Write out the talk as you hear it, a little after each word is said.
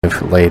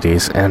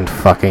ladies and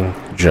fucking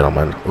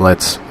gentlemen,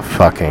 let's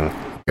fucking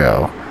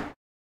go.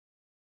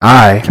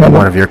 I am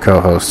one of your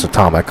co-hosts,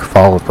 Atomic,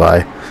 followed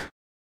by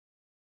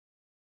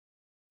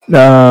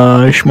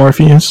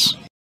Schmorpheus.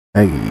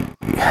 Hey.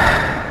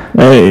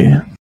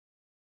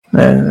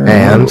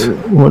 And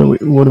what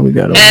do we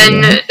got over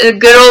there?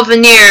 Good old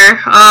Veneer.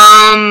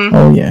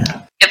 Oh yeah.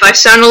 If I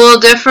sound a little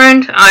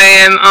different, I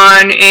am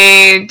on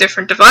a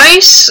different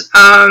device.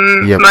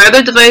 Yep. My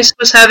other device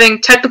was having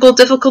technical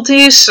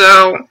difficulties,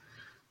 so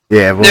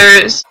yeah. Well,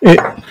 there's.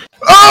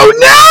 Oh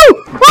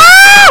no!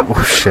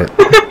 Oh shit!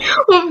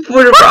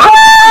 What a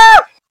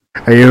rock.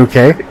 Are you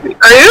okay?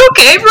 Are you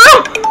okay,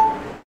 bro?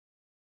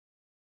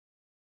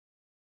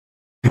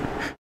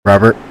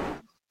 Robert?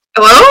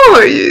 Hello?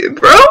 Are you,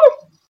 bro?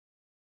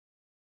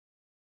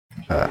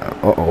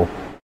 Uh-oh.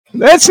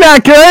 That's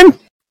not good!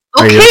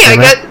 Okay,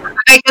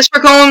 I guess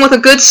we're going with a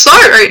good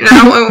start right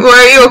now.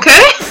 Are you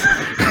okay?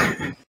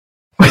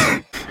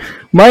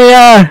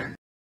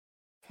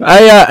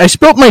 I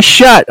spilt my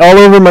shot all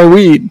over my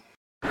weed.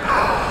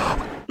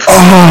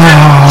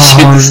 Oh,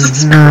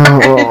 Jesus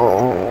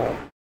no.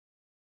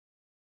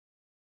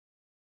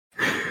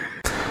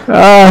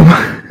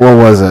 What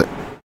was it?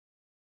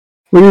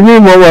 What do you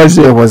mean, what was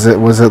it? Was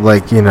it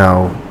like,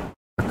 a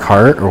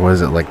cart, or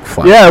was it like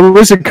flat? Yeah, it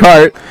was a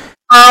cart.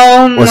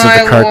 Oh my lord. Was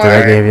it the cart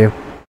that I gave you?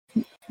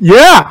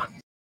 Yeah!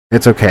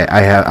 It's okay,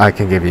 I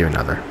can give you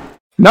another.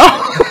 No!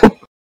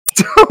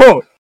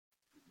 Don't!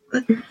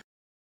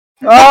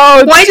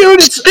 Oh, why dude,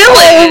 it's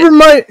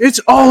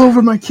all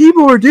over my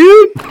keyboard,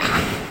 dude!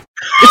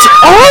 It's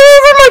all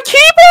over my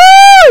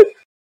keyboard!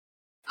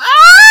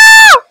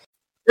 Ah!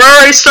 We're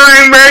already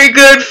starting very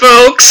good,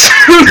 folks.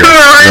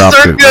 We're off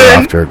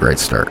to a great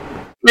start.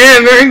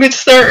 Yeah, very good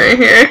start right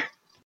here.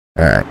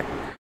 Alright.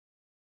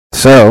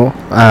 So,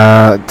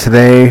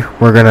 today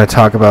we're going to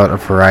talk about a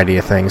variety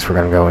of things. We're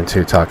going to go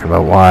into talking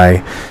about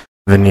why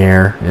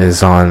Veneer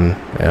is on,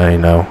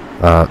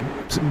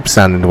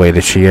 sounding the way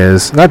that she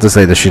is. Not to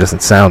say that she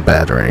doesn't sound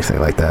bad or anything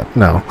like that.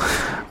 No.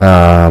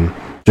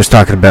 Just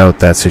talking about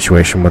that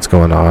situation, what's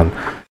going on.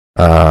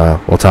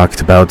 We'll talk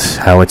about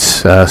how it's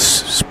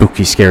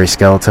spooky, scary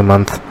skeleton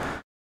month.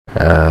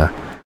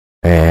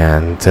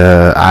 And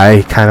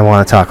I kind of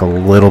want to talk a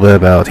little bit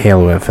about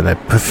Halo Infinite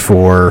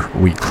before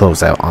we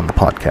close out on the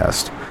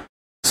podcast.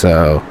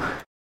 So,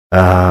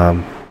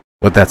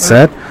 with that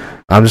said,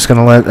 I'm just going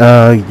to let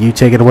you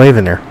take it away,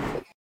 Veneer.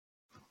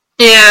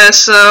 Yeah,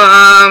 so,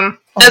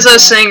 as I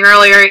was saying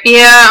earlier,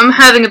 yeah, I'm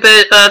having a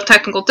bit of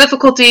technical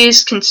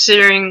difficulties,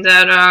 considering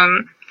that,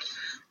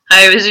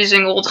 I was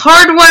using old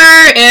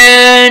hardware,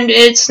 and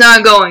it's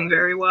not going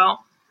very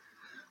well.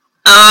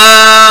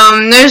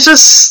 There's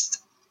just...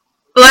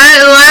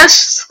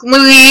 Last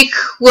week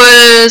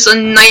was a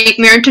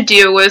nightmare to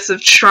deal with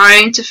of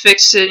trying to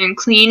fix it and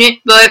clean it,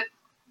 but,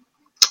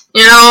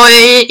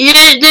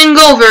 it didn't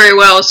go very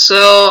well,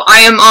 so I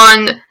am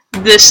on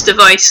this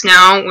device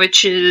now,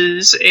 which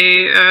is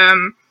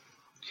my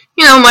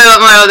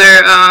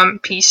other,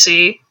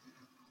 PC,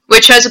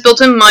 which has a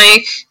built-in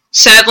mic.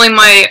 Sadly,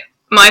 my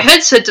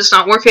headset does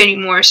not work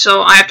anymore,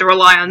 so I have to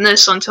rely on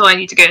this until I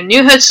need to get a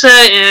new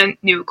headset and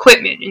new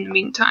equipment in the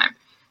meantime.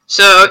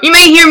 So, you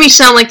may hear me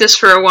sound like this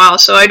for a while,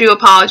 so I do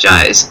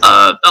apologize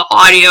of the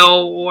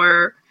audio,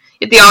 or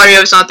if the audio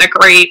is not that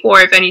great,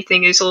 or if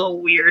anything is a little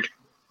weird.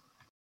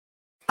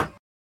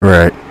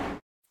 Right.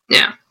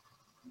 Yeah.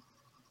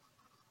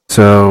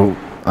 So,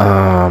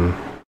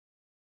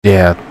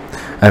 yeah,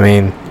 I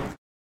mean,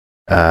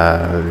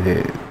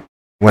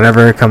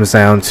 whenever it comes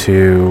down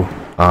to,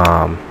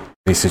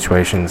 these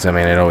situations, I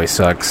mean, it always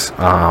sucks,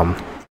 to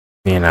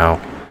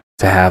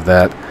have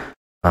that.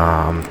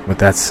 With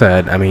that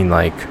said, I mean,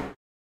 like,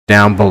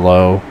 down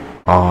below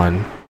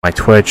on my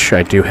Twitch,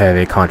 I do have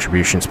a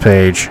contributions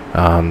page,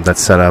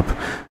 that's set up.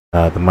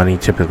 The money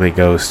typically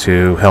goes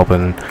to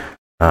helping,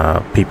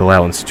 people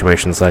out in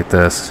situations like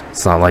this.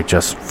 It's not like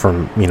just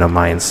from,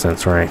 my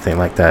instance or anything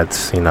like that.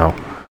 It's,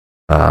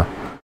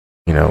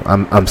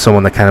 I'm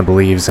someone that kind of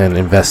believes in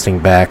investing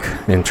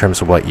back in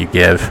terms of what you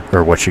give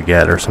or what you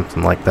get or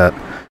something like that.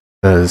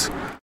 Because,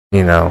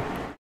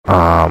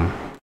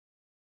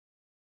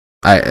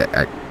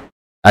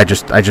 I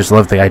just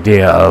love the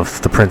idea of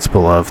the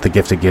principle of the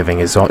gift of giving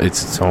is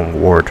it's its own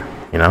reward,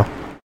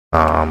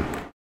 I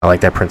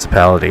like that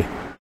principality,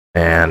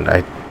 and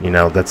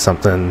that's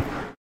something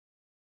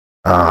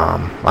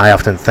I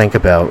often think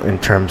about in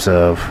terms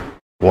of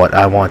what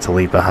I want to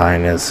leave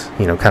behind as,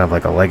 kind of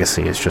like a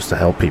legacy, is just to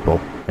help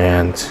people.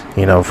 And,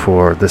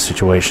 for this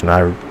situation, I,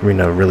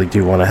 really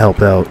do want to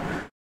help out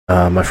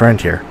my friend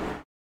here.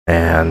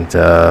 And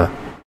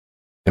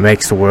it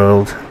makes the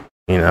world,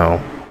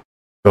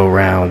 go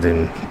around,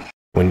 and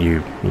when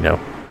you,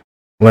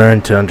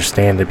 learn to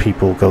understand that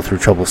people go through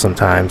trouble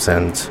sometimes,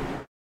 and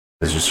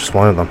this is just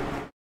one of them.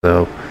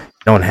 So,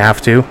 you don't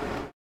have to,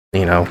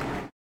 no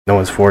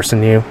one's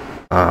forcing you,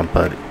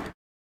 but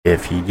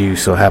if you do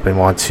so happen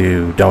want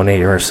to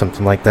donate or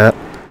something like that,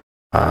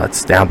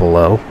 it's down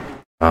below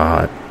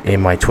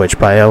in my Twitch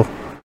bio.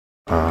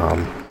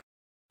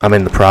 I'm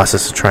in the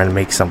process of trying to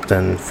make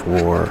something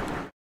for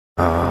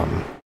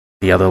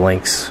the other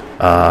links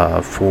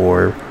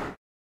for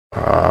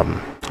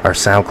our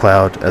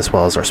SoundCloud as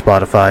well as our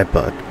Spotify,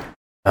 but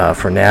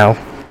for now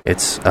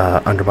it's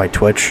under my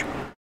Twitch,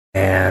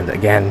 and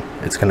again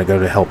it's going to go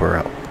to help her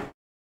out.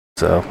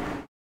 So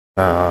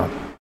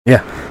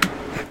yeah,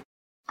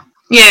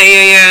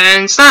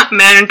 and it's not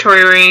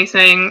mandatory or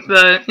anything,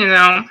 but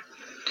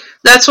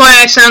that's why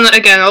I sound,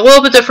 again, a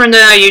little bit different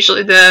than I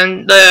usually did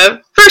in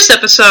the first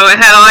episode,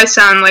 how I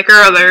sound like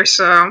earlier,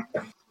 so,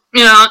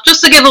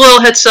 just to give a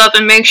little heads up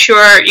and make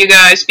sure you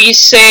guys be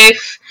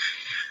safe,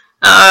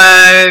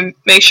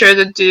 make sure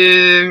to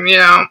do,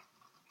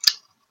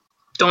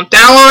 don't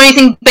download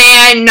anything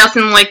bad,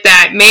 nothing like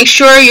that. Make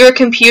sure your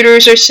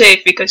computers are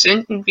safe, because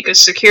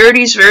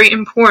security is very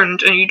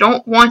important, and you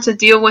don't want to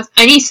deal with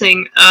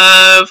anything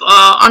of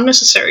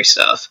unnecessary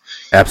stuff.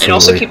 absolutely. And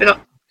also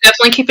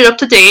definitely keep it up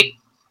to date.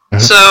 Mm-hmm.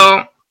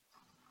 So,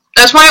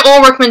 that's my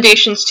all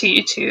recommendations to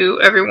you, to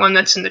everyone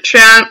that's in the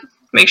chat.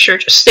 Make sure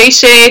to stay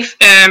safe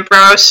and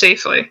browse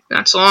safely.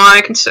 That's all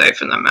I can say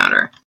for that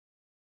matter.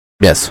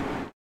 Yes.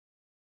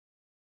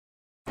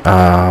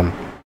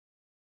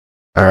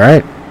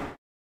 Alright.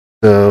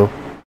 So,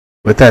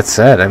 with that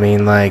said, I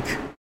mean,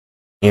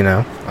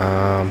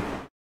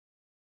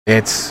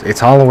 it's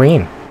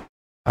Halloween.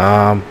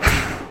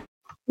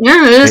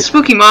 Yeah, it is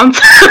spooky month.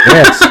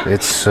 Yes,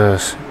 it's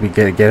we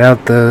get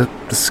out the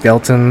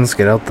skeletons,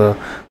 get out the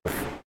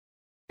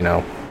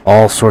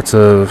all sorts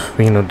of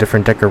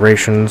different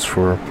decorations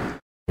for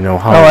Halloween.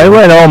 Oh, I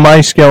let all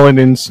my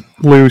skeletons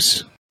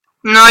loose.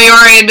 No, you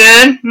already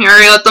did. You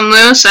already let them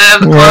loose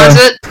out of the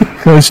closet.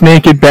 Those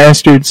naked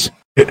bastards.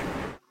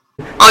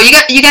 Oh,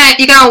 you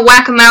gotta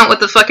whack them out with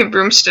the fucking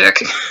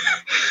broomstick.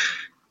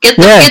 Get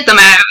them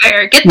out of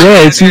there. Get them.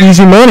 Yeah, it's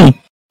easy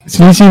money. It's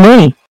easy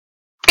money.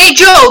 Hey,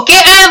 Joe,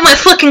 get out of my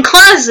fucking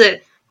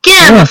closet.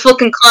 Get out of my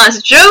fucking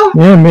closet, Joe.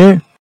 Yeah,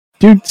 man.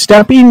 Dude,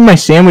 stop eating my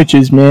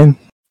sandwiches, man.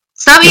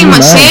 Stop eating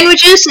my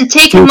sandwiches and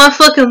taking my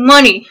fucking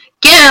money.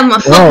 Get out of my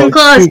fucking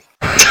closet.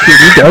 Dude,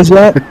 he does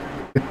that?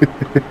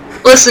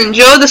 Listen,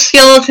 Joe the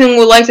skeleton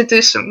would like to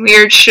do some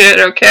weird shit,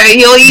 okay?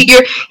 He'll eat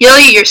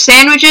your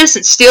sandwiches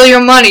and steal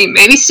your money.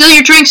 Maybe steal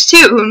your drinks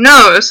too, who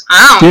knows?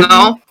 I don't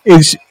know.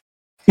 Is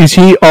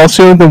he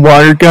also the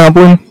water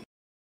goblin?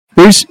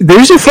 There's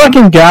a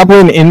fucking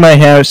goblin in my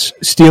house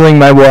stealing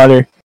my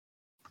water.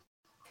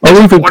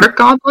 There's a water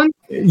goblin?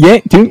 Yeah,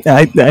 dude,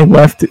 I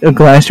left a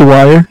glass of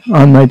water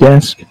on my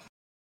desk.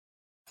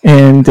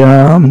 And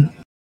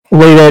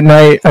late at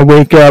night, I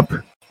wake up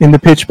in the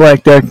pitch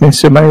black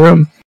darkness of my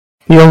room.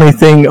 The only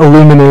thing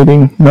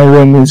illuminating my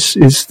room is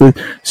the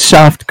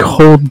soft,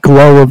 cold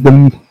glow of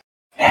the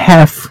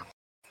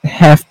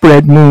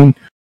half-bred moon.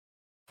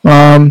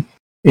 I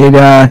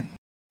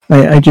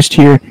just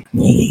hear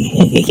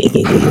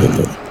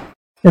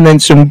and then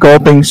some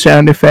gulping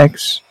sound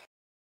effects.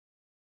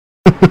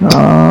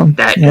 And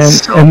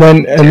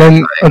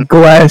then a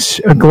glass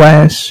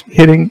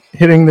hitting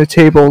the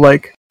table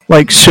like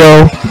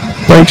so.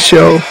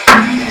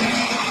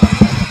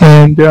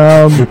 And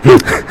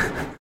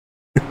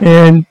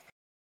and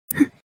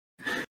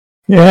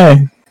yeah,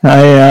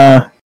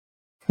 I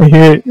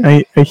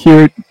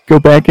hear it go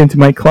back into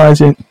my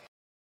closet.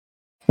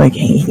 Like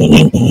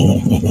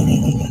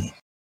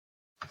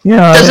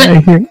yeah,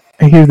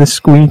 I hear the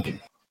squeak.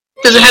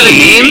 Does it have a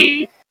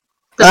name?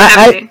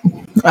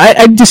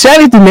 I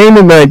decided to name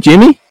him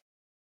Jimmy.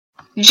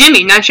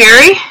 Jimmy, not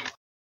Jerry?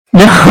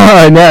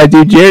 No,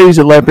 dude, Jerry's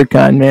a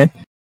leprechaun, man.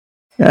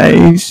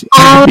 He's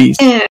a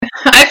beast. Yeah.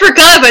 I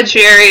forgot about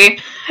Jerry.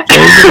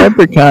 Jerry's a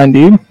leprechaun,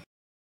 dude.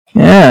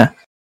 Yeah,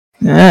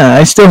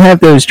 I still have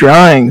those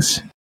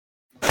drawings.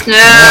 No,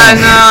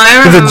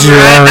 I remember. The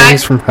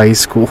drawings from high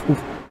school.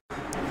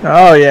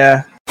 Oh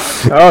yeah.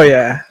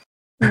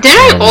 Did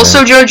I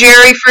also draw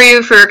Jerry for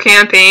you for a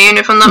campaign,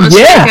 if I'm not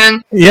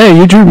mistaken? Yeah,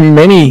 you drew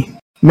many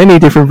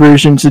different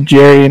versions of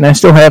Jerry, and I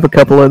still have a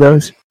couple of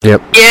those.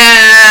 Yep. Yeah,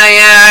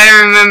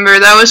 I remember.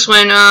 That was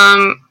when,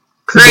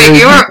 Craig,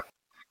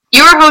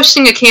 you were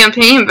hosting a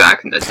campaign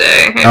back in the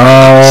day.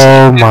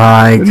 Oh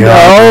my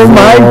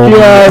god.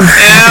 Yeah.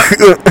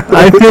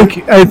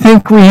 I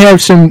think we have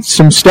some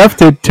stuff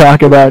to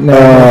talk about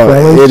now.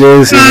 It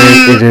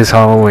is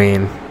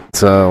Halloween.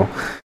 So,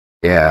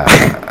 yeah.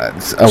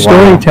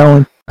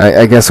 Storytelling.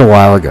 I guess a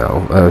while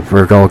ago,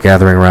 we're all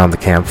gathering around the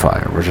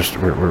campfire.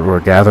 We're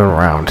gathering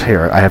around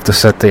here. I have to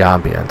set the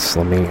ambience.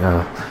 Let me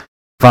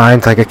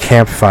find like a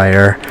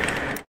campfire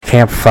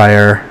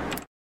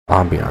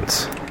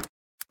ambience.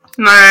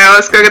 Alright,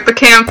 let's go get the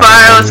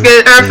campfire. Let's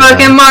get our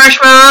fucking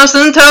marshmallows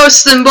and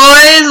toasting,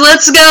 boys.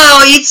 Let's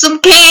go eat some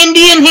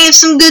candy and have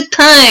some good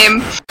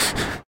time.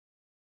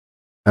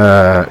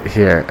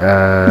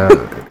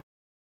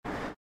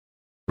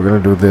 We're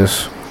gonna do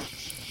this.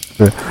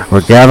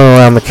 We're gathering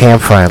around the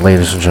campfire,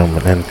 ladies and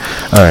gentlemen. And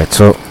alright,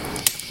 so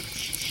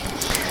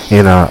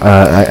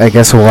I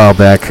guess a while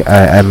back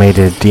I made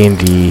a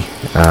D&D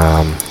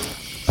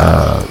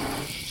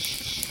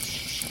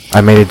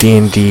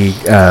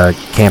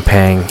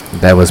campaign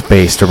that was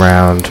based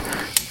around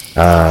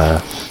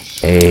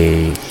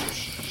a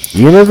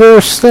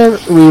universe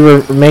that we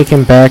were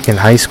making back in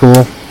high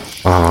school.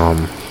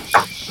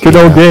 Good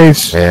old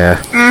days.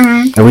 Yeah.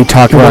 Mm-hmm. And we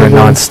talk about it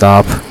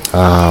nonstop.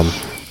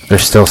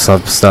 There's still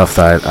some stuff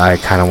that I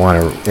kind of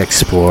want to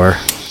explore,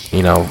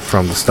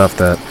 from the stuff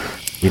that,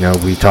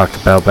 we talked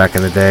about back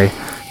in the day.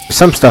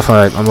 Some stuff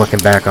I'm looking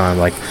back on,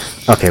 like,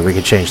 okay, we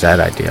could change that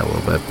idea a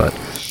little bit, but,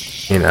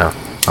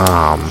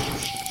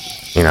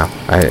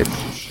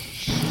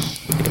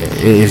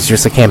 it's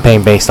just a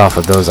campaign based off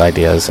of those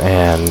ideas,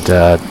 and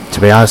to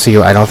be honest with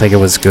you, I don't think it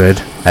was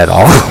good at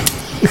all.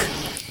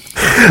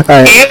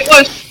 It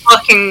was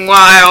fucking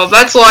wild.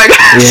 That's all I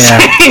gotta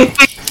say.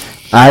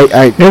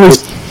 It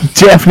was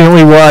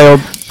definitely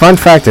wild. Fun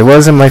fact: it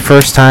wasn't my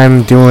first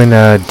time doing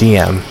a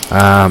DM.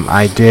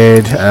 I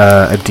did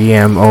a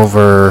DM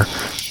over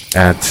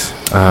at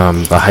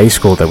the high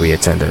school that we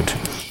attended.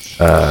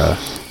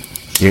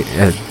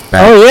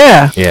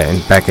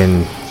 Back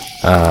in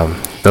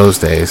those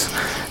days,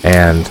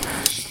 and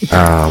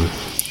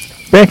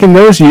back in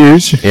those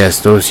years. Yes,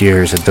 those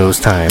years and those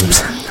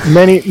times.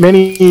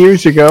 Many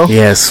years ago.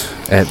 Yes,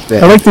 I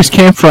like this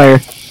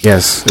campfire.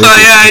 Yes.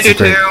 I do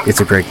too. It's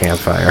a great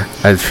campfire.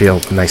 I feel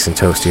nice and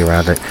toasty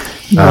around it.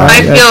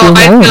 I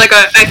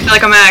feel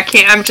like I'm at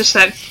camp. I'm just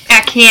at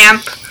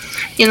camp,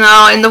 in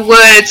the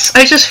woods.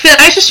 I just feel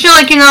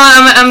like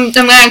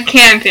I'm at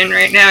camping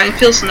right now. And it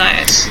feels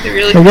nice. It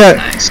really feels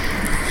nice.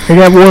 I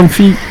got warm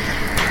feet.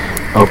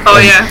 Okay. Oh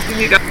yeah, here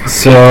you go.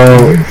 So,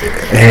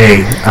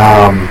 hey,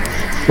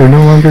 they're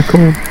no longer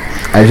cold.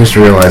 I just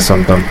realized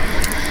something.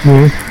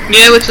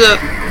 Yeah, what's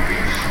up?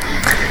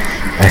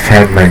 I've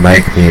had my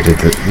mic muted,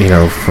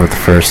 for the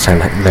first 10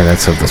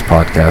 minutes of this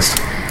podcast.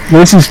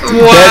 That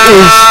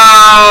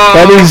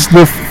is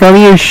the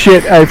funniest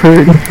shit I've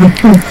heard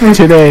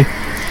today.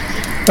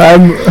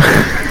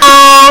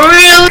 Oh,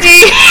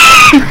 really?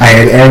 I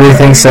had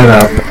everything set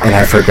up, and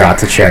I forgot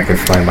to check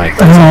if my mic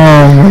was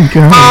on.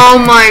 Oh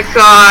my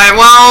god.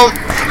 Well,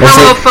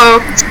 hello,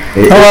 folks.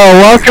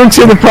 Hello, welcome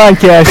to the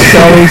podcast,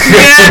 guys.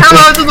 Yeah,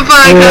 hello to the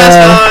podcast,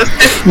 fellas.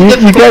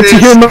 You got to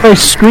hear my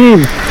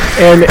scream,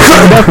 and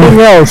nothing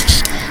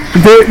else.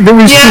 There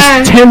was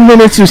just 10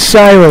 minutes of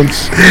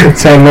silence.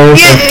 10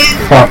 minutes of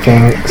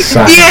fucking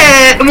silence.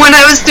 Yeah, when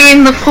I was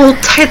doing the full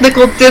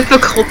technical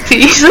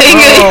difficulty thing.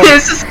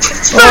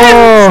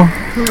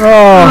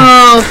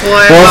 Oh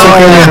boy.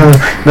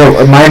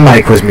 No, my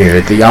mic was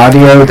muted. The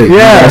audio that you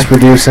guys were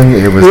producing,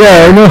 it was...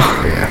 Yeah, I know.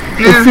 Yeah.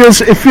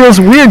 It feels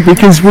weird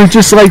because we're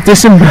just like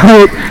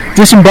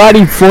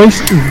disembodied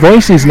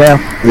voices now.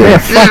 Yeah,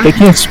 fuck, I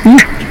can't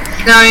speak.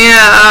 No,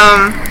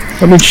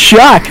 I'm in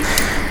shock.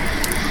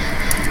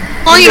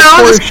 Well,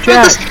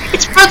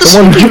 it's part of the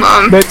spooky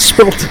mom. That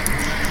spilt.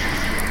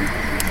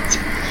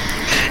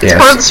 It's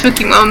part of the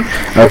spooky mom.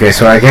 Okay,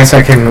 so I guess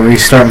I can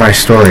restart my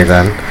story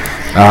then.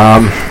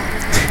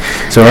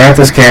 So we're at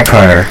this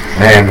campfire,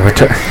 and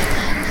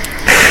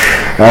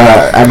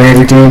I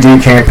made a D&D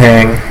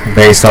campaign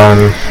based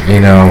on,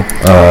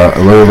 a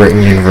little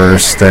written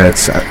universe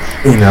that's, I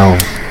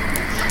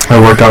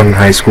worked on in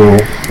high school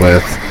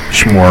with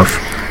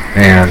Schmorf,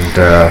 and,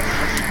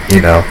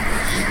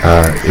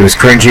 it was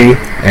cringy,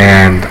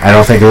 and I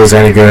don't think it was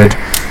any good,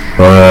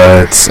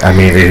 but,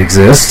 it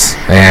exists,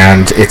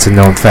 and it's a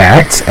known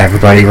fact.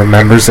 Everybody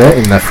remembers it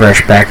in the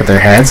fresh back of their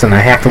heads, and I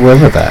have to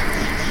live with that.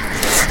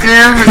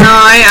 Yeah, no,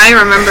 I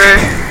remember.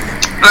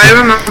 I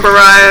remember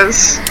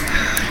Rise.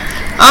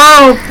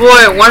 Oh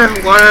boy, what a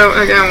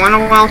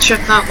wild trip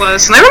that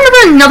was. And I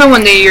remember another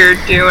one that you're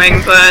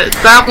doing, but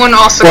that one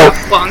also got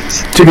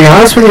flunked. To be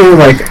honest with you,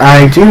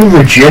 I do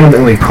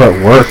legitimately put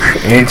work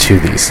into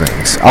these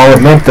things. I'll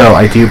admit, though,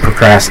 I do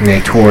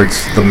procrastinate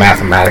towards the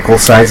mathematical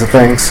sides of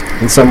things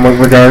in some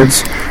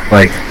regards.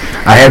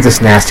 I have this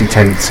nasty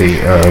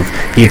tendency of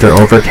either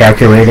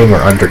over-calculating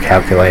or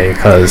under-calculating,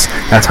 because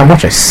that's how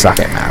much I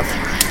suck at math.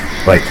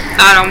 I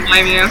don't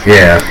blame you.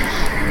 Yeah.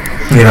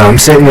 I'm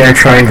sitting there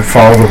trying to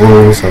follow the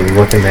rules, I'm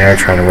looking there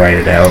trying to write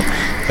it out,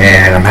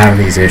 and I'm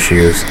having these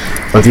issues.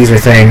 But these are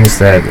things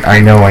that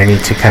I know I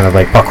need to kind of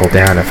buckle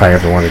down if I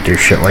ever want to do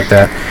shit like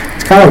that.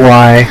 It's kind of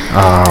why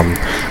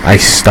I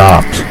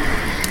stopped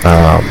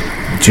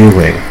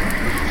doing,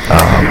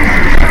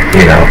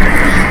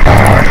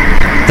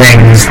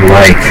 things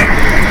like,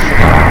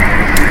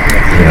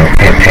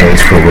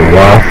 campaigns for a little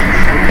while.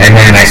 And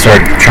then I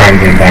started trying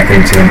to get back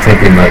into them,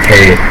 thinking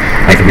hey,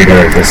 I can be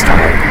better this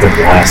time than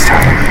last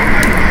time.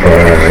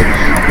 Or,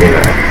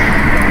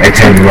 I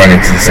tend to run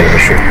into the same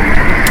issue.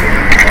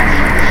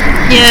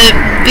 Yeah,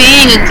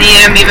 being a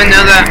DM, even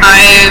though that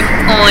I've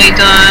only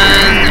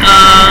done,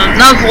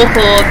 not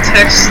vocal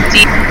text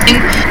DMing,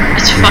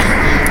 it's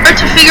hard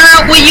to figure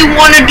out what you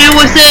want to do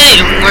with it,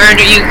 and where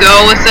do you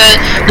go with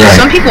it. Right.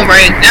 Some people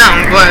write it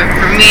down, but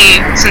for me,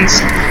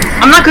 since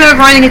I'm not good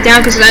at writing it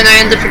down because then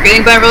I end up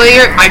forgetting about it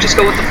earlier, I just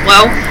go with the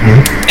flow.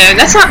 And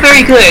that's not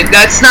very good.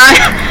 That's not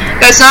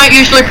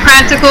usually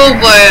practical,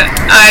 but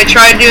I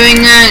tried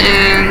doing that,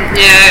 and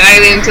I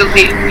ended up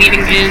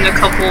leaving in a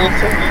couple of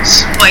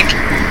holes,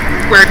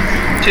 where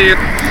to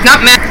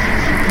not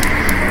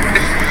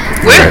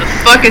where the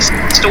fuck is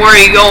the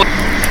story going?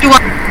 You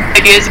want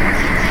ideas?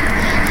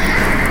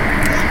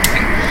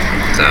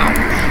 So.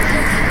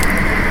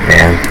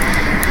 Man.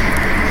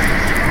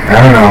 I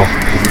don't know.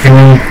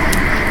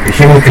 The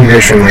human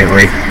condition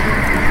lately.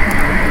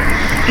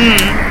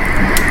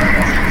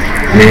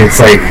 I mean, it's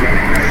like,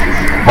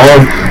 all,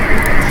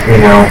 you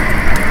know,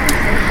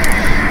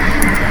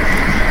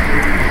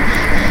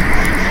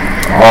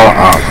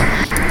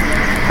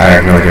 I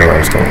have no idea where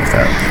I was going with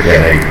that. Forget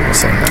I even was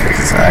saying that,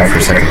 because I,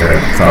 for a second,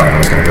 thought I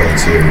was going to go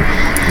into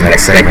the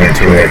next segment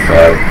to it,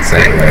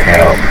 saying like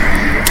how,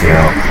 you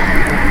know,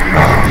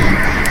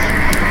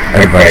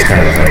 everybody's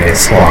kind of like in a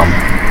slum.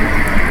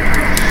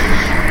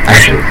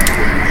 Actually,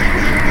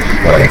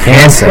 what I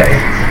can say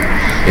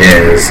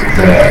is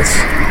that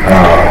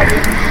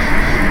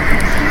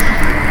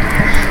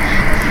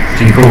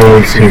people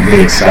seem to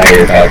be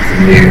excited about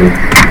the new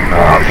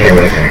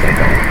Halo thing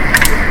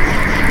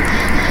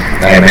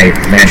that I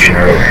mentioned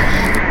earlier.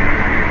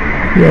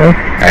 Yeah.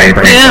 I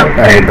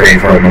had brain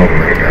for a moment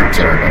right here. I'm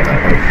sorry about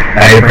that. But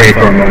I had brain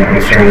for a moment. I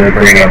was trying to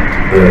bring up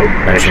the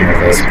mention of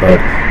this,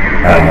 but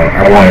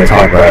I wanted to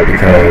talk about it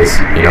because,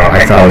 you know,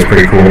 I thought it was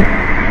pretty cool,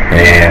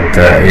 and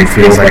it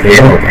feels like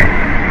Halo again.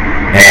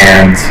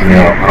 And, you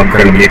know, I'm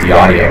going to mute the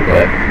audio,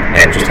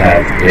 and just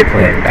have it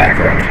play in the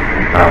background.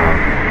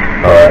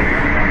 But,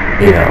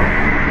 you know,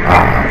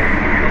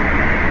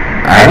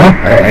 I don't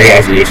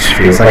know, it just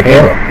feels like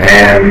Halo.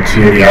 And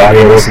to the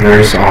audio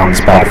listeners on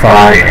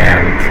Spotify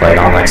and like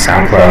on like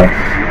SoundCloud,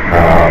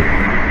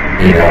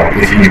 you know,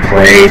 if you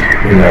played,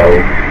 you know,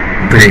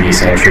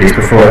 previous entries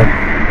before,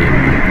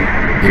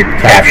 it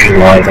captures a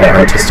lot of that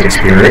artistic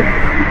spirit,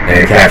 and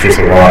it captures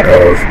a lot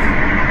of,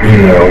 you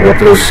know, what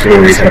those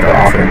stories have to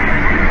offer.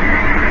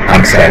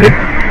 I'm excited,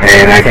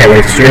 and I can't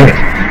wait to stream it.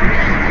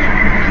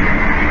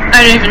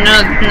 I didn't even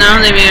know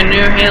they made a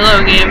new Halo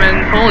game,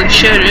 and holy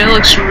shit, it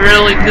looks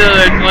really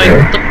good. Like,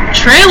 the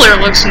trailer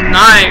looks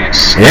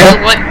nice. Yeah.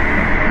 Like,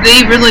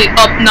 they really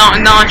up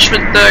notch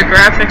with the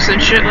graphics and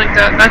shit like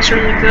that. That's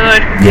really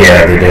good.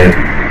 Yeah, they did.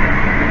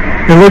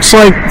 It looks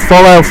like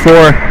Fallout 4.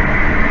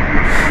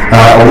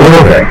 A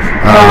little bit.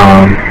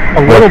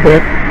 A little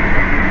bit?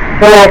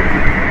 Well,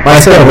 I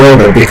said a little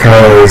bit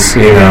because,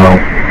 you know,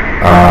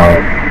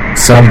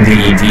 some of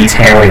the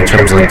detailing in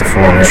terms of like the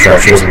former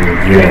structures and the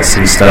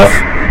UNSC stuff,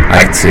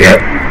 I can see it.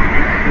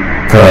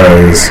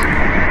 Because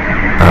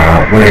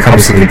when it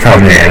comes to the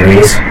Covenant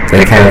enemies,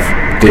 they kind of,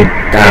 I don't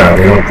know,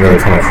 they don't really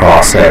come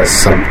across as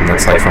something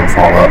that's like from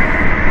Fallout.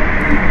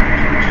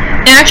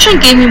 It actually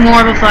gave me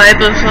more of a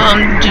vibe of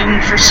Doom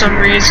for some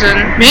reason.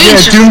 Maybe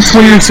it's just Doom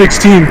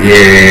 2016.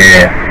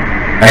 Yeah.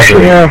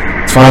 Actually,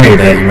 it's funny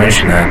that you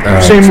mentioned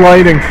that. Same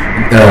lighting.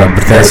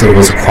 Bethesda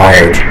was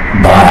acquired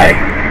by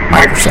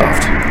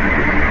Microsoft.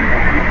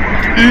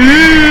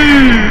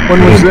 When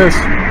was this?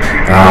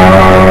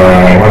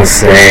 I want to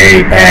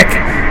say back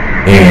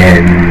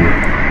in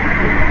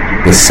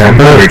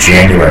December or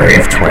January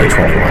of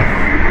 2021.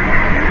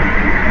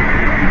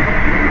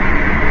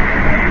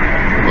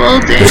 Well,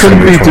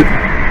 damn.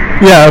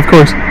 Yeah, of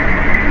course.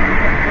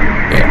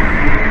 Yeah.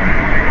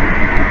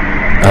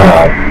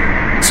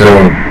 So,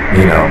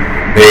 you know,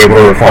 they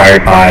were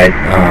acquired by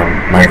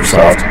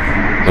Microsoft.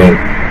 So,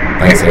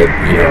 like I said,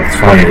 you know, it's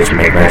funny that you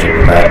make mention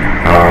of that.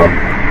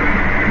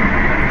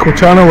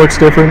 Cortana looks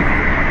different.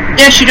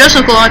 Yeah, she does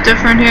look a lot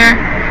different here.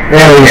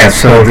 Yeah,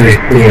 so,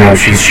 you know,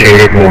 she's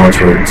shaded more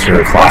towards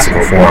her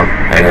classical form,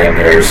 and then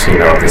there's, you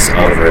know, this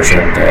other version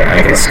that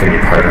I guess is going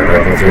to be partnered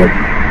up with her.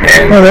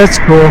 And, oh, that's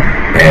cool.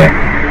 Yeah.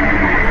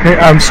 Hey,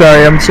 I'm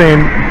sorry, I'm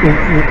saying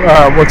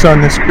what's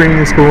on the screen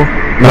is cool.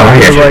 No, I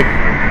get you. Like,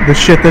 the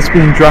shit that's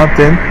being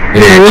dropped in.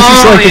 It is. So this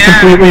is like a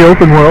completely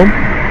open world?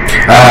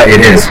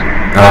 It is.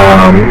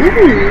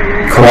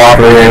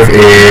 Cooperative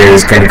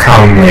is going to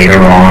come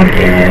later on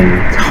in...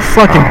 Oh,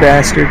 fucking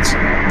bastards.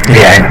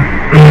 Yeah, I know.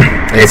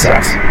 It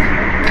sucks.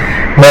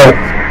 But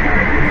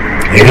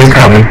it is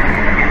coming.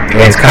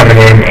 It's coming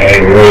in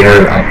a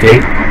later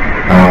update.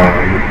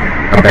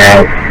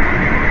 About...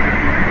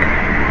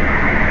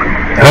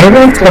 I don't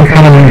know if it's going to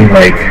come in,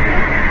 like,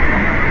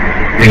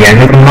 the end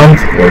of the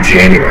month or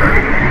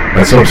January.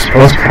 But so it's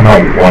supposed to come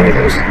out one of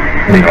those,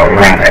 you know,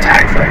 around that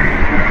time frame.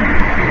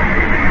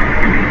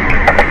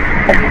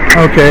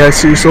 Okay, I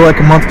see. So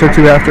like a month or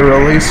two after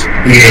release.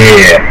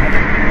 Yeah.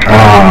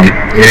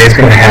 It is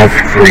going to have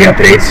free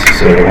updates,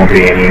 so there won't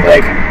be any,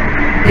 like,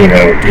 you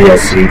know,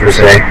 DLC per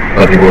se,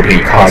 but there will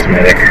be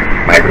cosmetic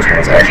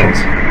microtransactions.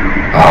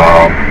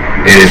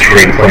 It is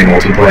free to play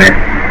multiplayer.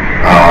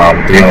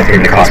 The only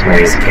thing that costs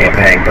money is the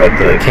campaign, but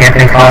the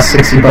campaign costs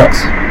 $60.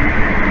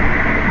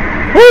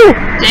 Woo!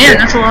 Damn,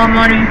 that's a lot of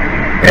money.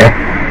 Yeah.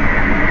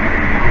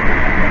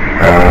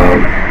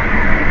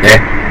 Yeah.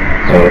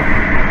 So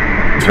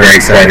it's very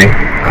exciting.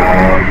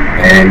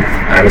 And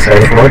I'm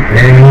excited for it.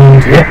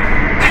 And yeah.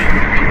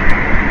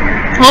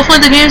 Hopefully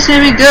the game's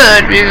gonna be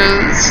good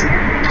because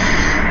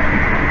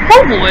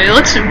oh boy, it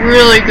looks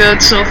really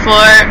good so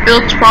far. It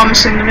looks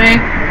promising to me.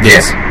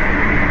 Yes.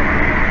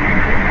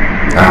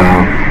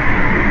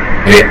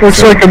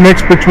 Looks like a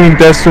mix between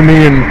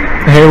Destiny and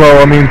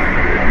Halo. I mean,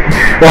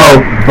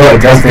 Well,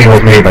 but Destiny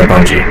was made by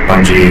Bungie.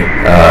 Bungie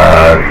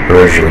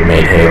originally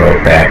made Halo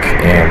back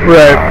in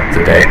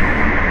the day.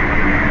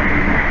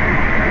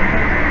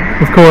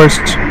 Of course.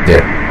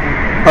 Yeah.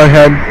 I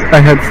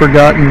had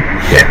forgotten.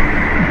 Yeah.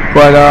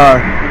 But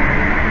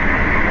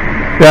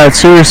yeah, it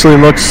seriously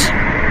looks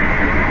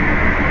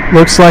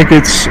like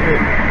it's.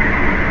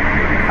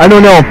 I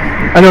don't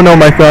know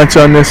my thoughts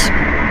on this.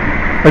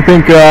 I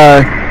think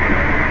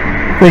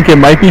it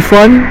might be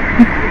fun.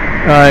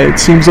 It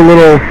seems a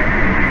little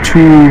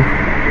too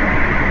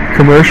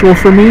commercial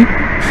for me.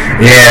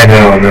 Yeah,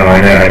 no,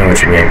 I know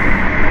what you mean.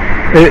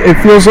 It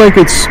feels like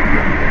it's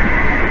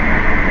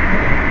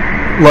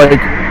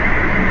like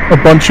a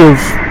bunch of.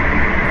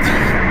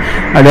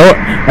 I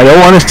don't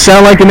want to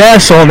sound like an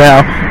asshole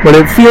now, but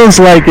it feels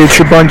like it's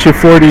a bunch of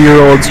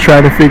 40-year-olds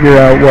trying to figure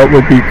out what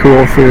would be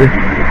cool for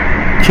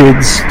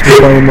kids to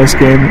play in this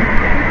game.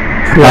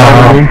 You know what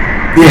I mean?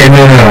 Yeah,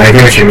 no, I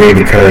get what you mean,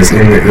 because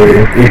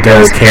it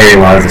does carry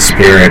a lot of the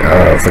spirit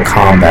of the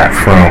combat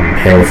from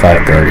Halo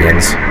 5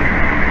 Guardians.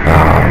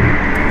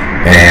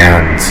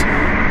 And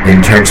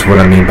in terms of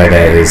what I mean by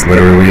that is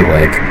literally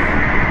like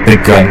the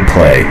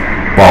gunplay.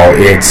 While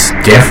it's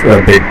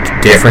a bit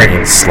different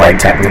in slight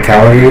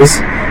technicalities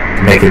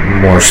to make it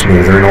more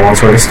smoother and all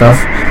that sort of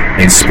stuff,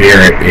 in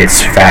spirit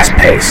it's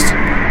fast-paced.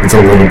 It's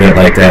a little bit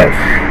like that.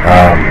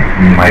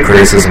 My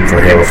criticism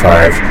for Halo 5,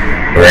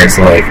 where it's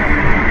like,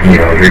 you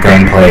know, your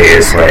gunplay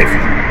is like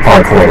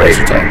hardcore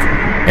laser tag,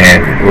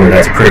 and where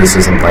that's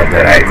criticism like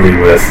that I agree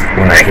with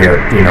when I hear,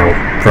 you know,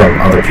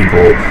 from other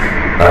people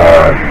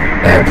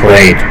that have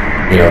played,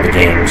 you know, the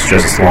games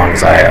just as long as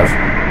I have.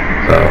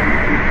 So,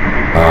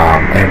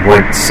 and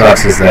what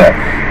sucks is that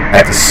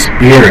at the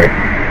spirit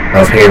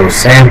of Halo's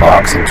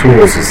sandbox and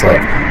tools is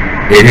like,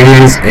 it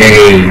is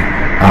a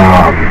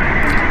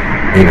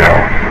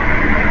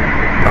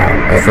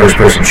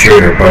first-person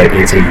shooter, but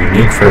it's a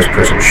unique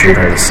first-person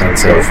shooter in the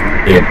sense of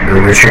it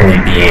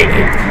originally being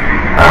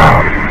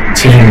a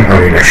team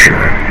arena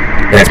shooter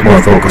that's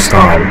more focused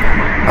on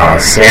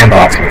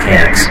sandbox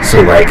mechanics. So,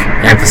 like,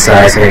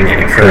 emphasizing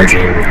and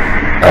encouraging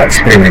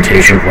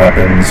experimentation of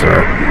weapons,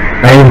 or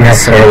not even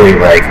necessarily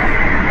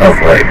of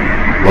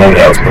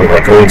loadouts, but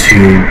like going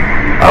to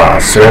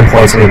certain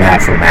points on the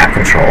map for map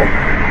control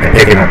and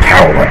picking up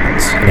power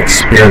weapons and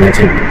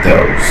experimenting with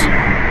those.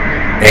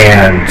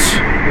 And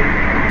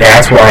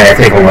that's why I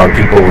think a lot of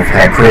people have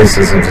had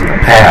criticisms in the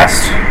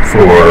past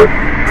for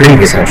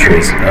previous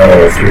entries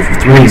of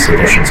 343's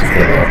editions of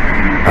Halo.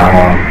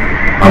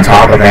 On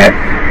top of that,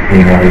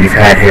 you know, you've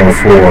had Halo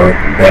 4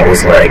 that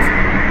was like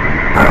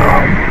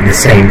the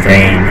same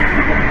vein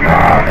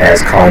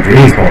as Call of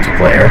Duty's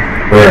multiplayer,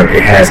 where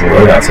it has a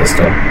loadout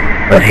system,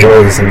 but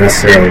Halo doesn't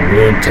necessarily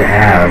need to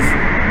have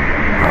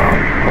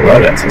a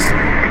loadout system.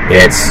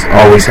 It's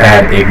always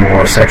had a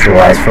more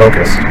sexualized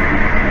focus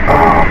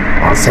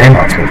on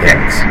sandbox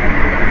mechanics.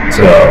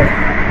 So,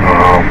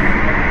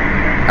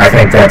 I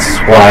think that's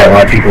why a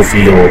lot of people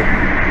feel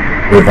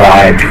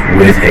revived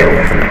with Halo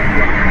Infinite.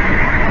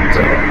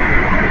 So,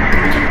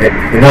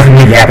 enough of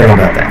me yapping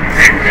about that.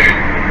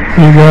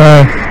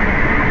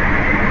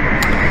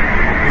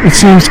 It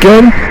seems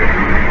good.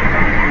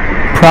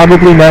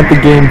 Probably not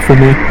the game for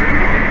me.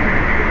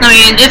 I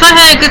mean, if I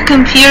had a good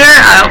computer,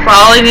 I'll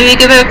probably maybe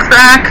give it a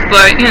crack.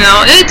 But you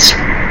know, it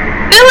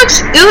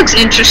looks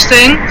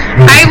interesting.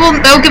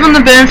 I'll give them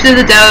the benefit of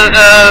the doubt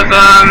of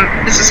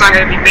this is not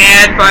gonna be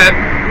bad, but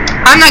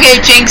I'm not gonna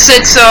jinx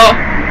it, so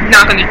I'm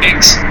not gonna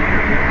jinx.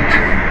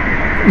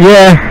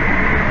 Yeah,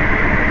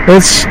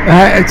 it's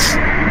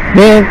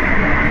man.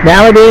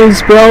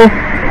 Nowadays, bro,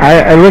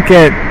 I look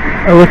at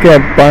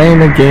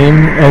buying a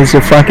game as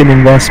a fucking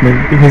investment,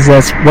 because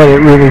that's what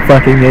it really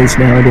fucking is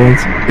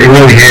nowadays. It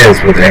really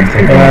is, with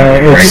everything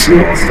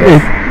pricing and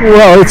stuff.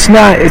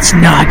 It's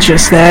not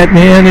just that,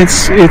 man.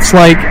 It's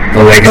like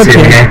the legacy of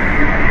the game.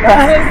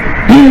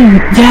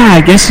 Yeah,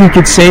 I guess you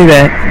could say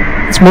that.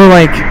 It's more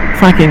like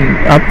fucking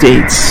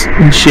updates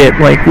and shit.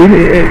 Like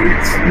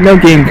no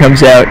game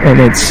comes out and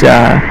it's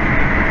the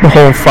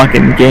whole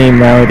fucking game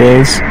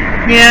nowadays.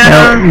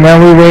 Yeah. Now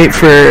we wait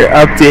for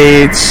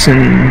updates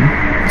and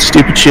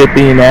stupid shit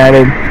being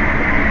added.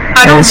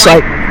 I don't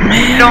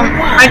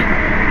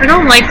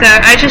like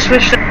that. I just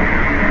wish that,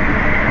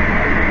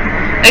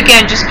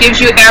 again, just gives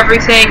you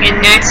everything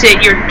and that's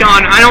it, you're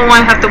done. I don't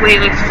want to have to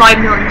wait like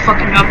 5 million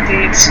fucking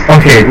updates.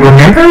 Okay,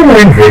 remember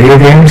when video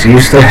games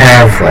used to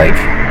have like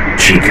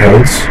cheat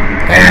codes,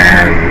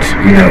 and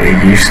you know,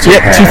 it used to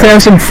have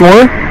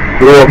 2004?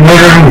 Well,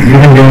 no,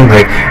 even doing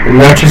like,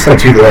 not just that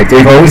too, like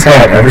they've always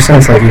had, ever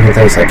since like even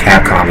things like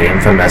Capcom, the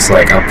infamous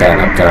like up down,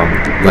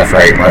 left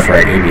right,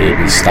 AB,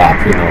 stop,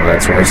 you know,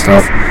 that sort of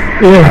stuff.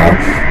 Yeah.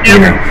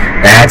 You know,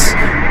 that's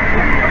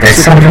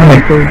something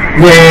like,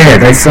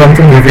 that's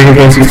something that video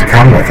games used to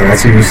come with, and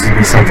that's used to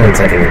be something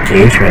that's like an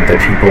engagement that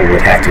people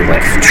would have to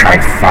like try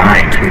to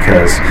find,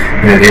 because,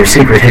 you know, they were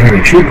secret hidden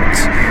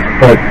achievements.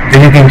 But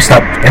video games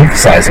stopped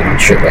emphasizing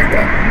on shit like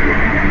that.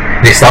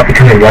 They stopped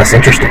becoming less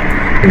interesting,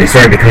 and they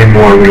started becoming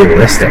more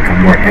realistic,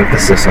 and more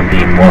emphasis on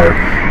being more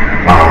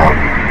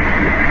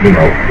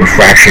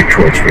refraction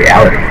towards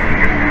reality.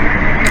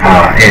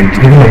 And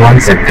even the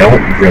ones that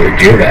don't really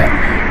do that,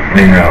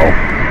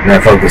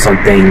 that focus on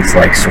things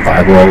like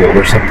survival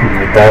or something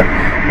like that,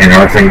 and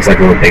are things like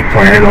Little Big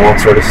Planet and all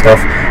that sort of stuff,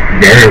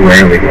 very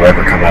rarely will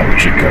ever come out with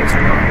cheat codes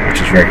on it,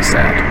 which is very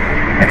sad.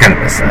 I kind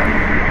of miss that.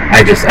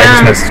 I just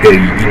miss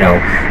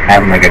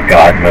having like a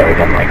god mode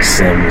on like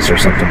Sims or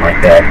something like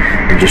that,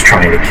 and just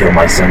trying to kill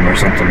my Sim or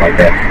something like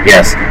that.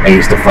 Yes, I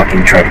used to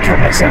fucking try to kill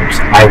my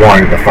Sims. I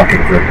wanted the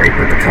fucking Grim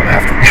Reaper to come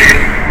after me.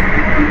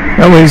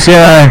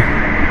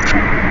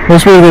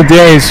 Those were the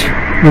days.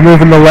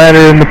 Removing the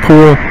ladder in the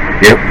pool.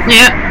 Yep.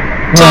 Yeah.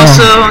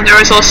 There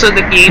was also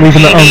the Game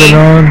Leaving Genie. the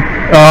oven on.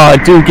 Oh,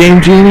 dude,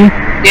 Game Genie?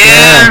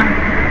 Yeah.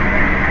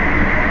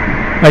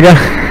 I got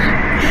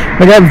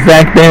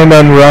vac banned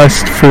on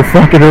Rust for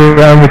fucking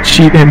around with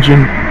Cheat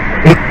Engine.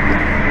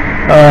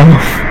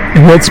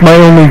 And that's my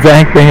only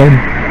vac ban.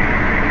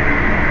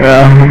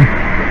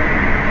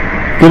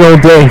 Good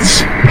old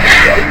days.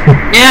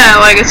 Yeah,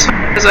 like it's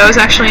because I was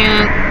actually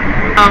in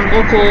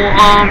local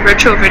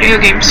retro video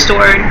game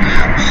store, and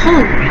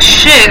holy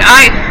shit,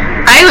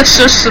 I was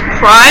so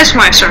surprised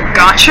when I saw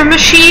gacha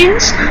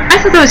machines. I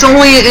thought that was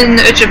only in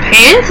a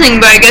Japan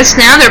thing, but I guess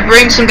now they're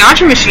bringing some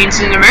gacha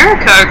machines in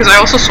America, because I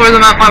also saw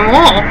them at my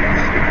mall.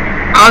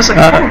 I was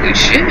like, holy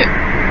shit.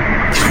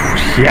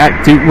 Yeah,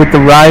 dude, with the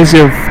rise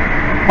of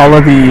all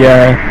of the,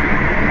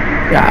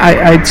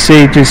 I'd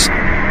say just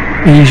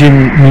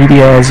Asian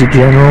media as a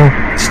general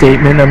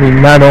statement. I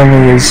mean, not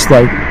only is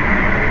like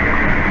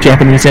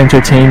Japanese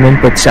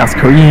entertainment, but South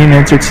Korean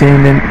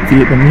entertainment,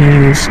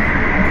 Vietnamese,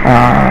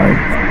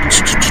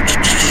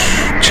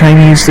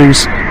 Chinese.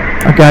 There's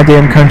a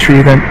goddamn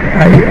country that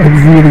I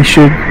really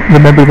should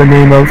remember the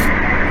name of.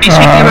 Are you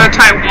speaking about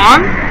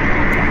Taiwan?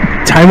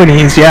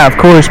 Taiwanese, yeah, of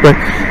course, but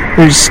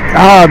there's,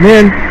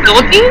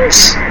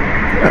 Philippines?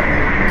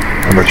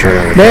 I'm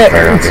returning the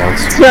fire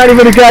ambiance. It's not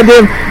even a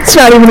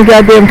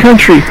goddamn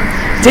country.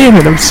 Damn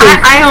it, I'm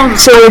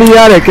so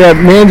idiotic.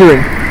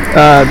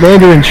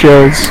 Mandarin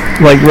shows,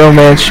 like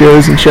romance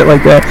shows and shit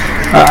like that.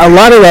 A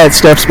lot of that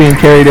stuff's being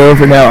carried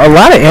over now. A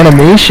lot of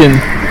animation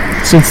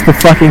since the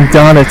fucking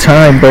dawn of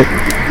time, but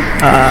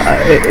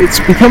it's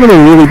becoming a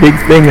really big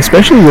thing,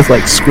 especially with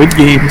like Squid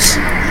Games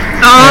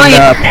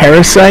and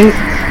Parasite.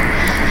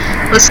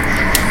 Listen,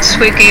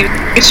 Squid Game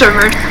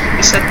server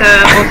is at the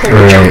local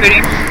retro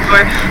video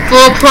store,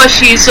 full of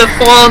plushies of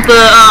all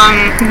the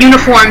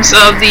uniforms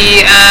of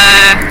the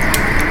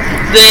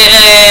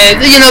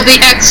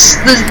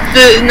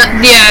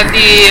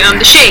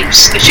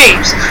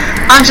shapes.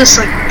 I'm just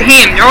like,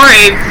 damn, they're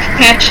already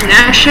patching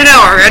that shit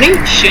out already?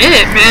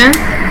 Shit, man.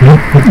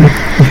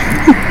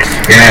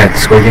 Yeah,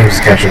 Squid Game's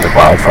catching the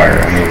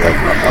wildfire. I mean, like...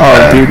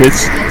 dude,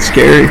 it's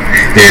scary.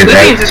 Dude, Squid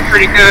Games is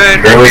pretty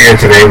good. Earlier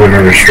today, when we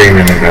were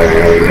streaming,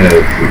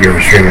 you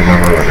were streaming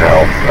Number One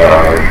Hell,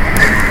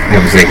 I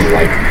was thinking,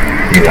 like,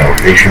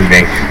 they should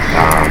make,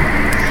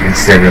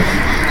 instead of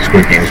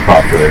Squid Game's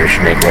popular, they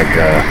should make, like,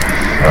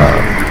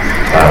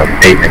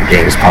 Bateman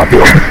games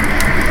popular.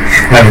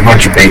 Have a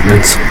bunch of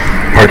Batemans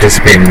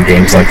participate in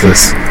games like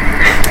this.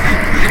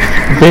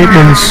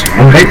 Batemans.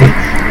 I'm Bateman.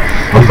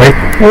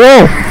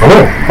 Hello,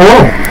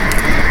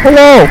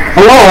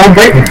 I'm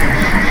Bateman.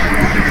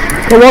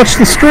 Go watch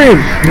the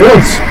stream.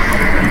 Yes.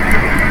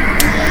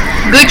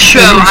 Good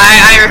show.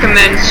 I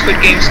recommend Squid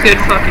Games. Good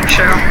fucking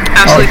show.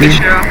 Absolutely good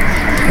show.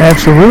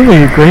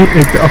 Absolutely,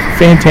 a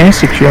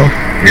fantastic show.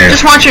 Yeah.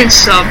 Just watch it in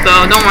sub,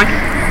 though. Don't watch.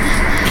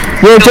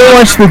 Yeah, don't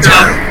watch the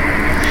dub.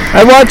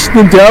 I watched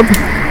the dub.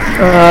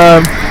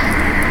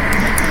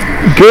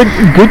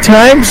 Good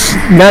times.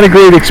 Not a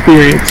great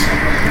experience.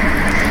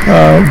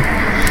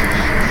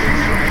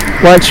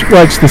 Watch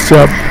the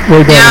sub.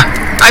 Way better. Yeah,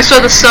 I saw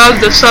the sub.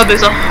 The sub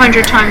is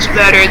 100 times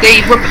better. They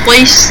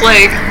replaced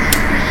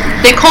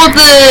they called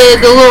the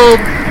little,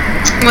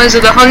 what is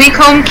it, the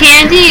honeycomb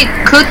candy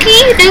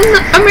cookie in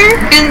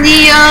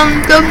the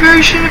dub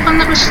version, if I'm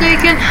not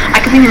mistaken. I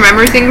can even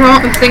remember things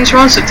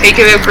wrong, so take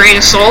it with a grain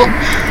of salt.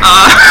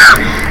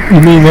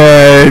 You mean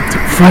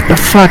what the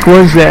fuck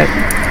was that?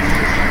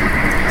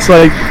 It's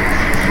like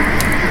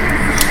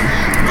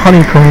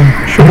honeycomb,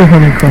 sugar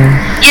honeycomb.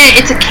 Yeah,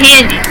 it's a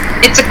candy.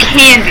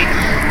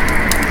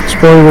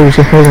 Spoilers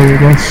ahead, I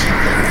guess.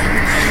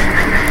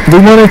 Do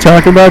we want to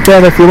talk about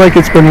that? I feel like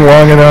it's been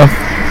long enough.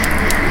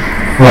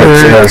 What,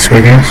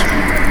 Squid Games?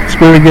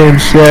 Squid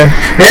Games, yeah.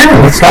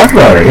 Yeah, let's talk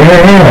about it.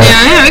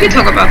 Yeah, we can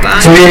talk about that.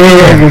 So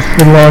yeah. It's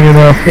been long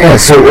enough. Yeah,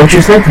 so what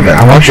you think of it?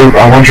 I want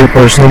your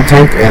personal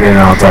take, and then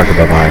I'll talk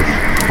about mine.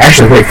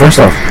 Actually, wait, first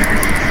off,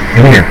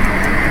 Veneer,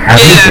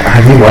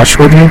 have you watched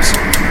Squid Games?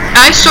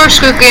 I saw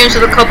Squid Games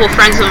with a couple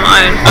friends of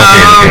mine.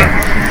 Okay.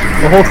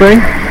 The whole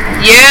thing?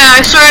 Yeah, I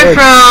saw it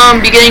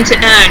from beginning to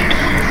end.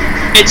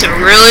 It's a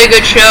really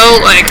good show.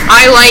 Like,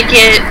 I like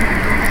it.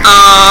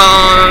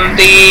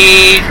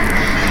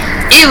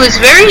 It was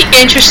very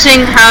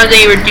interesting how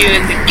they were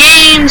doing the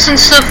games and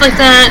stuff like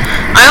that.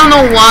 I don't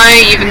know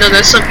why, even though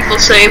there's some people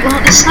say,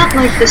 well, it's not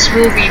like this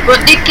movie,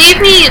 but it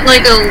gave me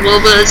like a little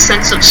bit of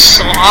sense of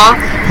Saw.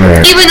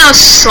 Right. Even though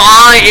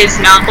Saw is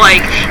not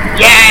like,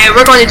 yeah,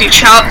 we're going to do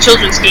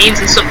children's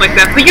games and stuff like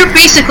that, but you're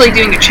basically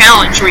doing a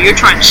challenge where you're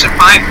trying to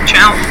survive the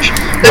challenge.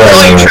 That's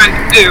all you're trying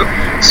to do.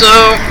 So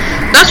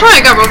that's why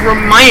I got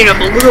reminded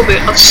of a little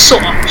bit of Saw.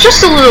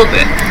 Just a little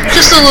bit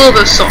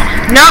of Saw.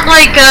 Not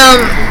like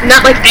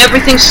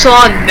everything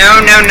Saw. No.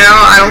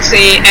 I don't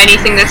see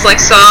anything that's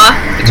like Saw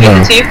between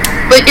the two.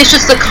 But it's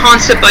just the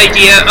concept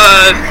idea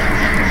of,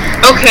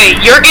 okay,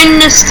 you're in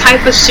this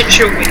type of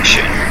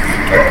situation.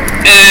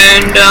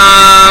 And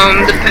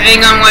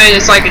depending on what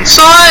it's like in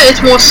Saw,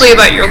 it's mostly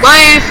about your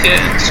life. In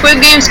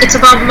Squid Games, it's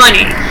about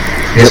money.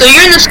 Yep. So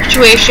you're in this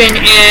situation,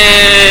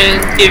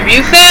 and if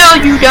you fail,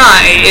 you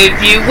die.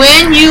 If you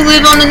win, you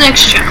live on the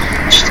next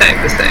challenge, type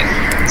of thing.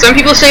 Some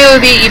people say it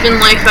would be even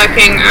like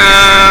fucking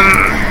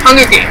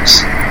Hunger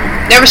Games.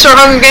 Never saw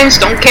Hunger Games,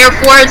 don't care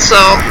for it, so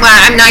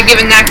I'm not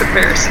giving that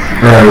comparison.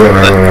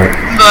 Right.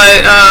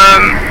 But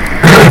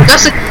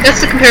that's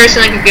the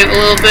comparison I could give a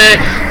little bit.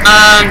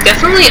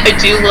 Definitely, I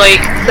do like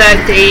that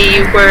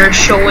they were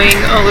showing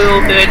a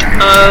little bit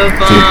of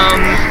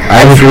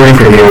I was rooting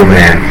for the old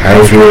man. I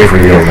forget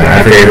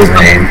his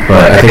name,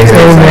 but I think his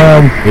name's like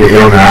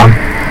Old Man.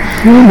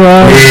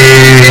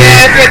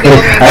 Yeah,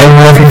 I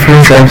love the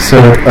first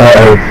episode.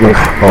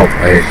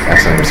 I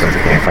accidentally said the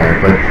campfire,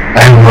 but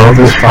I love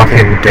this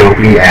fucking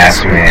dopey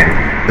ass man.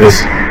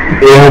 This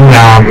Old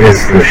Man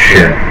is the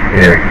shit.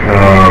 Here,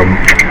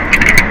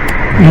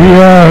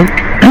 Yeah.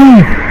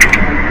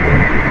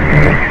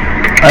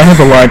 I have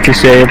a lot to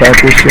say about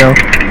this show.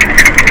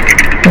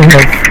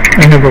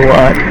 I have a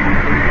lot.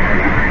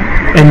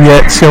 And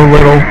yet so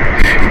little.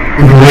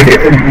 Look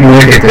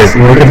at this.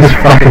 Look at this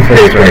fucking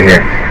face right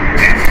here.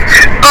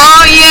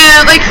 Oh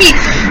yeah, like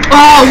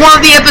one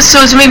of the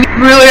episodes made me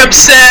really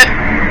upset.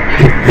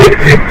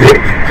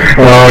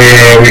 Oh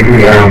yeah,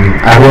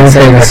 I wouldn't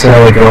say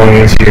necessarily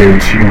going into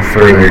too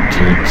further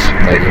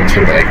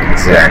into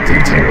exact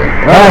detail.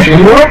 Actually,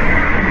 you know?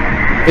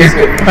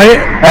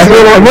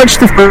 I watched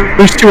the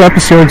first two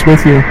episodes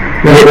with you.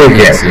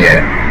 Yes,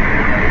 yeah.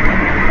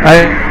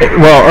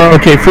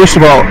 Okay. First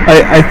of all,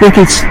 I think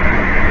it's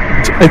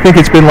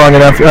been long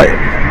enough.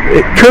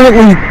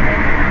 Currently,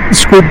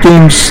 Squid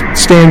Games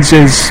stands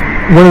as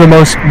one of the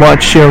most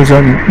watched shows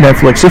on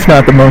Netflix, if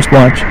not the most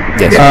watched.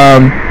 Yes.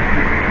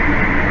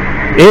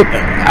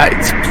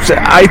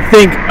 I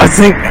think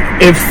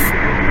if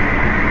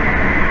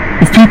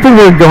people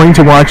were going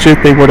to watch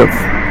it, they would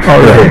have.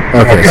 Already.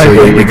 Okay, so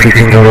you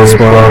can go to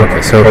spoil.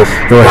 Okay, so go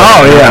ahead.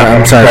 Oh yeah.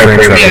 I'm sorry for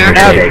interrupting your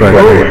take, but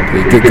go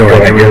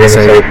ahead. You were going to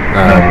say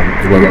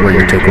what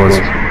your take was.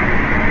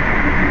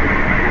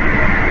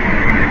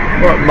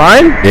 What,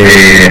 mine?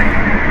 Yeah.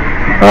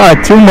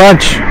 Too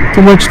much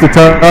to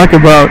talk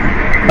about.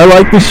 I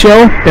like this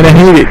show and I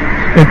hate it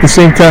at the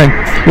same time.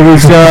 It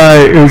was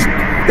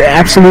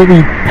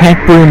absolutely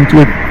packed-brimmed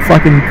with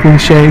fucking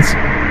cliches,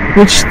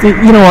 which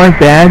aren't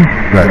bad.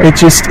 Right.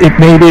 It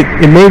made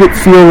it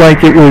feel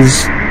like it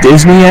was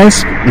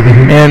Disney-esque,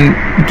 and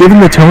given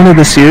the tone of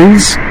the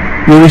series,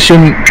 really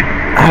shouldn't.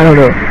 I don't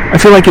know. I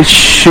feel like it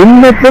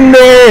shouldn't have been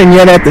there, and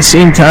yet at the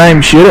same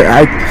time, should it?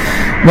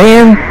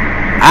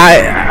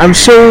 I'm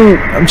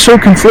so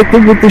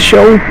conflicted with the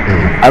show.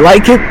 I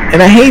like it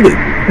and I hate it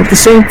at the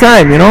same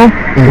time.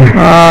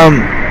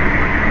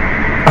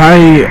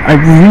 I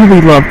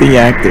really love the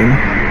acting.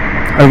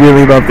 I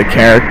really love the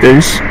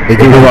characters. They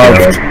do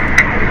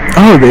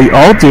they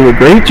all do a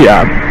great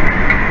job.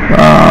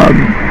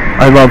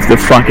 I love the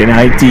fucking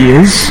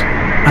ideas.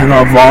 I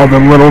love all the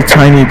little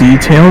tiny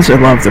details. I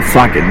love the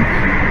fucking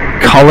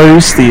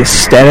colors, the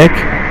aesthetic.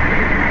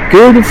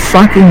 Good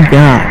fucking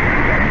God.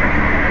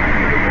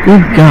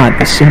 Good God,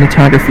 the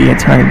cinematography at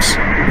times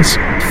is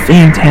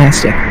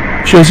fantastic.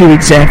 Shows you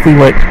exactly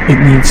what it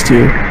needs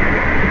to.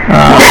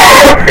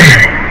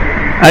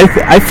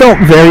 I felt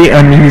very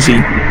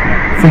uneasy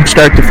from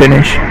start to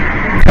finish.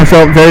 I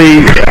felt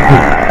very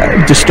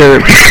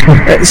disturbed.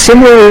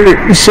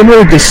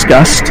 Similar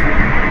disgust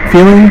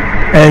feeling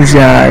as,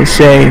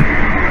 say,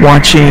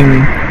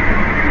 watching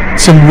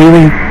some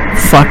really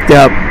fucked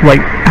up,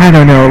 I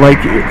don't know, it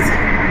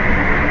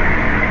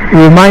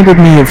reminded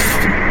me of,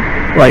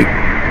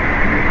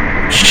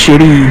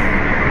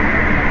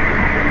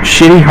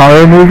 shitty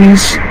horror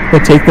movies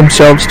that take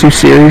themselves too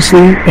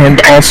seriously and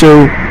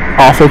also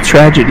awful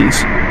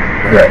tragedies.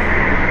 Right.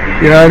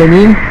 You know what I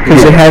mean?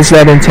 Because it has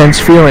that intense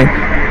feeling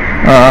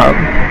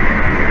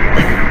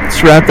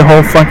throughout the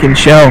whole fucking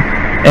show,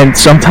 and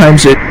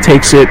sometimes it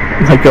takes it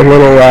a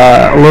little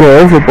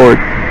overboard.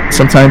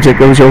 Sometimes it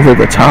goes over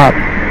the top.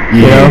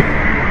 You know,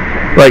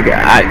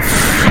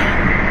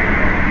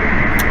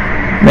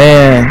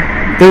 man,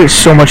 there is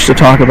so much to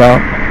talk about.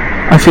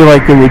 I feel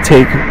like it would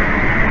take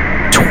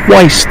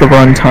twice the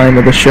runtime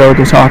of the show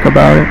to talk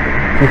about it.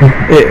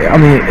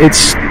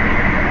 It's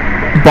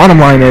bottom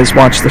line is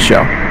watch the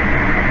show.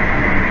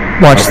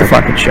 Watch the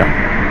fucking show.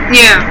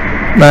 Yeah.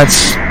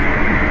 That's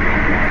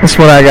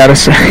what I gotta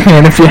say.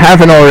 And if you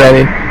haven't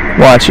already,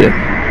 watch it.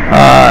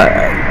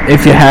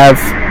 if you have,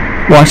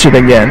 watch it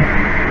again.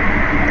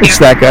 It's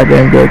that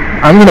goddamn good.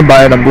 I'm gonna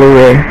buy it on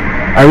Blu-ray.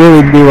 I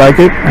really do like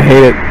it. I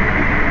hate it,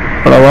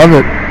 but I love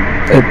it.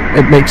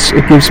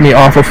 It gives me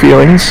awful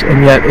feelings,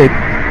 and yet it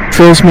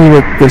fills me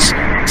with this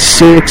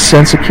sick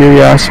sense of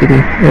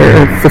curiosity.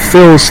 It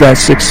fulfills that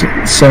sick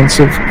sense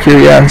of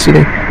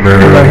curiosity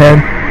in my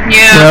head.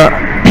 Yeah.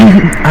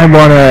 I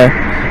wanna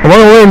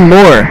learn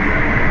more.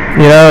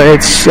 You know,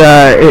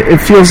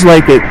 it feels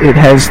like it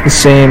has the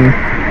same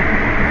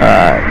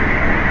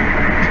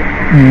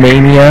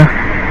mania,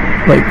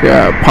 like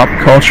pop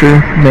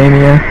culture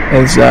mania,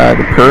 as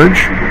The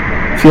Purge.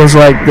 Feels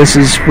like this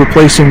is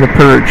replacing The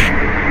Purge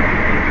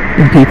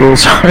in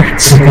people's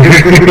hearts. I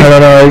don't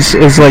know,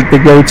 it's like the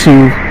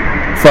go-to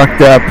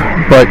fucked up,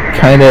 but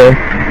kind of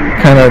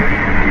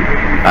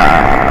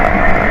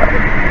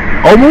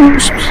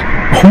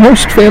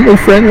almost family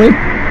friendly.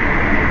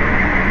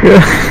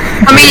 Yeah.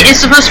 I mean,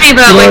 it's supposed to be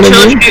about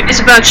it's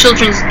about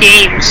children's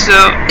games, so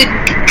it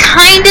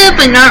kind of,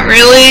 but not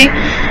really.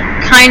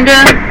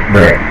 Kinda.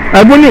 Right.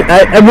 I wouldn't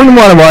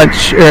want to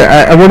watch. Or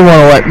I wouldn't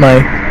want to let my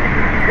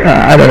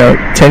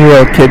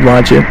 10-year-old kid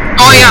watch it.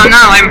 Oh yeah,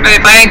 no.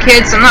 If I had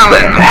kids, I'm not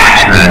letting them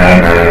watch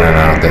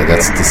it. No.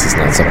 This is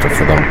not something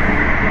for them.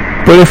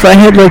 But if I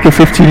had like a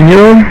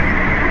 15-year-old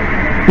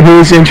who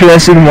was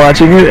interested in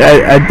watching it,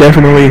 I'd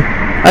definitely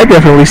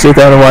sit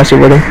down and watch it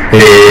with him.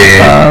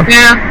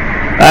 Yeah.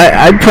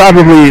 I'd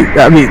probably.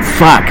 I mean,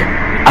 fuck.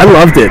 I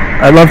loved it.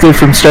 I loved it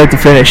from start to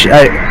finish.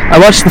 I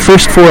watched the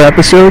first 4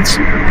 episodes,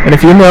 and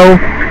if you know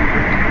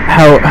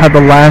how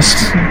the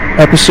last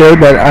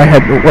episode that I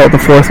had, well, the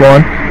 4th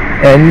one,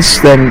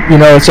 ends, then you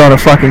know it's on a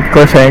fucking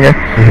cliffhanger.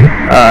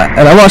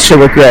 And I watched it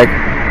with Greg,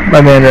 my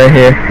man right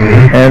here,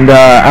 and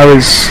I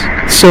was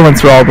so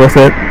enthralled with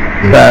it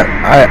that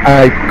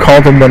I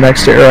called him the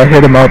next day, or I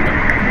hit him up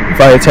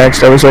via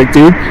text. I was like,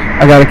 dude,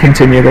 I gotta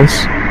continue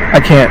this. I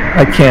can't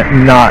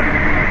not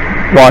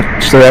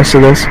watch the rest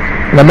of this.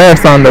 And I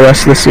marathon the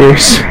rest of the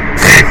series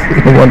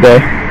in one day.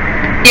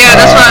 Yeah,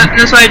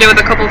 that's what I did with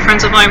a couple of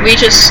friends of mine. We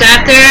just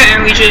sat there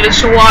and we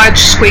just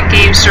watched Squid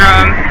Game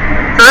from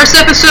first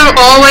episode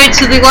all the way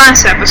to the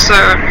last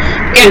episode.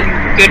 Yeah,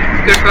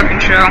 good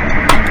fucking show.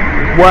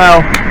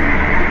 Wow.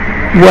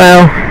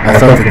 I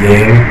thought the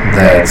game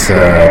that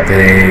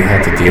they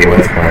had to deal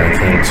with when it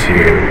came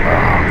to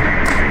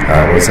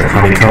was it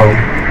Honeycomb?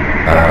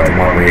 The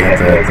one where you had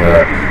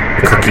the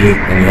cookie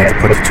and you had to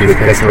put the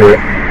toothpick through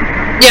it.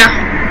 Yeah.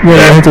 Yeah,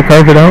 I had to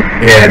carve it out.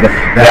 Yeah,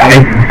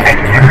 I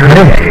never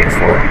heard of that game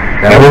before.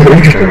 That was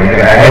interesting.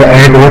 I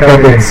had to look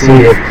up and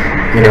see if,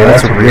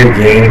 that's a real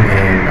game.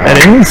 And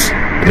it is.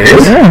 It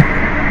is? Yeah.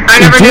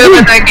 I never knew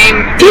about that game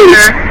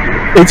either.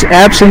 It's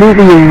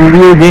absolutely a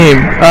real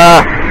game.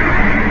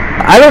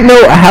 I don't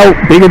know how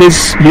big it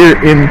is here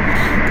in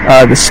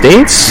the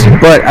States,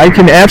 but I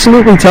can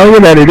absolutely tell you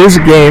that it is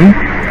a game.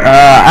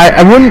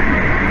 I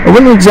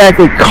wouldn't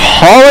exactly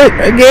call it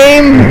a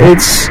game.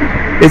 It's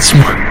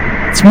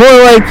more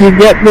like you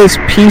get this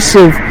piece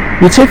of,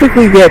 you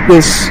typically get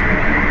this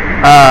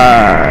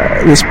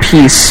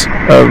piece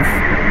of,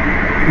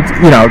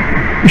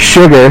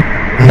 sugar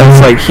that's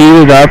like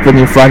heated up, and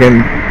you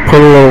fucking put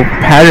a little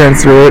pattern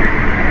through it,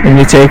 and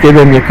you take it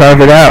and you carve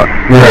it out.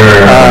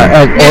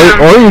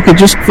 Or you could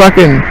just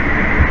fucking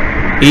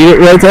eat it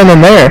right then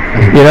and there.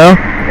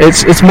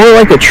 It's more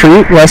like a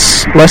treat,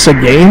 less a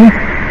game.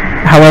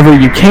 However,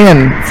 you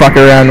can fuck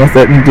around with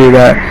it and do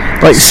that.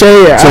 Like,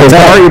 say,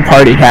 Mario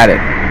Party had it.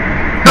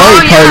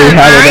 Mario Party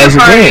had it as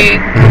a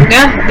game.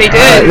 Yeah, they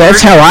did.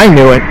 That's how I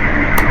knew it.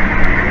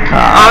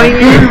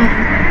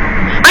 Yeah.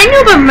 I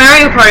knew about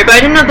Mario Party, but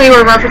I didn't know they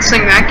were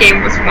referencing that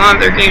game with one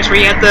of their games where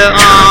you had the,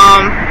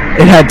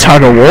 It had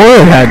Tug of War,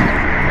 it had,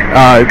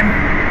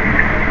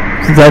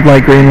 Red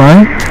Light, Green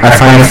Light. I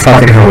find it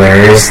fucking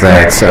hilarious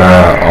that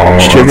all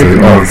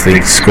of the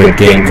Squid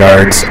Game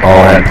guards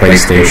all had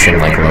PlayStation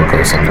like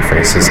logos on their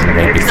faces, and it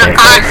made me think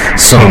that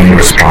Sony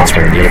was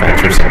sponsoring the event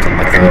or something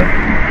like that.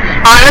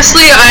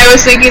 Honestly, I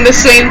was thinking the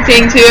same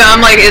thing too. I'm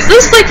like, is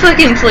this like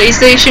fucking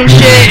PlayStation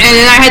shit? And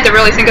then I had to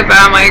really think about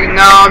it. I'm like,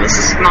 no, this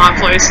is not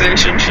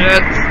PlayStation shit.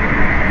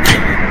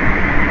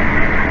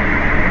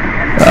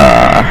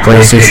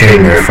 PlayStation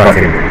and their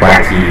fucking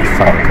wacky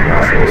fucking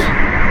commercials.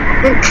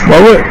 What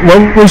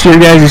was your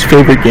guys'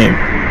 favorite game?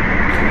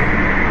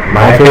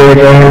 My favorite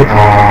game?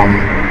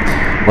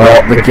 Well,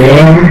 the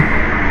game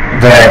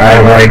that I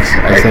liked,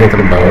 I think,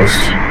 the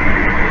most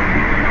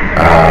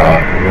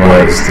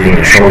was the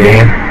initial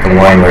game, the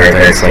one where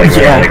there's like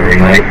red light,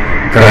 green light.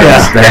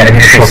 Because that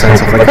initial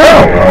sense of like,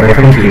 oh, well, they're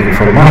competing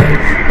for money,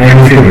 and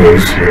if you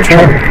lose, you're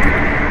terminated.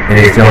 And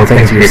if you don't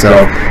think to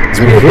yourself,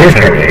 it's when you're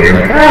terminated, you're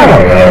like,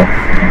 oh, well,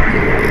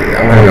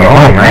 I'm gonna go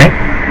home, right?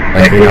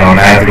 Like, I'm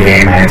out of the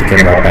game, I have to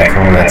get right back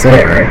home, that's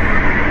it, right?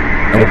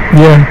 Nope.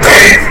 Yeah.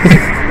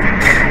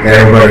 And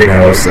everybody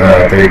knows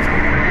they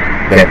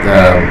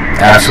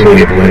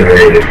absolutely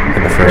obliterated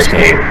in the first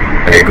game.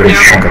 Like a good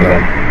chunk of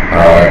them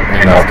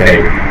ended up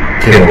getting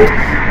killed,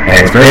 and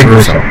it's very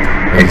gruesome.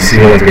 Like, you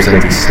see, like, there's, like,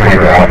 these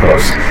sniper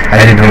outposts.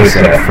 I didn't notice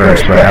it at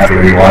first, but after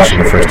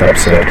rewatching the first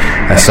episode,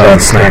 I saw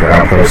the sniper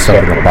outposts up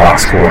in the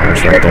box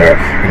corners right there,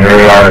 and there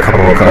are a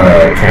couple of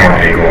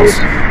camera angles.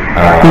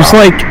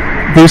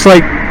 There's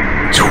like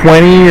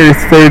 20 or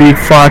 30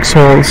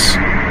 foxholes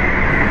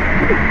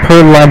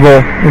per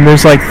level, and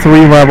there's like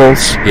 3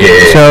 levels. Yeah.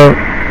 So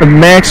the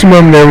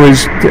maximum there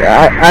was,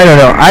 I don't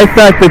know. I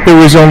thought that there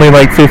was only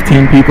like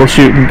 15 people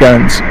shooting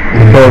guns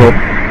total,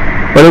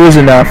 but it was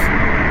enough.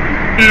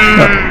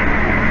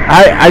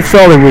 I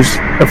felt it was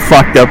a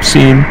fucked up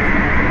scene.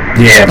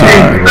 Yeah,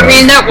 I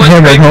mean, that was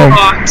pretty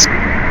fucked.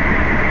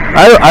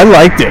 I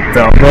liked it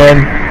though,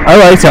 man. I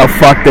liked how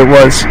fucked it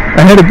was.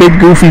 I had a big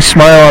goofy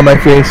smile on my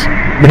face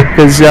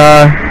because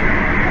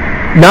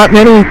not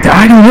many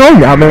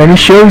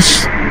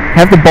shows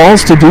have the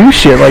balls to do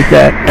shit like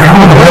that.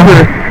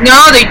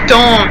 No, they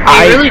don't.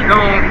 They really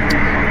don't.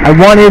 I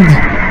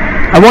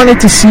wanted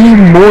to see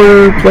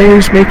more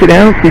players make it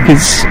out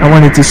because I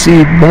wanted to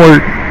see more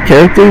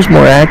characters,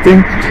 more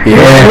acting. Yeah.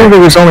 I knew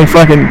there was only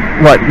fucking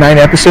 9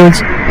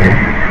 episodes.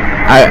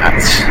 I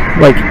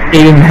like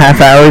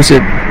 8.5 hours of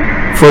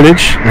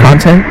footage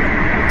content.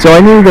 So I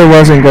knew there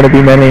wasn't going to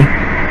be many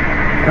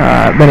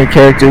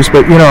characters,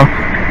 but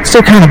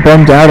still kind of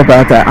bummed out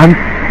about that. I'm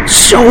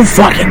so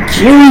fucking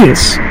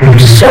curious. I'm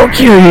so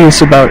curious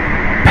about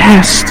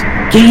past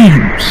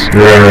games.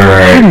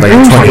 Right. Like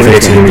the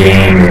 2015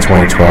 game, the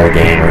 2012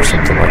 game, or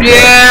something like that.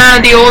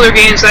 Yeah, the older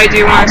games I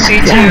do want to see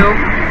too.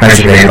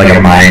 Actually, they had like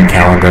a Mayan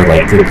calendar,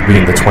 like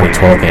being the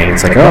 2012 game.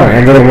 It's like, oh,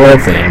 end of the world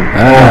thing.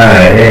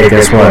 Hey,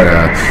 guess what?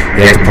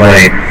 You have to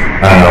play.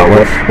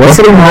 What's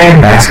the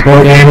Mayan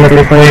basketball game that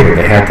they played? Where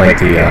they had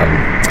like the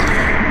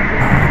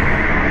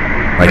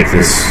like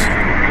this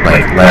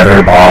like leather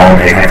ball, and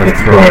they had to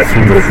throw it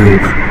through the hoop.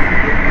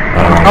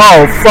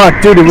 Oh fuck,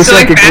 dude! It was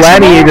like a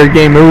gladiator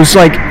game. It was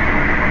like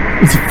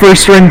the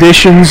first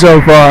renditions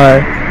of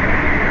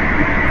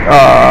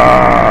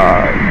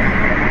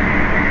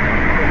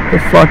the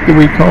fuck do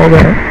we call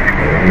that?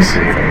 Let me see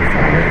if I can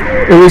find it.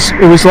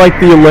 It was like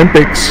the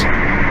Olympics,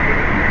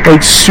 like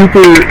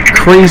super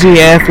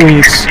crazy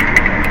athletes,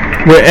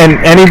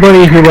 and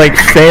anybody who like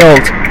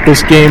failed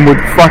this game would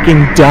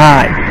fucking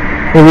die.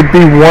 There would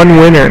be one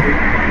winner.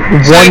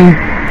 One.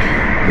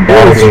 The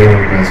ball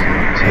game was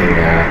the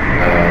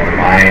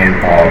Mayan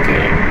ball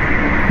game.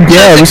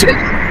 Yeah, it was.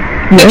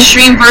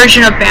 Extreme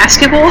version of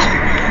basketball?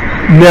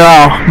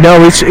 No,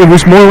 it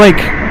was more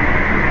like.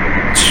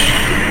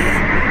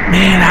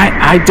 Man,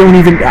 I don't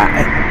even.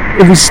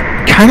 It was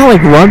kind of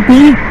like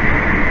rugby.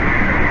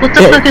 What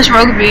the fuck is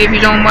rugby, if you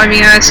don't mind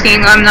me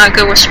asking? I'm not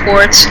good with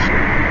sports.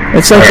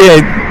 It's like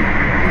a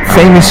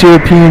famous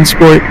European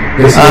sport.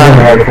 This is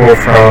an article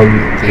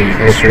from the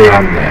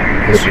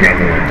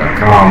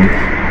historyonthenet.com.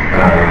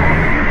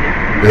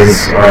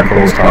 This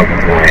article is talking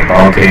about the Mayan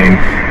ball game.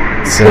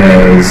 It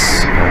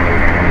says,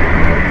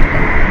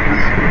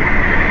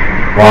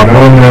 while no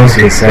one knows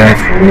the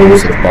exact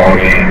rules of ball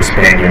games,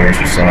 Spaniards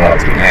who saw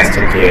the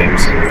Aztec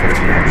games in the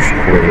 1500s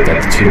reported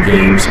that the 2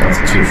 games of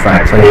the 2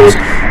 5 players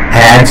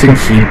had to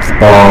keep the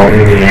ball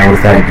in the air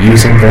without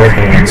using their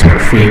hands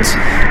or feet.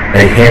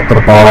 They hit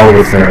the ball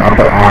with their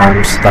upper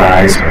arms,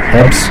 thighs, or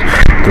hips.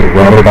 The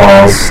rubber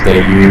balls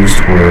they used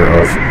were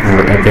of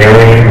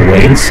varying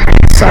weights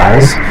and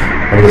size,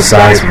 from the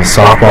size of a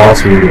softball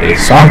to a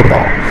soccer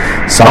ball.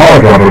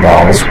 Solid rubber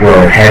balls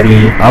were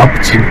heavy up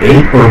to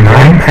 8 or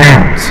 9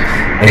 pounds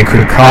and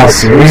could cause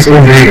serious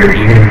injury or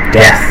even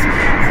death.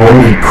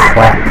 Holy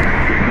crap.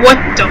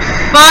 What the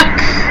fuck?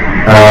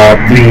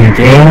 The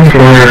games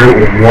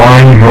were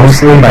won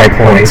mostly by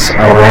points,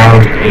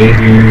 around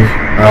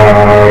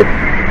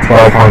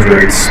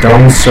 1200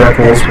 stone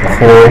circles with a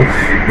hole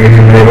in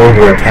the middle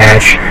were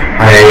attached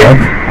high up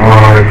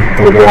on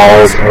the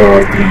walls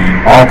of the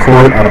ball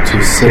court up to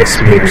 6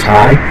 meters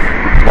high.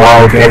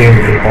 While getting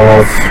the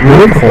ball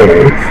through the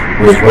hole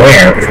was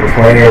rare, if a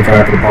player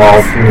got the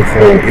ball through the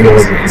hole, it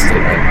was an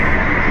instant win.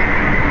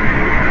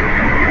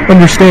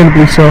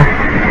 Understandably so.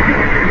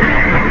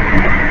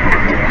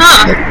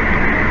 Huh.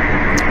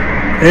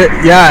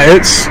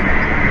 It's...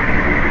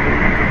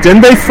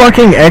 Didn't they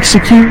fucking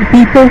execute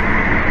people?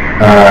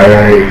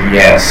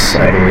 Yes,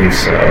 I believe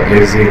so. It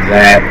was either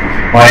that.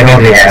 Well, I know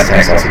the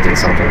Aztecs also did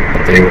something,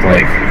 but they were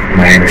like,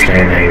 my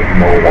understanding,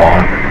 more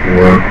want,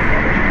 or,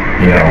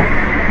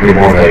 they're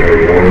more like a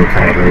reward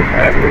kind of group.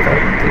 I have to look up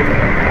and do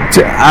that now.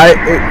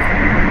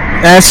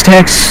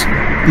 Aztecs,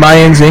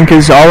 Mayans,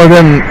 Incas, all of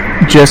them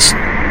just...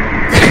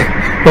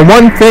 The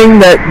one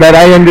thing that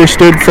I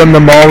understood from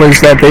them all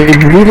is that they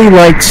really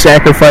liked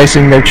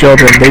sacrificing their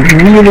children. They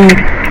really,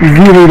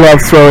 really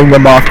loved throwing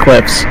them off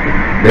cliffs.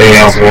 They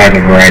also had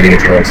a variety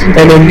of drugs and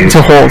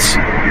into holes.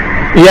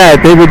 Yeah,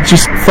 they would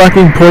just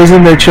fucking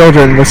poison their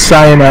children with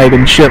cyanide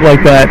and shit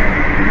like that.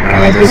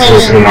 This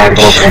is an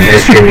article from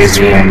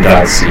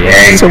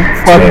historymuseum.ca. So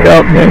fucked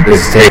up, man.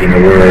 This is taking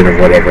the word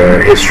of whatever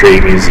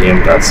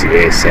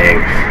historymuseum.ca is saying.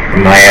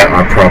 The Maya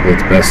are probably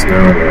the best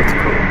known.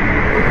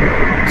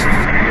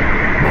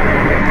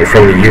 They're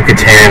from the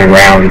Yucatan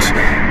around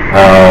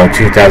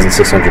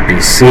 2600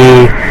 BC.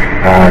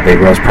 They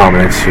rose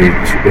prominent to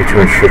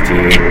 250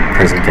 in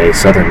present-day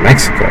southern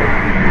Mexico.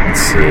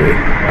 Let's see.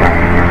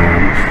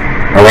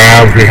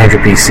 Around 300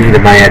 BC, the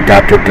Maya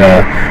adopted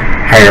the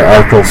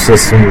hierarchical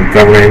system of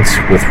government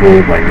with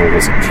rule by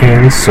nobles and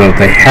kings. So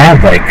they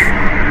had, like,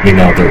 you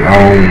know, their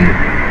own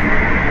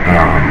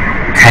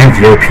kind of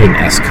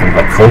European-esque kind of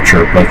like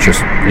culture, but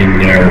just in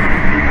their,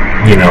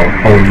 you know,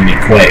 own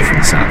unique way, from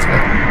the sounds of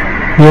it.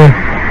 Yeah.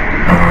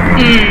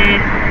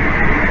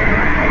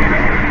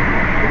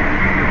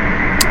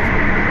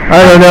 I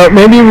don't know.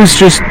 Maybe it was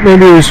just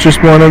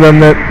one of them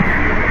that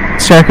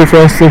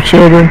sacrificed their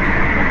children.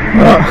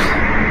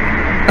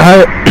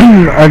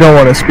 I don't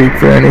want to speak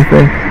for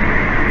anything,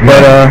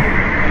 but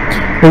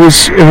it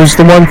was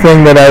the one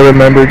thing that I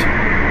remembered.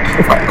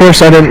 Of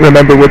course, I didn't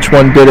remember which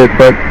one did it,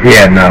 but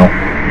yeah, no,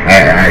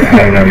 I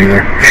don't know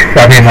either.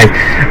 I mean, like,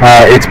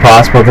 it's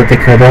possible that they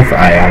could have.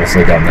 I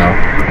honestly don't know.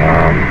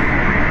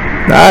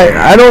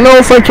 I don't know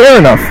if I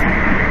care enough.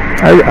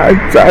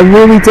 I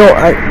really don't.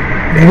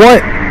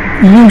 What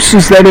use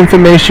is that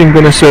information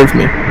going to serve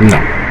me? No,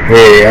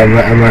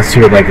 unless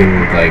you're like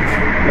in like.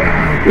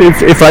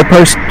 If I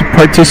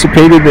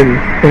participated in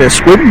a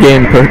Squid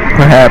Game,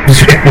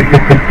 perhaps.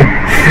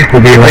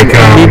 Would be like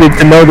I needed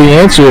to know the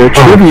answer to a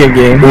trivia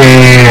game.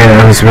 Yeah,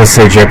 I was supposed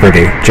to say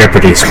Jeopardy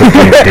Squid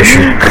Game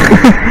edition.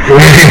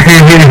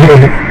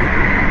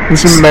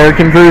 This is an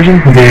American version.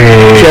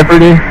 Yeah.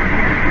 Jeopardy.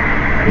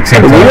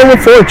 Except the Wheel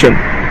of Fortune.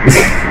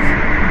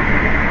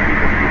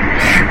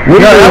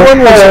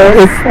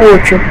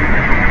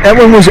 That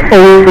one was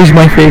always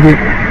my favorite.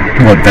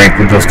 What,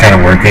 those kind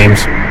of word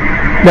games?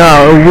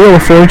 No, Wheel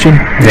of Fortune.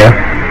 Yeah.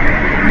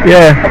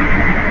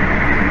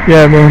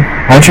 Yeah, man.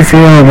 How'd you feel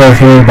about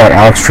hearing about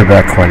Alex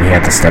Trebek when he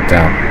had to step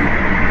down?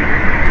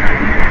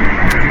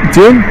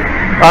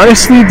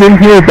 Honestly, didn't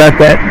hear about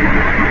that.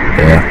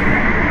 Yeah.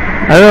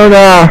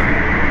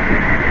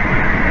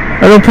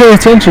 I don't pay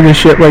attention to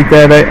shit like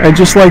that. I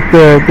just like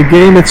the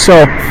game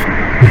itself.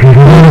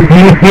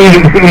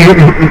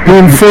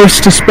 Being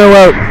forced to spell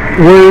out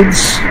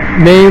words,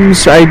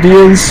 names,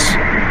 ideas,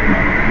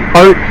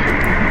 art,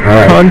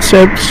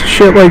 concepts,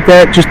 shit like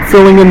that, just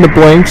filling in the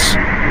blanks.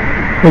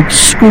 Like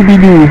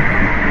Scooby-Doo.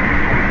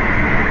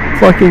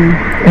 Fucking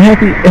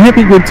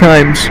happy good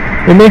times.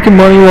 They're making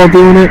money while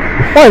doing it.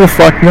 Why the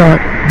fuck not?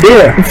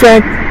 Yeah. In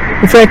fact,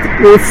 if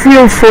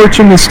Wheel of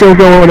Fortune is still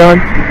going on,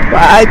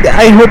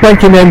 I hope I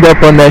can end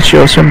up on that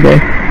show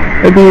someday.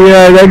 That'd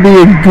be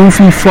a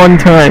goofy, fun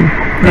time.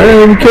 I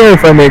don't even care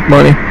if I make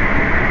money.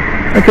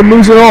 I could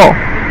lose it all.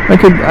 I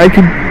could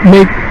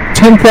make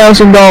 $10,000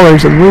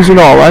 and lose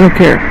it all. I don't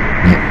care.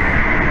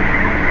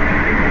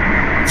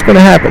 It's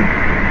gonna happen.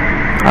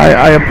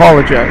 I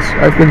apologize.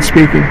 I've been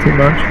speaking too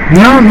much.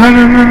 No.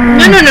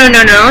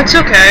 No. It's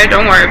okay.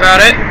 Don't worry about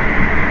it.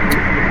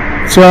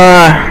 So,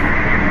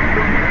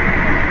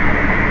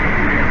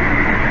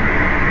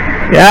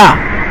 yeah.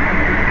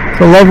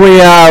 It's a lovely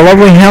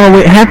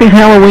Halloween. Happy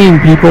Halloween,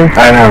 people.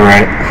 I know,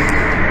 right?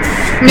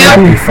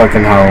 Yep. Happy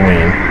fucking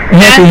Halloween.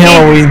 Happy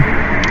Halloween.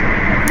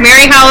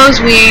 Merry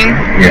Halloween.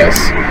 Yes.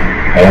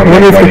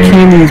 What if the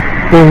candy's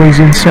bullies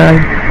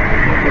inside?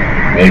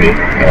 Maybe.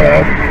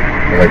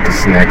 I'd like to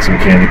snack some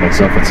candy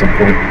myself at some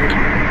point.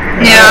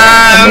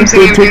 Yeah, I'm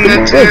thinking of doing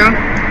that too.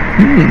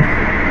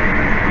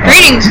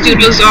 Greetings,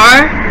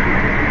 Doodlezar.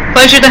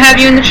 Pleasure to have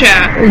you in the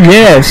chat.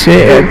 Yes,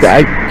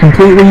 I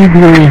completely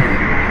agree.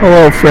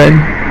 Hello,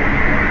 friend.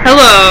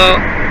 Hello.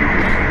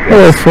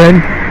 Hello, friend.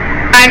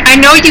 I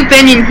know you've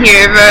been in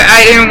here, but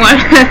I didn't want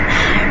to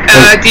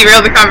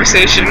derail the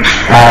conversation.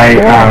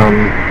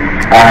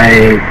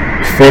 I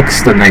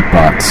fixed the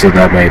Nightbot so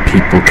that way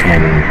people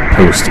can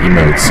post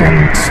emotes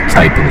and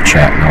type in the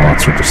chat and all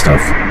that sort of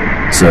stuff.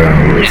 So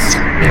it's,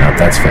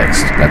 that's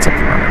fixed. That's up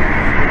and running.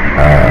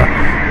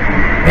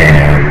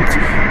 And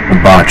the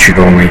bot should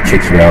only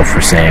kick you out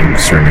for saying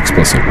certain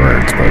explicit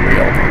words, but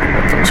we all know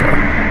what those are.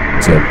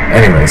 So,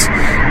 anyways,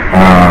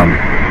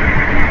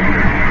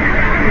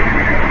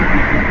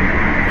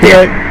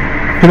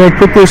 Can I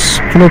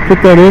put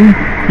that in?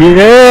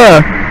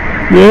 Yeah!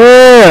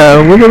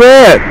 Look at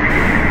that!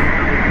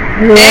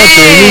 Look at that,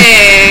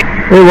 baby.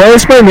 Hey, why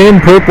is my name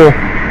purple?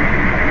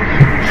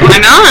 Why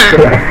not?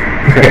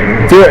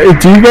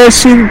 Do you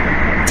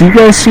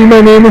guys see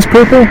my name as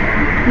purple?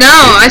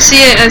 No, I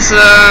see it as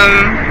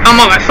I'm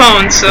on my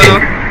phone, so.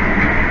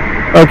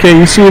 Okay,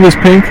 you see it as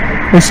pink?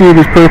 I see it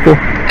as purple.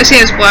 I see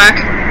it as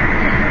black.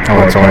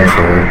 Oh, it's orange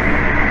for her.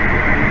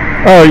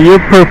 Oh, you're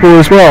purple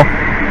as well.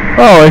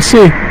 Oh, I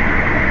see.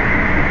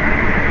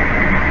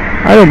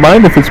 I don't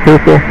mind if it's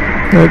purple.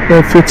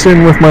 That fits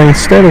in with my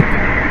aesthetic.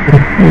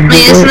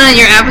 Wait, isn't that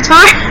your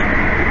avatar?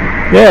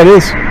 Yeah, it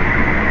is.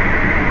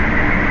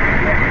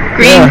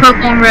 Green,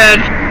 purple, and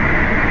red.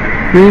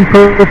 Green,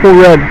 purple,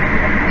 red.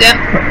 Yep.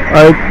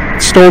 I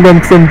stole them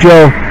from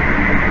Joe.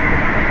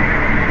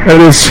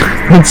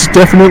 That's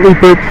definitely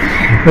purple.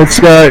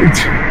 That's,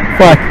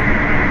 fuck.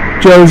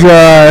 Joe's,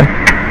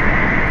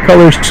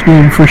 color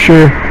scheme for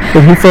sure.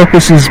 But he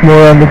focuses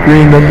more on the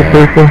green than the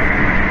purple.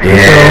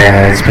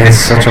 Yeah, it's been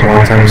such a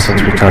long time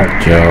since we talked to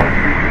Joe.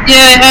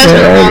 Yeah, it has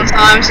been a long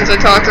time since I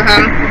talked to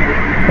him.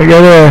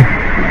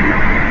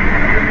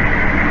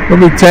 Let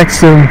me text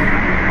him,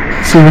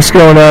 see what's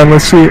going on.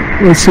 Let's see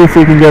if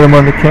we can get him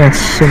on the cast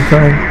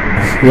sometime.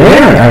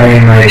 Yeah, I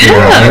mean, like,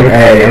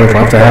 I would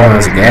love to have him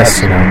as a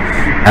guest,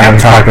 Have him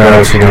talk about,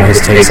 his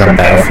takes on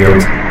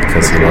Battlefield,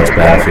 because he loves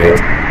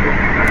Battlefield.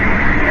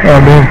 Oh,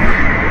 man.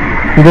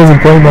 He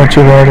doesn't play much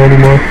of that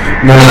anymore.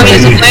 No, he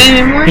doesn't play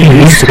anymore? He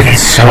used to be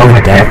so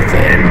adept with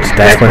it, and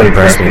that's what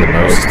impressed me the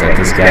most, that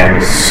this guy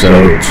was so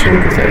in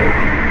tune with it.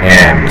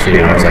 And,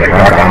 I was like,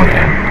 rock on,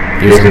 man.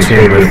 He was in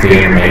tune with the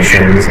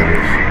animations and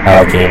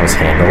how the game was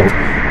handled.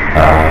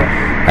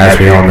 As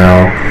we all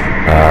know,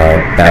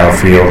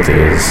 Battlefield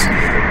is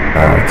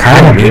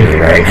kind of meaty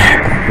right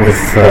now with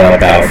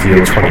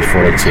Battlefield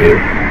 2042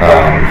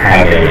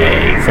 having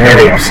a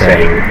very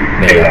upsetting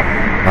makeup.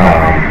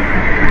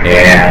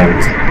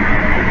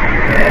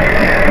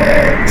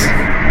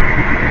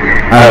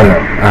 I don't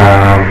know.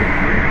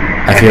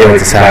 I feel like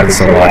this happens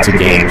to lots of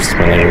games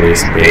when they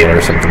release a beta or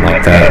something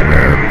like that,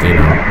 where,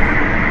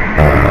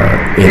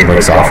 it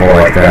looks awful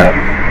like that.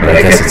 But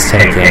I guess it's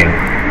taking,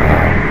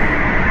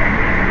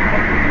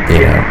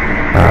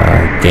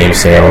 game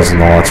sales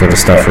and all that sort of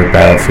stuff for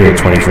Battlefield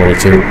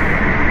 2042.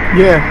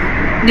 Yeah.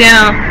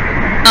 Yeah.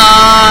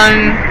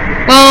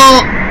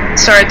 Well,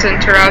 sorry to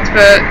interrupt,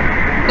 but...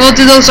 Well,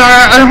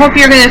 Didozara, I hope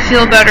you're gonna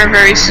feel better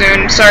very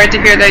soon. Sorry to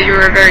hear that you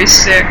were very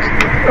sick.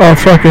 Oh,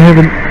 fuck, I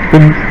haven't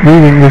been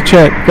reading the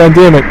chat. God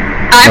damn it.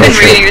 I've been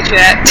reading the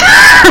chat.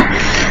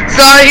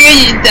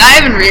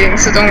 I've been reading,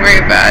 so don't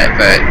worry about it.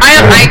 But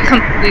I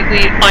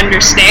completely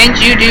understand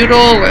you,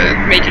 Doodle, with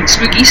making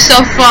spooky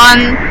stuff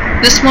fun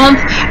this month.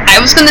 I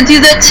was gonna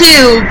do that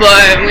too,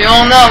 but we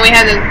all know we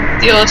had to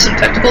deal with some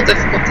technical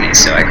difficulties,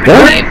 so I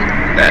couldn't be able to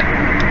do that.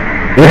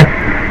 Yeah.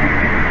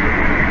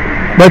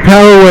 My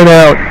power went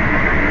out.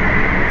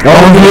 Oh,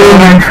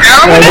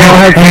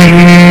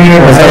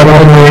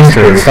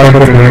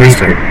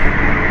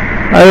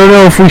 I don't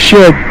know if we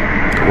should.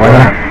 Why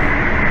not?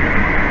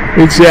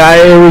 It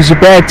was a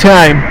bad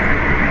time.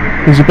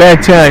 It was a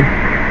bad time.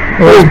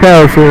 I lost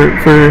power for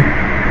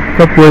a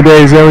couple of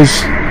days. It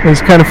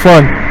was kind of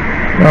fun.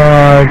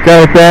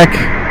 Got it back.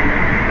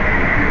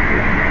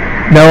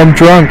 Now I'm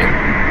drunk.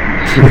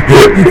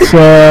 It's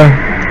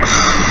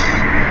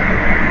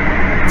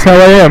how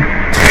I am.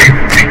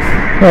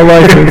 How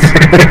life is.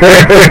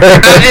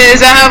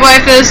 Is that how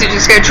life is? You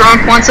just get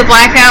drunk once a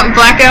blackout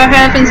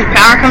happens and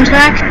power comes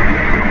back?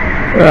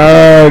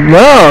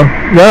 No.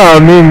 I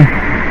mean,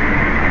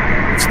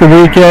 it's the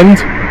weekend.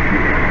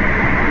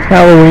 It's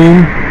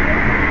Halloween.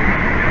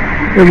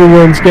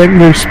 Everyone's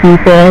getting their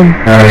spoop on.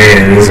 Oh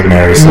yeah, it is a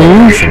merry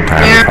celebration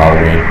time of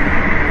Halloween.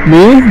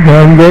 Me?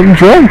 I'm getting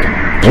drunk.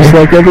 Just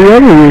like every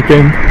other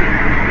weekend.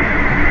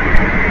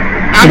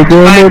 I'm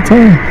going that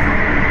time.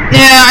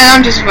 Yeah,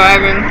 I'm just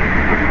vibing.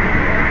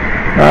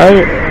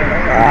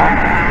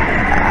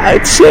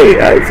 I'd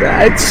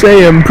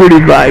say I'm pretty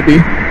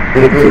vibey.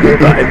 Pretty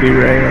vibey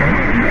right now.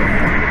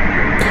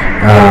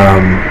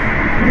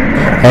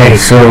 Hey,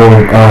 so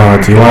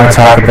do you want to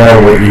talk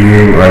about what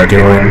you are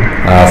doing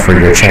for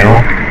your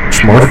channel,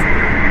 Schmorf?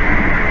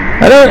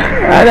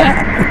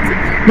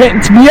 Man,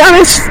 to be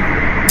honest,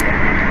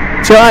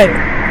 so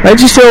I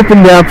just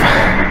opened up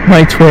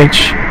my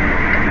Twitch.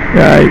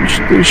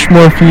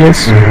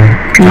 Schmorpheus.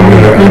 Mm-hmm.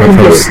 I'm gonna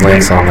post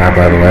links on that,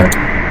 by the way.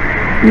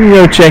 You can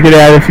go check it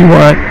out if you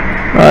want.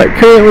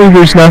 Currently,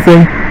 there's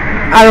nothing.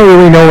 I don't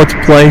really know what to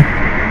play.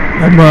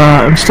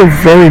 I'm still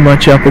very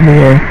much up in the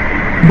air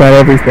about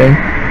everything.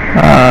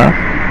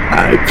 I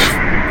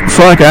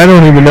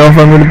don't even know if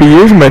I'm going to be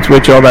using my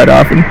Twitch all that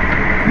often.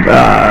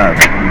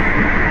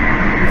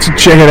 So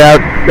check it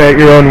out at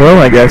your own will,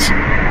 I guess.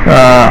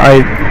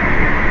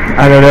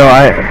 I don't know.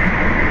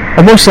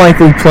 I'll most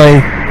likely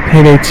play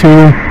Payday 2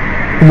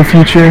 in the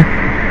future,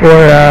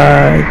 or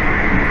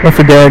Left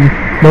 4 Dead,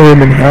 No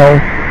Room in Hell.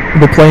 I've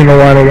been playing a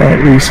lot of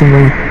that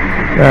recently.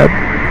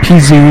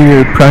 PZ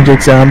or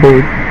Project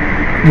Zombie,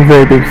 I'm a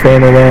very big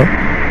fan of that.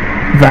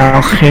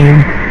 Valheim,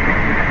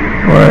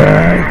 or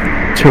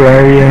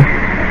Terraria,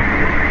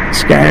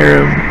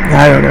 Skyrim,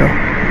 I don't know.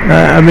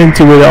 I'm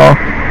into it all.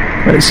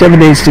 7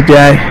 Days to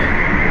Die.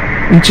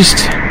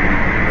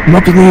 I'm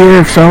up in the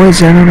air,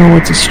 fellas. I don't know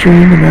what to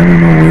stream and I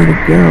don't know where to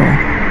go.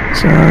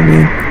 So, I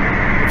mean,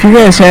 if you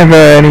guys have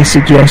any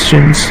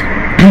suggestions,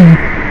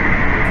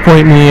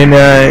 point me in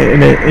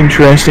an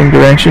interesting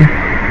direction.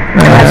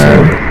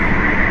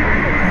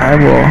 I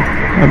will.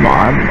 I'm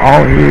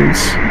all ears.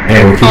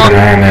 Hey, we'll keep an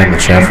eye on that in the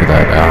chat for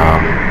that.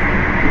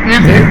 I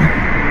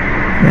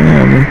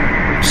mean,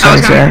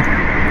 besides that.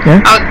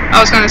 Yeah? I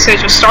was gonna say,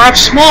 just start off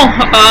small.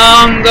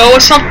 Go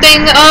with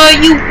something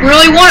you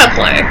really want to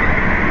play.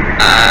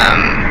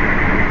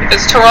 If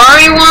it's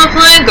Terraria you want to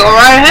play, go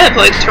right ahead,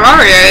 play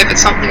Terraria. If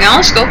it's something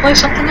else, go play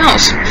something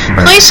else.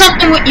 Right. Play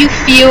something what you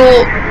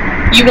feel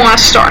you want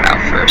to start out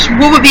first.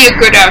 What would be a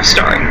good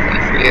starting point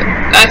for you?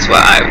 That's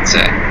what I would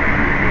say.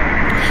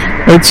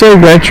 I'd say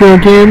retro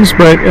games,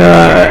 but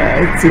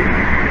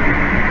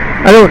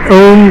I don't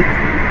own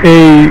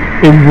a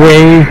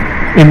way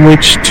in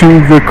which to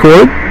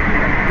record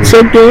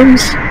said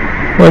games.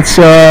 Let's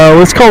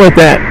call it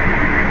that.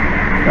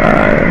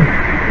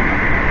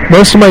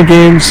 Most of my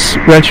games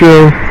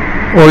retro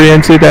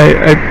oriented.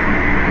 I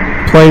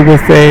play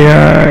with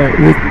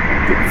with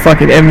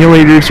fucking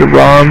emulators or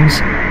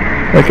ROMs.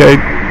 Like I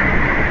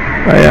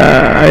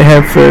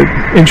have an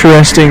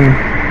interesting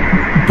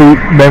boot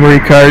memory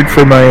card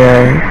for my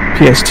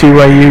PS2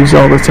 I use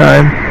all the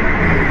time.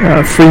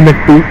 Free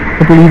McBoot,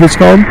 I believe it's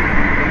called.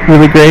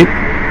 Really great,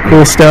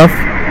 cool stuff.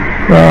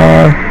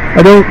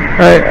 I don't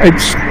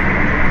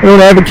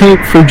advocate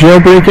for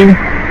jailbreaking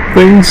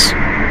things,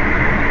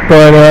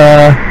 but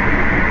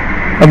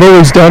I've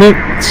always done it,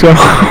 so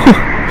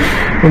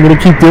I'm gonna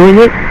keep doing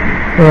it.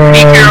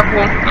 Be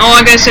careful. All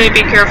I gotta say,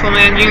 be careful,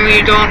 man.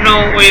 You don't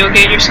know what you'll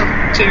get yourself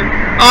to.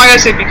 All I gotta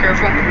say, be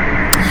careful.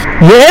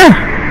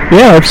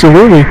 Yeah,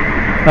 absolutely.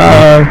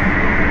 I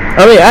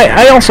mean,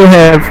 I also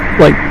have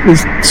like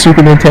this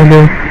Super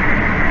Nintendo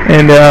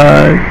and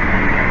a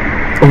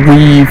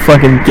Wii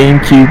fucking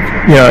GameCube.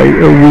 A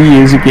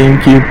Wii is a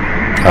GameCube.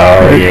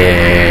 Oh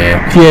yeah.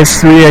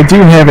 PS3. I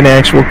do have an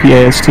actual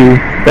PS2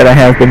 that I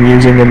have been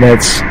using, and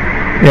that's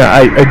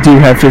I do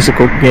have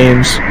physical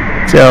games.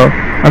 So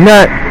I'm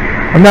not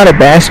a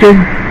bastard.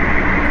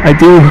 I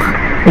do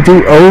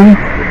own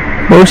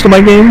most of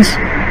my games,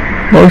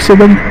 most of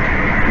them.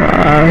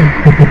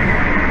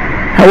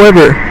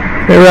 However,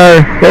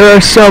 there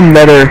are some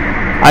that are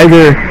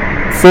either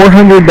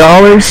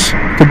 $400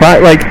 to buy.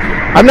 Like,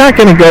 I'm not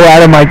gonna go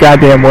out of my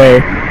goddamn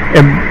way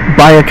and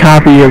buy a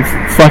copy of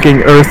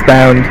fucking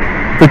Earthbound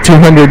for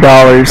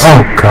 $200.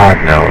 Oh God,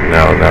 no.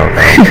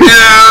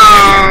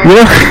 You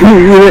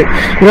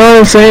know what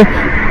I'm saying?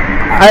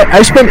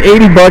 I spent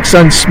 $80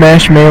 on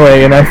Smash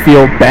Melee, and I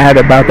feel bad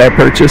about that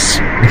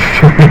purchase.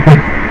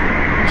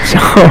 So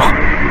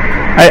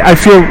I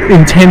feel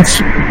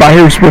intense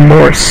buyer's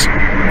remorse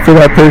for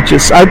that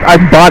purchase. I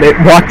bought it,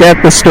 walked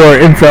at the store,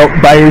 and felt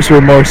buyer's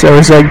remorse. I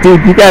was like,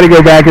 dude, you gotta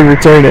go back and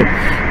return it.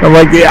 I'm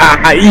like, yeah,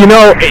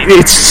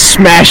 it's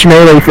Smash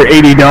Melee for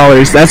 $80.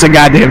 That's a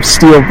goddamn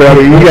steal,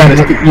 brother. You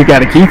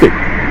gotta keep it.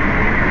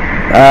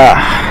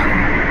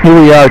 Here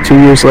we are 2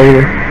 years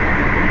later.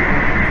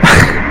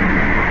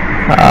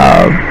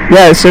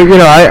 Yeah, so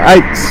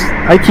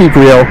I keep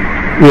real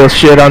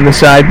shit on the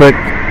side, but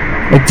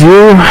I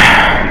do.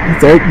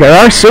 There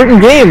are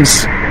certain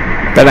games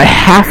that I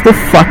have to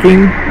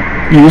fucking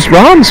use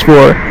ROMs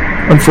for,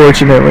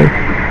 unfortunately,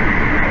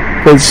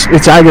 because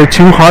it's either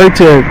too hard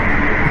to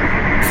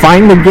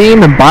find the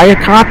game and buy a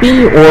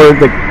copy, or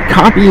the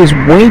copy is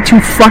way too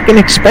fucking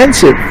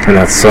expensive.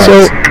 And that sucks.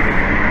 So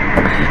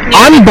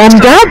I'm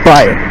bummed out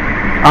by it.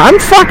 I'm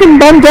fucking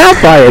bummed out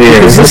by it,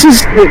 because this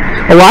is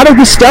a lot of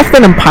the stuff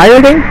that I'm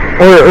pirating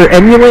or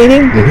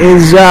emulating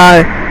is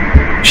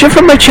shit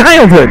from my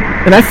childhood,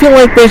 and I feel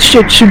like that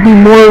shit should be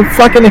more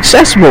fucking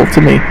accessible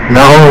to me.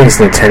 Not only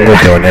is Nintendo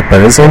doing it,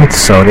 but isn't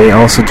Sony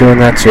also doing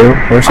that too,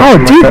 or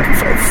something? Oh, dude, like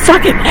that?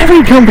 Fucking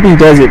every company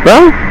does it,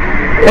 bro.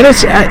 And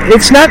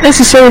it's not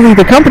necessarily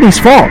the company's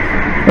fault.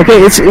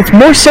 Okay, it's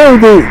more so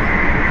the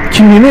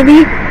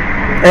community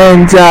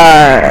and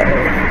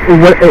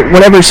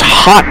whatever's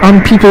hot on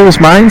people's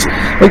minds.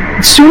 Like,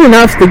 soon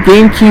enough, the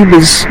GameCube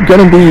is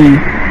gonna be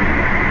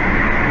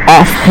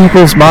off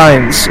people's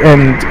minds,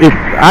 and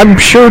I'm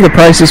sure the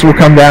prices will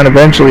come down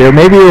eventually, or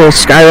maybe it will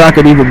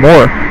skyrocket even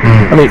more.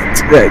 I mean,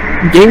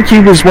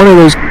 GameCube is one of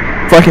those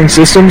fucking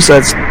systems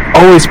that's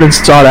always been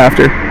sought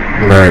after.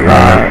 Right.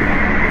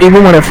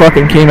 Even when it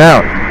fucking came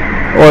out.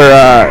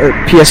 Or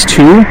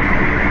PS2,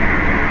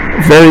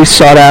 very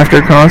sought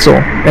after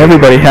console.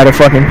 Everybody had a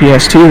fucking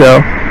PS2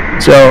 though.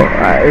 So,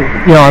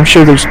 I'm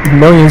sure there's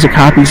millions of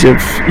copies of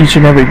each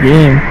and every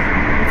game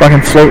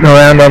fucking floating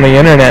around on the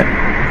internet.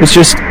 It's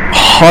just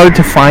hard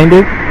to find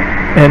it,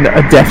 and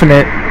a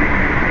definite,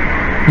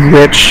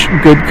 rich,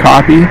 good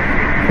copy.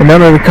 And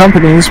none of the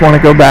companies want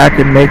to go back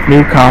and make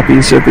new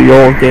copies of the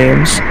old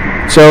games.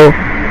 So,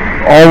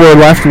 all we're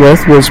left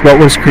with was what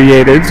was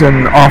created,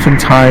 and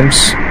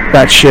oftentimes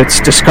that shit's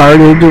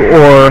discarded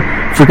or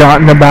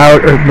forgotten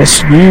about or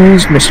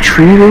misused,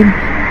 mistreated,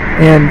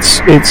 and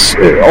it's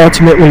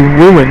ultimately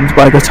ruined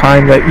by the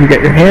time that you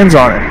get your hands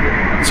on it.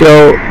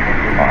 So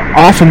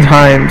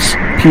oftentimes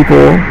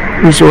people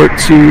resort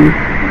to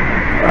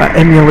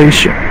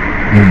emulation,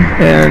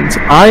 and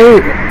I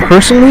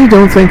personally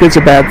don't think it's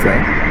a bad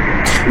thing.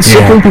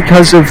 Simply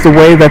because of the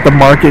way that the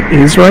market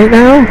is right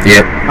now.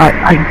 Yep.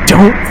 I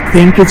don't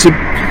think it's a...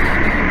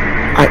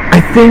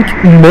 I think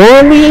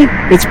morally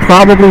it's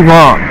probably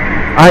wrong.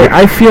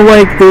 I feel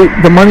like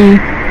the money,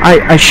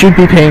 I should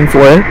be paying for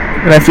it,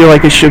 and I feel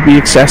like it should be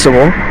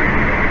accessible.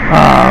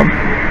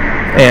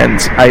 And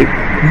I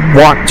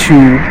want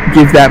to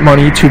give that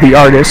money to the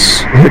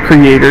artists, the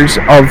creators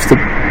of the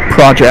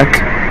project.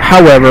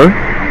 However,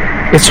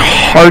 it's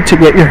hard to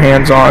get your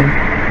hands on,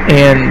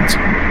 and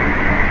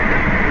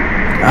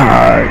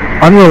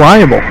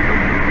unreliable.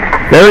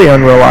 Very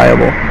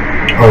unreliable.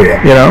 Oh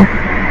yeah.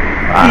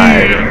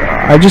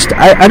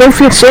 I don't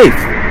feel safe.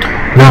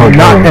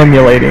 not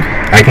emulating.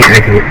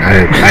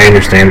 I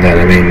understand that.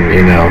 I mean,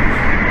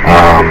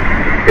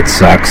 it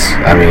sucks.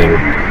 I mean,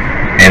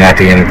 and at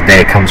the end of the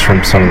day, it comes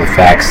from some of the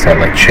facts that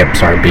like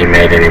chips aren't being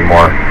made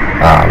anymore,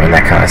 and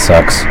that kind of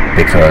sucks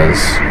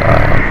because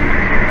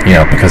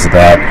because of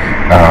that.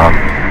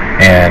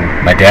 And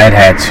my dad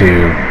had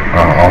to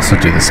also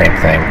do the same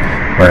thing,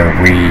 where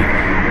we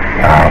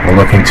were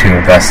looking to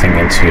investing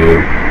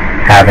into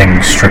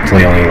having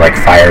strictly only like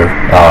fire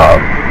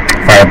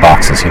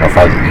boxes, the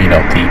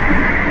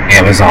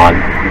Amazon,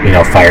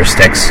 fire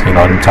sticks, you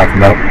know what I'm talking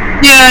about?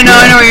 Yeah, no,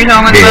 I know what you're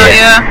talking about,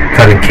 yeah.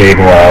 Cutting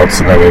cable out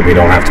so that way we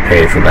don't have to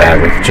pay for that.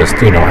 We could just,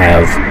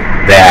 have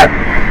that.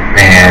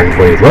 And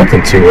what he looked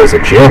into was a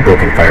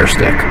jailbroken fire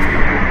stick.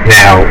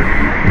 Now,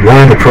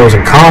 one of the pros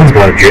and cons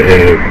about a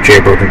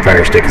jailbroken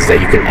fire stick is that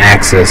you can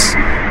access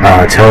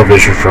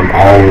television from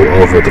all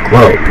over the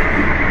globe.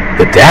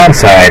 The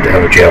downside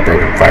of a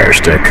jailbroken fire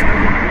stick,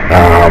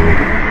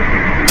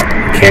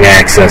 can't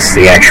access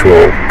the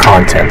actual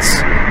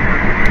contents,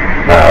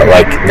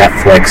 like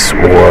Netflix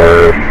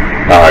or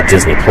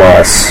Disney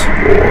Plus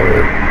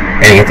or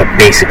any of the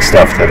basic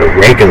stuff that a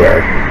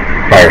regular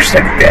fire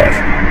stick would have.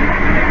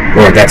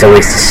 Or that's at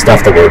least the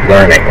stuff that we're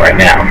learning right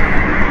now.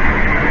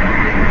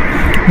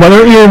 Why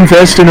don't you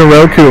invest in a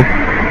Roku?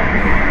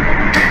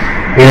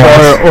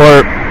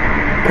 Or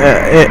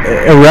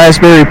a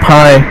Raspberry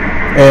Pi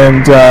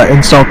and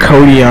install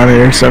Kodi on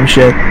it or some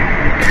shit.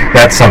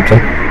 That's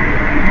something.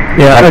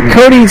 Yeah,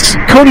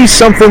 Kodi's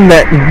something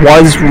that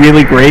was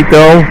really great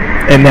though,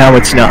 and now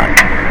it's not.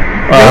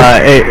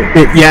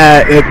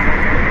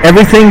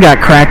 Everything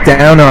got cracked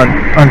down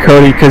on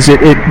Kodi because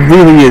it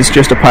really is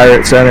just a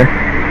pirate center.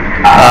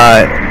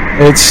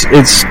 It's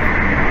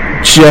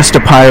just a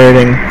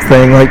pirating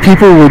thing. Like,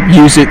 people would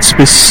use it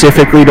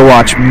specifically to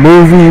watch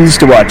movies,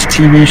 to watch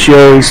TV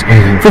shows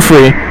for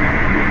free,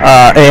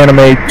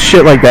 anime,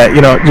 shit like that.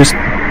 Just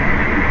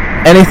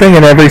anything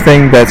and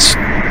everything that's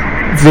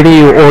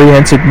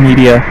video-oriented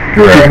media.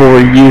 Right. People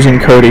were using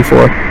Kodi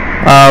for.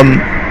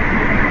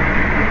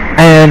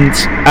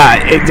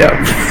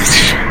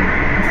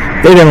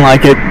 They didn't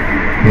like it.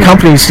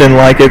 Companies didn't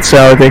like it,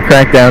 so they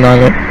cracked down on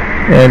it.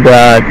 And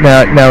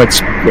now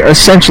it's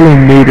essentially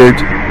neutered.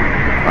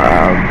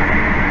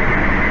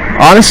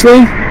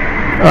 Honestly,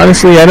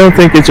 I don't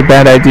think it's a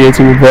bad idea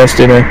to invest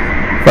in a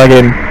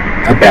fucking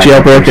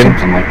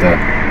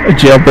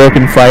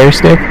jailbroken fire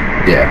stick.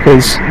 Yeah.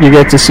 Because you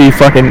get to see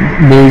fucking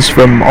news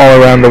from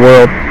all around the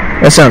world.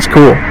 That sounds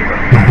cool.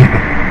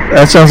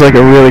 That sounds like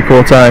a really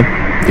cool time.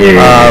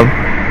 Yeah.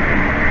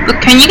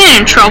 But can you get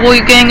in trouble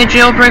getting a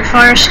jailbreak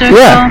fire stick?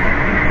 Yeah,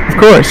 of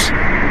course.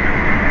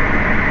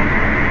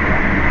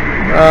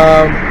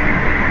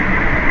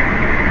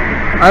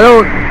 I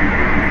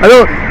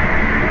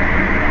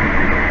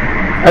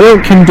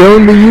don't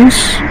condone the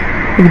use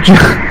of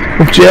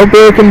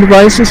jailbroken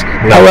devices.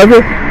 No.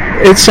 However,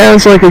 it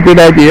sounds like a good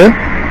idea.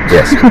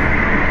 Yes.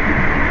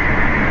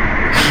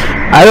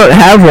 I don't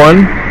have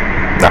one.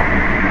 No.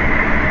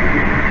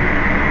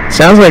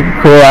 Sounds like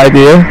a cool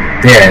idea.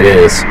 Yeah, it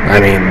is. I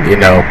mean,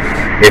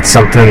 it's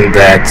something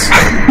that,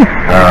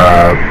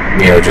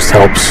 just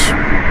helps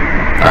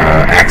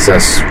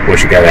access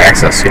what you gotta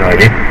access, you know what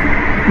I mean?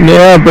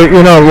 Yeah, but,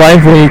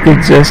 Live Leak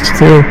exists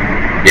too.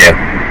 Yeah.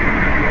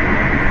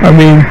 I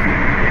mean,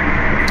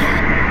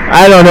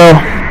 I don't know.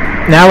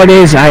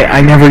 Nowadays,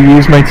 I never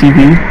use my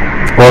TV.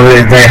 Well,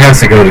 that has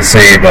to go to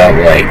say about,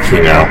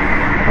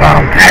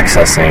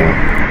 accessing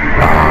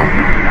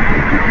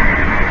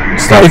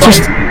stuff. It's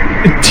just,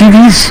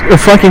 TV's a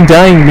fucking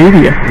dying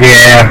media.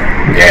 Yeah.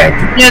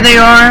 Yeah, they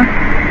are.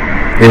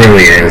 It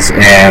really is,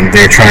 and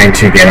they're trying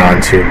to get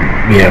onto,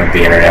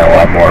 the internet a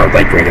lot more,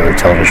 like regular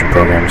television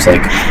programs,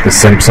 like The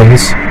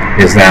Simpsons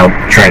is now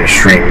trying to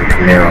stream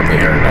premiere on the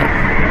internet.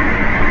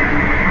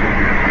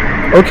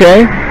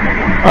 Okay,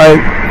 I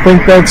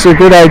think that's a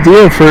good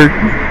idea for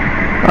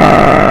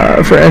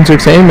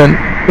entertainment.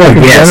 Well,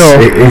 yes,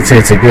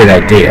 it's a good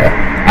idea.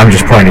 I'm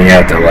just pointing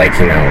out that,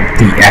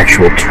 the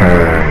actual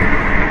turn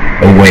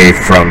away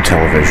from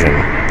television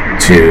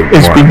to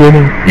it's more,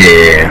 beginning.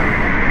 Yeah.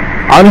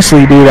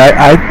 Honestly, dude,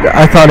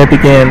 I thought it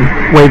began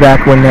way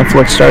back when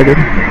Netflix started.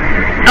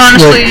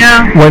 Honestly,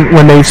 yeah.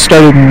 When they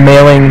started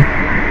mailing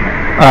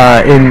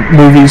in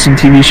movies and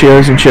TV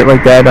shows and shit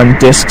like that on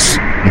discs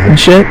and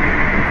shit.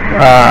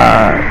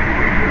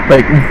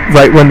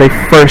 Right when they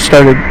first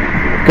started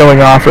going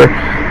off, or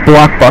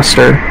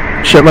Blockbuster,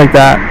 shit like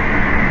that.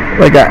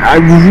 I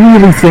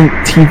really think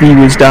TV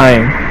was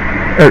dying,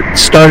 or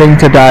starting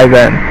to die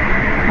then.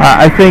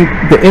 I think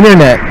the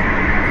internet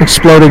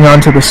exploding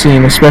onto the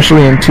scene,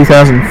 especially in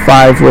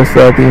 2005 with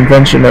the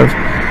invention of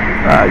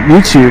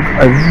YouTube,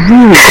 I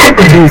really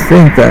do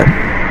think that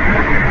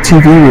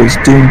TV was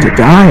doomed to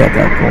die at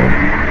that point.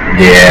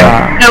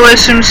 Yeah. I would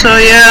assume so,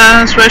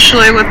 yeah,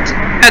 especially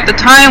at the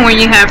time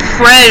when you have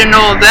Fred and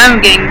all of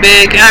them getting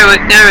big. I would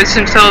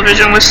assume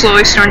television was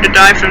slowly starting to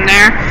die from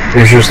there.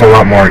 There's just a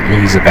lot more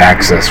ease of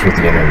access with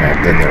the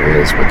internet than there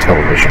is with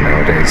television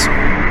nowadays.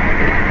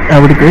 I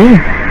would agree.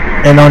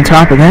 And on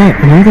top of that,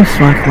 who the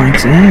fuck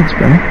likes ads,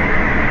 bro?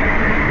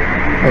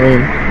 I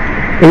mean,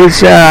 it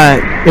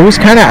was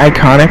kind of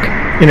iconic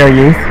in our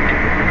youth.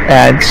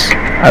 Ads,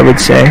 I would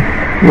say,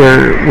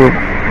 were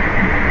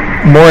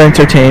more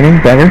entertaining,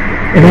 better.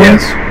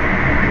 Yes.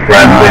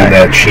 Rather than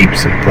the cheap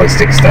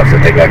simplistic stuff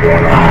that they got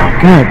going on. Oh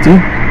god, dude,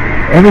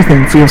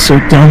 everything feels so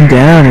dumbed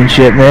down and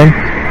shit, man.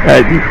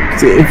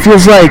 It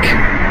feels like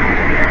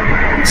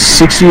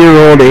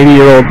 60-year-old,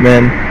 80-year-old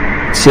men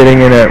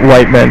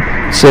white men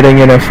sitting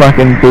in a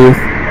fucking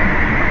booth,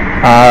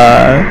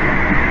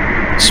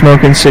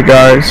 smoking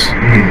cigars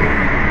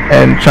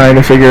and trying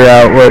to figure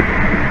out what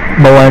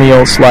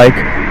millennials like.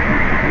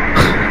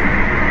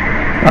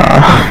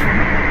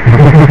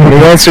 The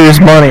answer is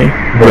money.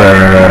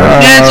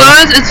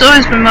 Yeah, it's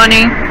always been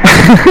money.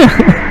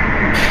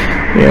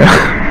 Yeah,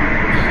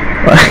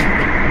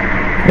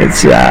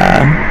 it's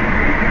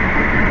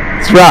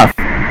rough.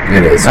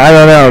 It is. I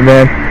don't know,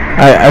 man.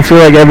 I feel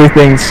like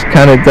everything's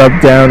kind of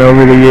dubbed down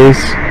over the years.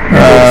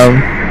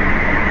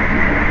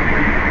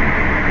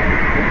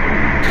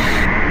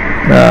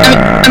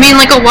 I mean,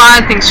 like, a lot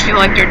of things feel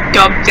like they're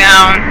dubbed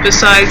down,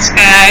 besides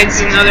ads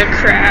and other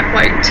crap.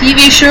 Like,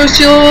 TV shows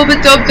feel a little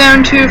bit dubbed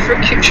down, too, for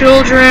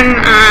children.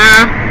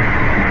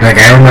 Like,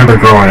 I remember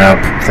growing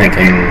up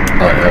thinking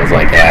of,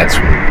 like, ads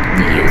from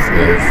the youth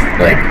of,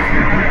 like,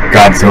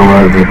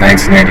 Godzilla, the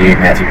 1998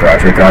 Matthew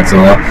Broderick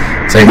Godzilla.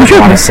 Say what you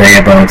want to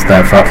say about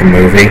that fucking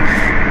movie,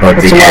 but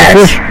That's the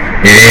ads...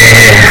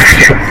 Yeah.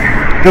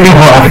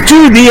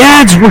 Dude, the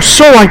ads were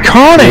so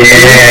iconic!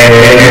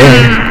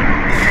 Yeah.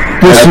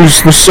 This is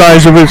the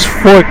size of his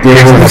foot.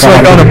 It's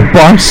like on a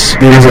bus.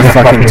 There's a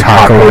fucking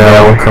Taco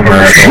Bell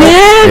commercial.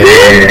 Yeah,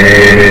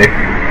 dude.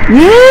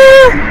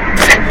 Yeah.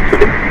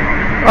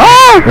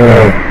 Oh,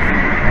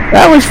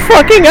 that was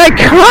fucking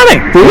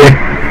iconic, dude.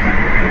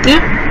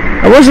 Yeah.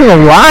 I wasn't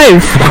alive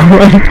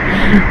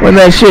when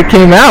that shit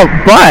came out,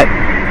 but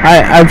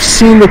I've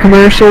seen the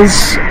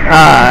commercials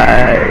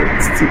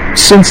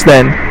since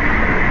then.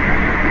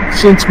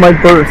 Since my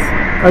birth,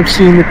 I've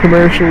seen the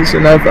commercials,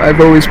 and I've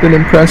always been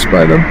impressed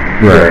by them.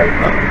 Right.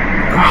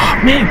 Oh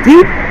man,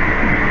 dude.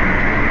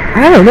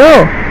 I don't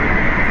know.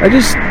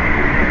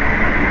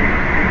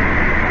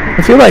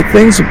 I feel like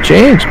things have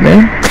changed,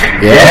 man.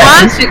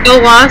 Yeah. A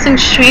lot of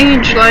things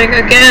change. Like,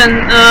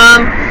 again,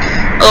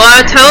 a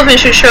lot of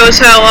television shows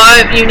had a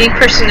lot of unique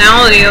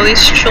personality, at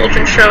least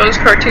children's shows,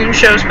 cartoon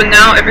shows, but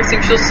now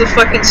everything feels the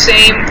fucking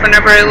same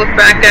whenever I look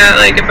back at,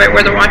 like, if I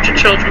were to watch a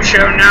children's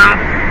show now.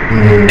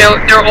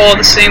 They're all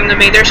the same to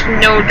me. There's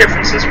no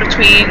differences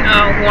between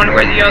one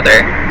or the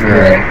other.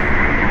 Right.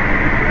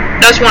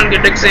 That's one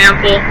good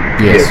example.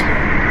 Yes.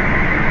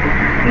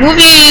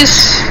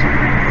 Movies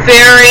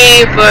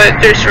vary, but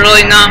there's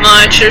really not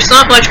much. There's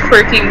not much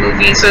quirky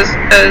movies as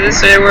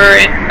there were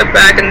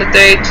back in the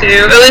day,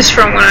 too. At least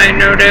from what I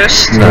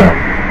noticed. No.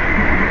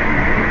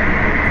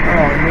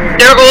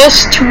 They're all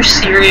too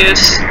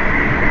serious.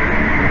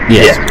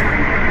 Yes.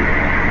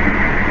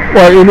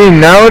 What, you mean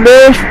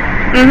nowadays?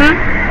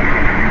 Mm-hmm.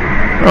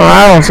 Oh,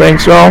 I don't think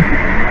so.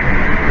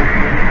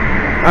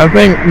 I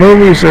think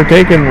movies are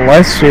taken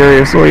less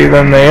seriously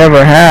than they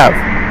ever have.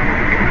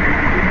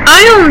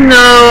 I don't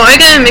know. I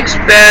get a mixed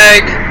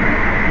bag.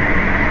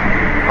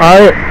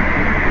 I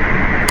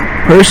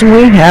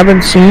personally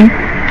haven't seen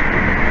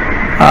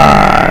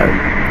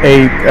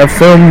a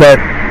film that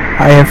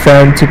I have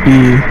found to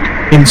be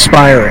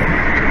inspiring.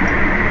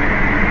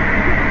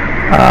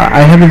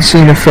 I haven't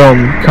seen a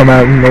film come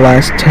out in the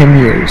last 10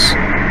 years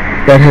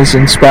that has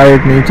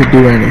inspired me to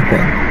do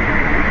anything.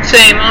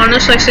 Same,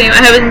 honestly, same.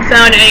 I haven't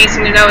found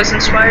anything that was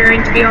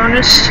inspiring, to be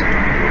honest.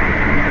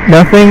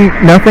 Nothing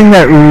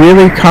that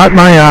really caught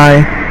my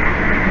eye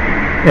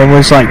and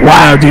was like,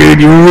 wow, dude,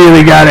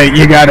 you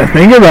gotta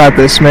think about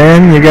this,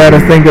 man. You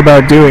gotta think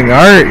about doing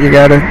art. You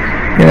gotta,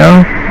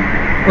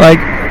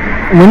 like,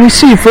 when you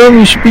see a film,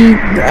 you should be,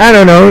 I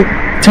don't know,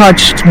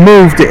 touched,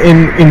 moved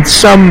in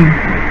some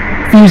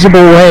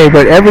feasible way,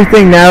 but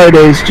everything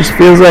nowadays just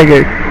feels like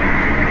a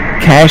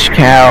cash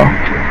cow.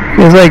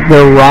 Feels like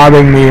they're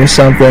robbing me of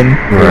something.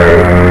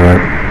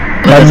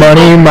 My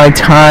money, my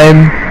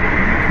time,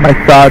 my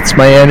thoughts,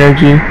 my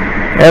energy,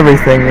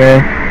 everything,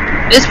 man.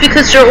 It's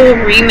because they're all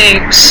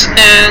remakes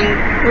and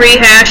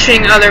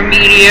rehashing other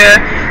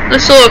media.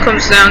 That's all it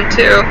comes down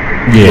to.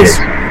 Yes,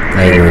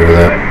 I agree with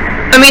that.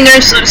 I mean,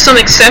 there's some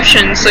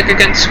exceptions, like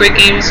against Squid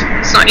Games.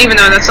 It's not, even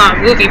though that's not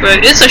a movie,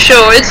 but it's a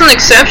show. It's an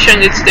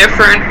exception. It's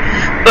different.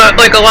 But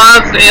like a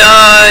lot of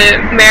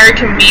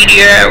American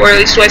media, or at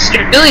least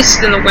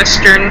in the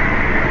Western,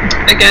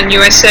 again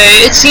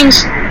USA, it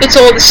seems it's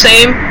all the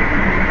same.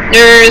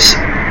 There's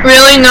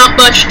really not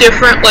much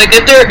different. Like,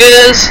 if there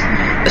is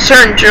a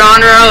certain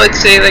genre, let's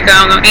say, like,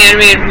 I don't know,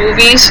 animated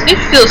movies, it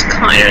feels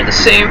kind of the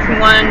same from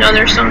one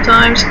another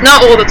sometimes.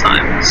 Not all the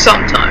time.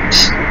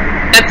 Sometimes.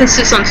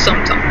 Emphasis on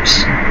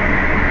sometimes.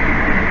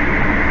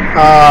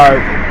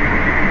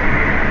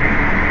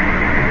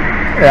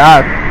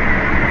 Yeah,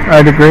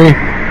 I'd agree.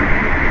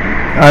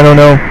 I don't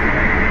know.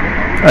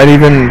 I'd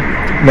even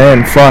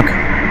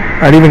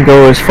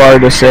go as far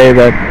to say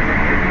that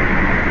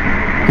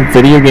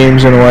video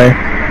games, in a way,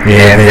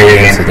 Yeah, video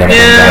games are definitely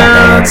Yeah.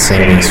 down that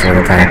same sort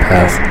of kind of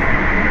path.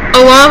 A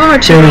lot of them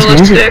are too Same as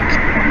music. realistic.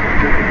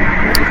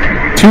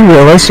 Too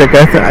realistic.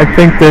 I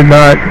think they're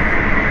not.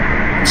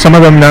 Some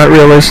of them not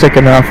realistic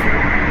enough.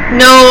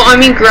 No, I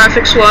mean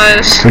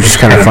graphics-wise. Which is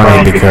kind of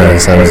funny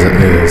because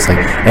it was like,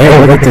 hey,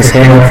 look at this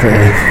Halo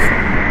thing.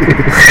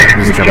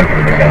 Just jumping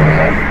around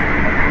that.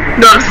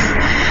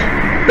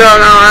 No,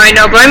 I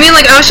know, but I mean,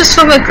 like, I was just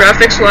talking about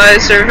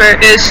graphics-wise,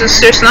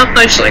 there's not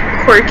much, like,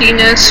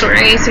 quirkiness or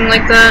anything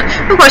like that.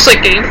 Of course,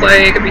 like,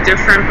 gameplay could be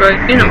different, but,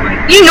 you know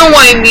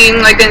what I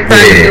mean, like, in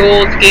back in the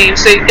old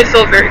games, it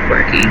felt very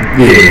quirky.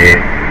 Yeah.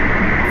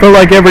 Felt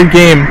like every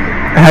game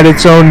had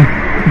its own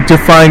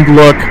defined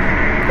look.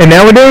 And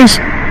nowadays,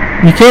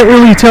 you can't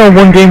really tell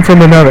one game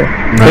from another.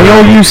 No. They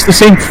all use the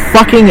same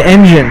fucking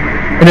engine,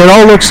 and it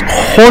all looks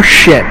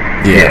horseshit.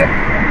 Yeah.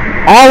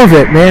 All of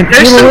it, man.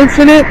 There's Halo some-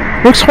 Infinite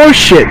looks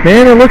horseshit,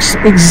 man. It looks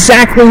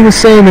exactly the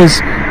same as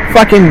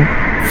fucking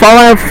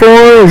Fallout 4,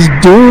 as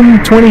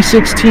Doom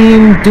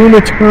 2016, Doom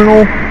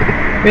Eternal.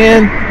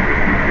 Man,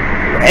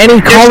 any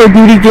Call of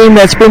Duty game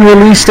that's been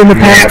released in the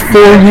past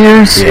 4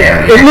 years,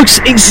 Yeah. it looks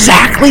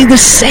exactly the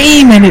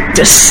same, and it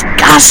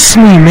disgusts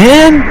me,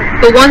 man.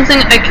 But one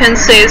thing I can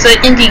say is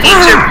that indie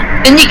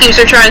games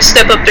are trying to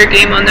step up their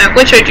game on that,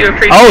 which I do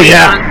appreciate. Oh,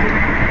 yeah.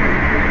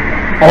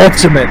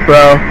 Ultimate,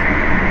 bro.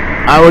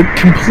 I would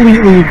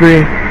completely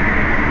agree.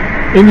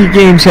 Indie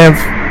games have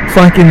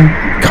fucking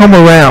come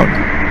around.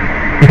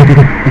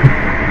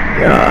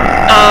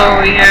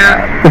 Oh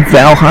yeah. The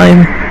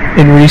Valheim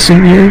in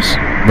recent years,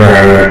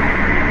 Right.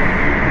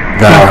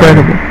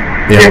 incredible.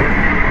 Yep.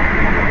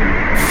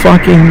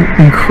 Fucking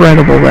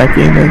incredible that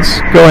game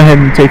is. Go ahead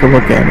and take a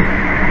look at it.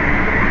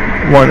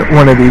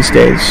 One of these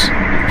days,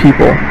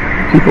 people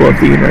of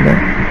the internet.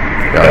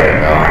 Oh, yeah,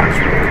 that was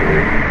really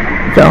cool.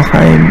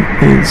 Valheim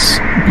is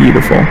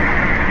beautiful,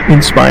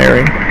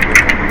 inspiring,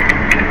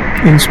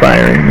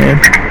 man.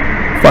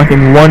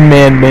 Fucking one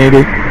man made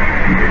it.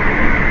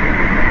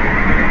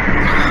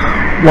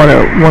 What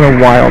a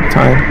wild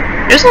time.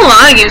 There's a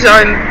lot of games that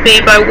are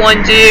made by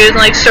one dude,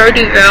 like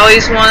Stardew Valley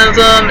is one of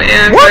them,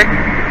 and What?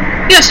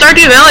 yeah,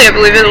 Stardew Valley, I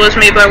believe it was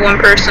made by one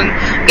person.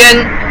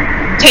 Again,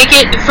 take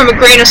it from a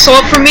grain of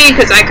salt for me,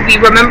 because I could be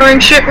remembering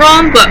shit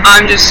wrong, but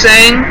I'm just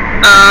saying,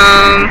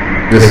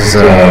 This is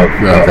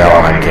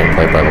Valheim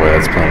gameplay, by the way,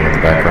 that's playing in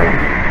the background.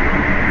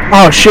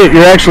 Oh shit,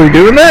 you're actually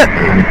doing that?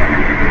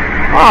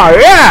 Oh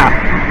yeah!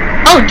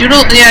 oh,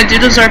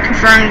 Doodles are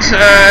confirmed,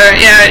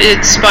 yeah,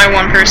 it's by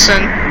one person.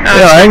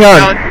 Yeah, hang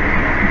on.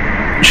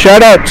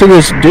 Shout out to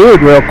this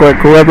dude real quick,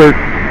 whoever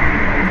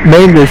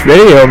made this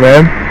video,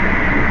 man.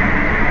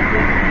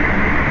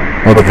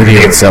 Well, the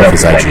video itself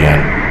is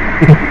IGN.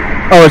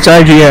 Oh, it's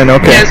IGN,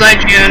 okay. Yeah, it's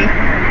IGN.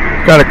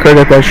 Gotta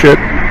credit that shit.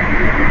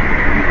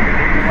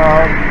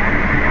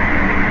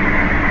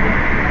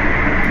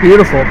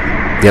 Beautiful.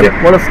 Yep.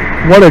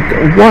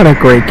 What a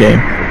great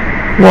game.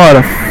 What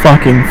a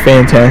fucking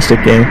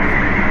fantastic game.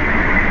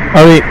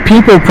 I mean,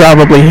 people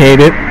probably hate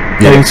it,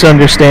 and it's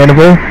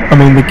understandable. I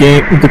mean,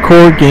 the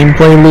core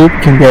gameplay loop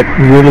can get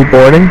really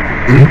boring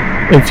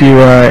if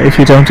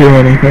you don't do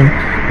anything.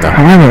 No.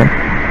 However,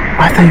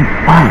 I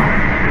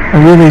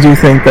really do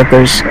think that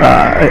there's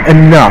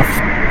enough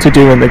to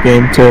do in the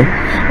game to.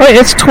 I mean,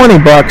 it's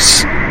 $20.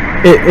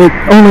 It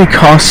only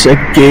costs a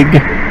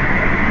gig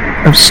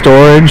of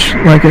storage.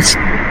 Like it's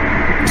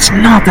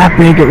not that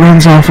big. It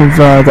runs off of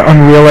the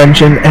Unreal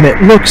Engine, and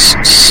it looks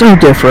so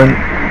different,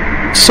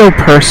 so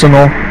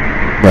personal.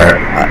 Right.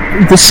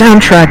 The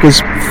soundtrack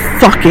is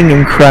fucking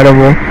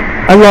incredible.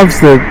 I love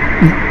the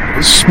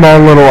small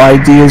little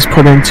ideas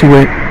put into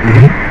it.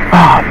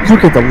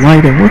 Look at the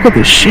lighting. Look at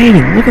the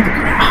shading. Look at the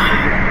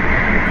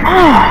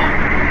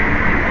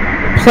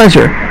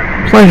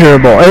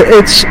pleasurable.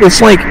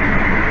 It's like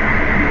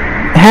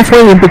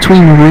halfway in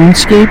between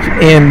RuneScape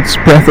and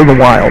Breath of the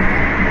Wild.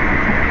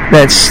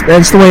 That's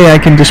the way I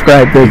can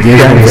describe the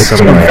graphics of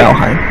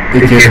Valheim.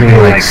 It gives me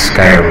like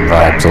Skyrim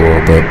vibes a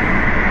little bit.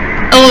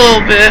 A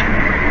little bit.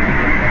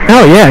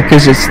 Oh yeah,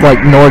 because it's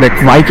like Nordic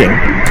Viking.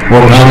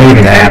 Well, not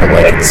even that, but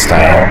like in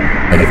style.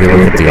 Like if you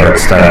look at the art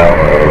style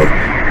of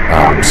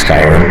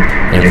Skyrim,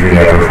 and if you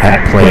ever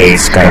played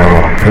Skyrim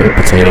on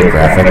potato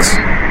graphics.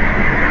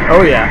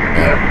 Oh yeah.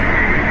 Yeah.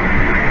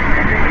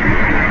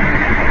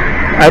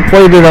 I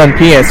played it on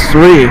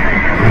PS3.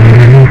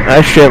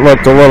 That shit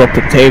looked a little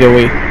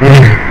potatoey.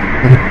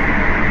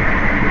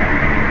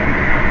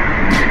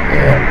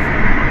 Yeah.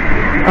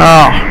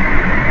 Oh.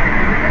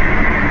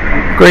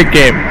 Great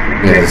game.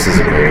 Yeah, this is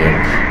a great game.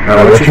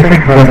 What do you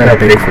think about that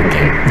Bigfoot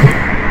game?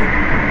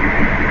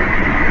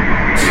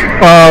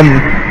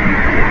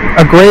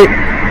 A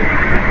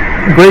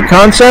great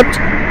concept.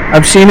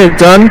 I've seen it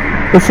done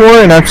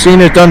before, and I've seen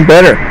it done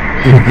better.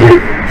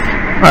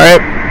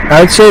 Alright,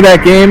 I'd say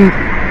that game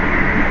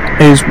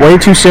is way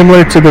too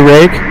similar to the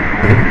Rake.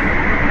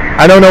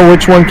 I don't know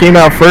which one came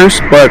out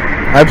first, but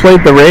I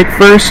played the Rake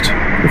first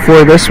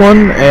before this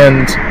one,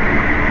 and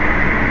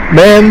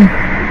man,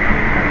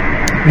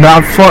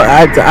 not fun.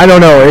 I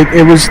don't know.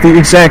 It was the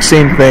exact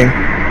same thing.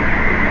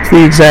 It's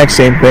the exact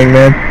same thing,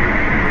 man.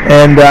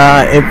 and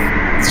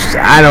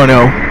I don't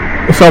know.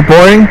 It felt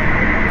boring.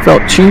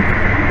 Felt cheap.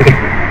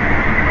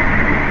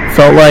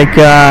 Felt like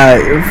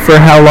for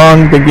how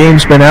long the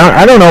game's been out.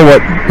 I don't know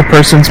what the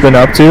person's been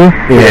up to.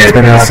 Yeah, it's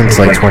been out since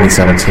like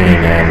 2017,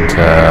 and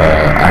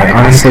I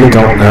honestly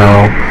don't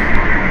know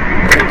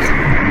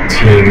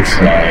team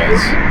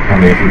size, how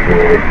many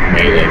people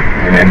made it.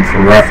 And then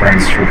for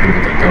reference, for people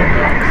that don't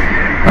know,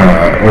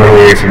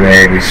 earlier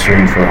today we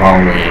streamed for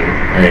Halloween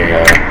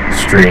a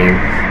stream,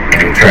 and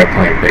we tried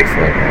playing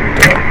Bigfoot, and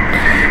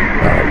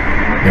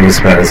it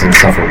was about as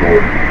insufferable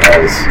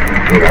as,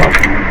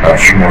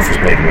 Schmorf was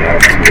making it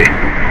out to be.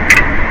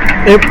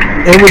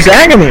 It was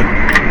agony.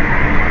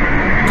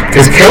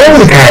 Because killing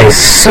the guy is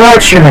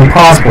such an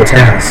impossible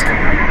task.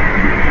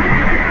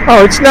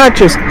 Oh, it's not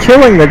just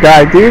killing the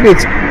guy, dude.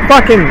 It's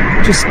fucking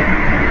just...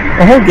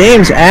 The whole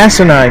game's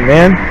asinine,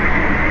 man.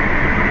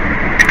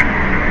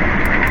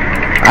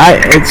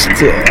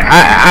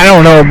 I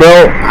don't know,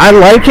 bro. I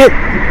like it.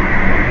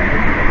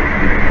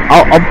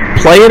 I'll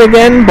play it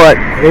again, but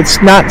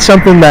it's not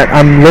something that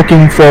I'm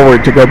looking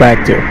forward to go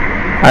back to.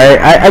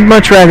 I'd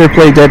much rather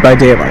play Dead by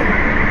Daylight.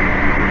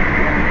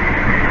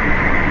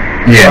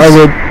 Yes.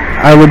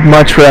 I would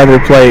much rather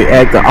play,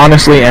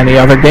 honestly, any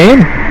other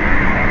game.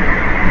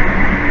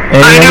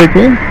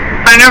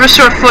 I never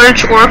saw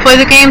footage or play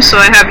the game, so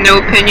I have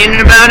no opinion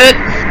about it.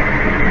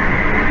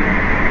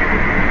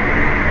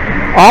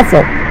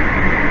 Awful.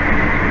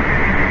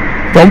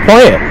 Don't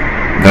play it.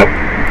 Nope.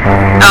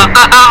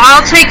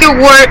 I'll take your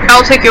word.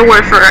 I'll take your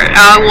word for it.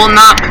 I will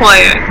not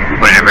play it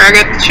whenever I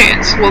get the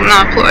chance. Will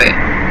not play it.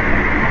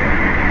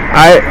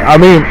 I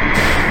mean,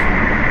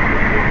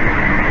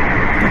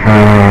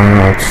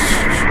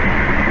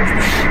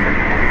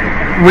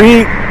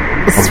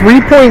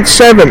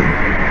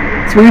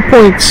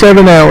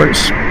 3.7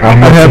 hours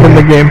I have in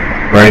the game.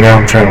 Right now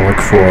I'm trying to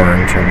look for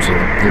in terms of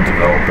the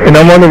developer. And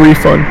I'm on the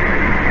refund.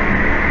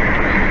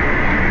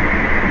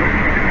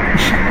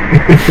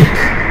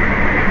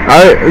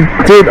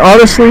 Dude,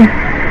 honestly,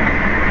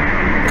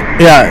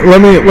 yeah,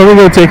 let me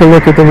go take a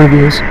look at the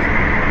reviews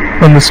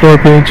on the store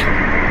page.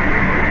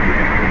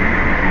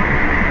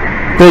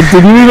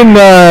 Did you even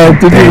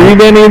did you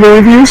read any of the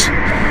reviews?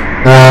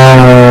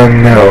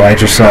 No, I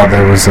just saw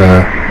there was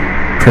a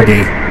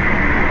pretty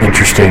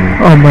interesting.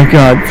 Oh my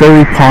god,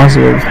 very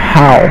positive.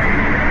 How?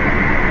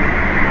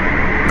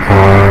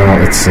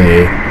 Let's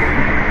see.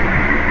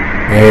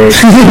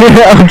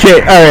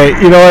 Okay, alright,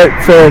 you know what?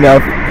 Fair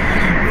enough.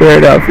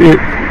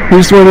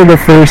 Here's one of the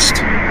first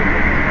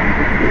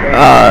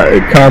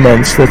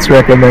comments that's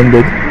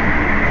recommended.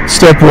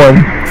 Step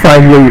 1,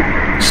 find loot.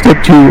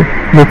 Step 2,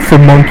 look for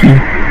monkey.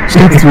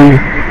 Step 3,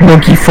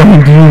 monkey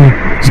find you.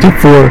 Step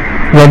 4,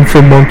 run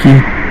from monkey.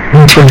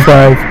 Step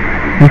 5,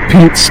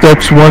 repeat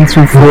steps 1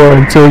 through 4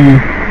 until you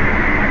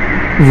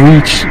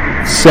reach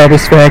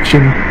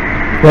satisfaction.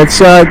 That's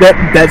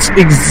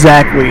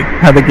exactly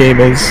how the game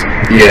is.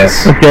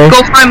 Yes. Okay?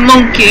 Go find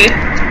monkey.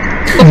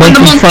 Go find the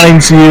Monkey monkey.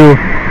 finds you.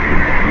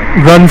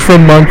 Run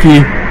from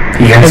monkey.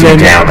 He hunts you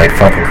down like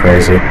fucking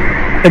crazy.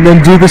 And then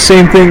do the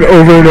same thing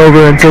over and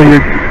over until you're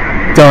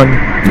done.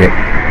 Yep.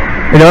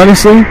 And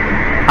honestly,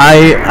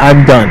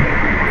 I'm done.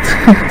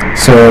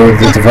 So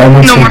the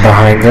development team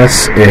behind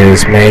this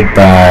is made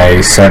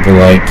by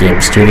Cyberlight Game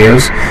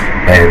Studios,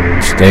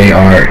 and they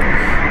are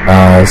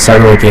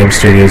Cyberlight Game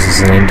Studios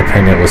is an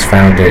independent. Was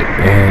founded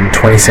in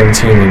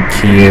 2017 in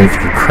Kiev,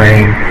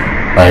 Ukraine,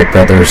 by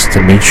brothers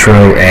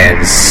Dmitro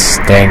and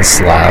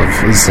Stanislav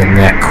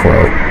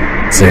Zenekro.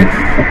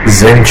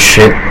 Zen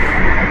shit.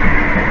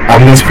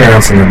 I'm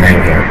mispronouncing the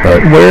name here,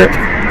 but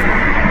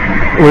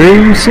Where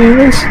are you seeing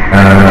this?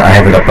 I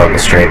have it up on the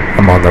stream.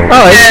 I'm on the. Oh,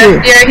 I see.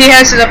 Yeah, he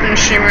has it up in the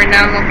stream right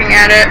now. I'm looking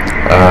at it.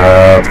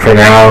 For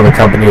now, the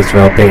company is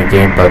developing a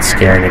game about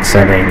scary and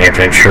exciting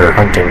adventure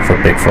hunting for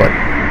Bigfoot.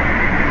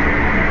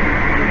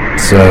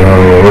 So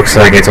it looks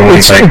like it's only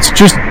It's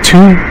just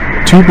two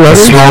a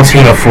brothers. small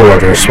team of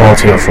 4. They're a small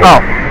team of 4. Oh,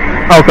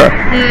 okay.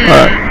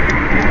 Alright.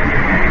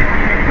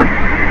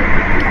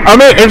 I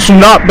mean, it's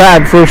not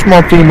bad for a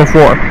small team of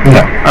 4.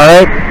 No.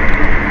 Alright?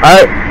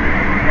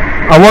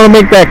 I want to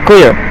make that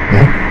clear.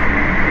 Mm-hmm.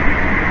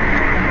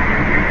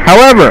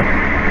 However,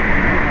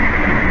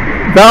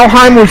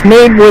 Valheim was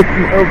made with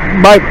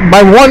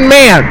by one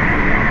man.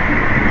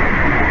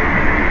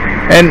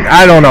 And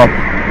I don't know.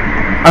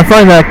 I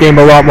find that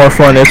game a lot more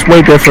fun. It's way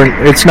different.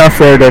 It's not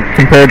fair to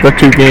compare the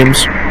two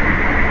games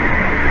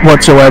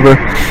whatsoever.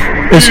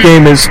 This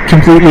game is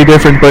completely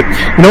different, but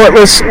you know what?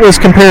 Let's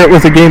compare it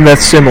with a game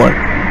that's similar.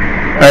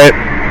 Alright?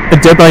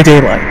 Dead by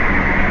Daylight.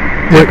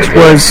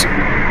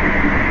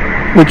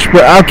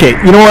 Okay,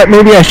 you know what?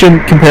 Maybe I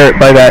shouldn't compare it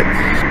by that.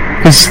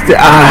 Because,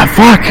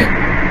 fuck.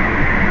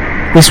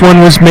 This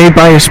one was made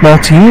by a small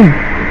team,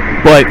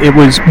 but it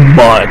was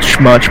much,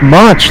 much,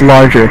 much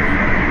larger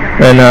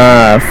than,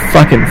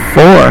 fucking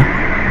 4.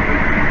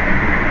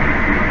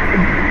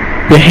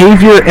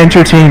 Behavior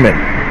Entertainment.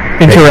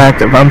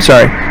 Interactive, I'm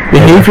sorry.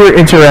 Behavior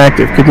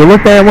Interactive. Could you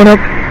look that one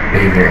up?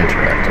 Behavior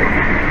Interactive.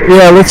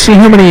 Yeah, let's see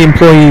how many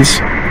employees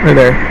are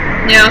there.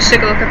 Yeah, let's take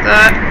a look at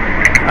that.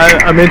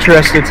 I'm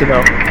interested to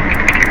know.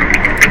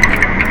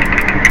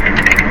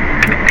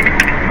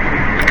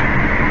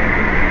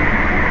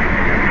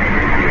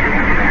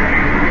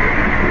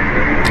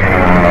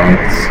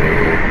 Let's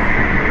see.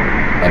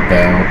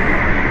 About.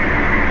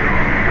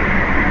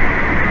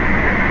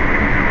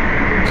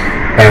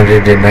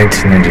 Founded in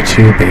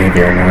 1992,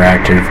 Behavior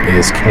Interactive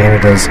is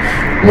Canada's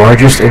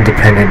largest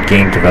independent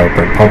game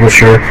developer and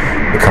publisher.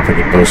 The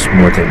company boasts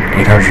more than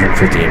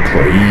 850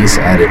 employees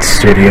at its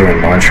studio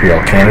in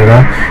Montreal,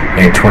 Canada.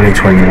 In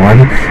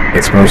 2021,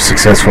 its most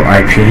successful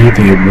IP,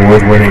 the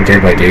award-winning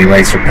Dead by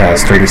Daylight,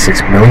 surpassed 36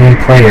 million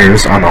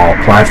players on all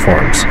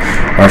platforms.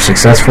 Our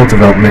successful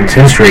development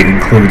history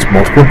includes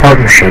multiple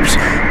partnerships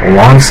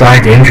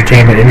alongside the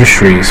entertainment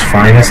industry's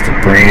finest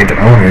brand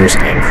owners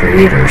and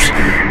creators.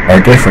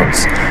 Our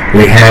difference: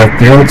 we have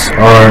built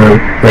our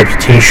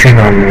reputation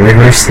on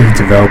rigorously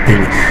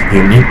developing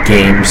unique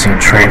games and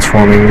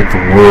transforming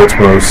the world's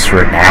most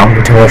renowned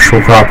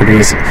intellectual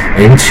properties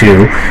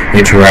into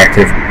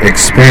interactive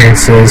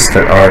experiences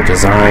that are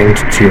designed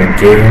to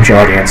engage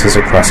audiences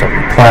across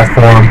every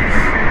platform.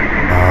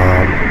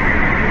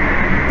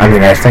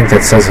 I think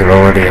that says it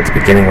already at the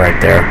beginning right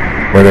there,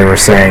 where they were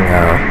saying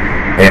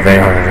they have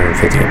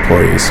 850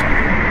 employees.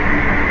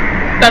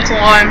 That's a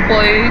lot of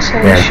employees,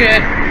 holy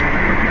shit.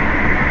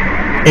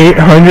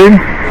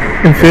 850?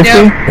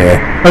 Yep.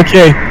 Yeah.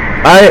 Okay,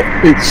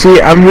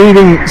 I'm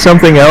reading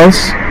something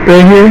else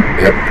right here.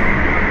 Yep.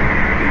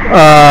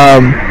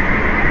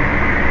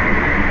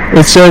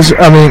 It says,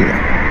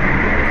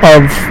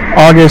 of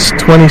August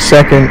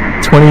 22nd,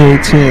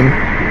 2018,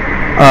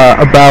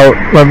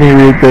 let me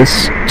read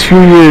this,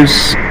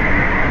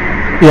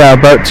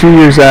 about 2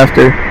 years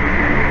after,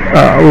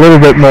 a little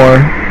bit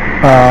more,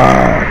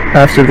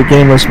 after the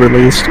game was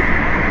released.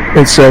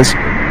 It says,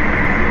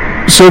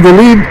 so the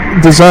lead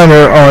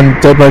designer on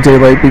Dead by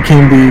Daylight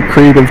became the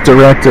creative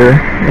director,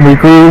 and we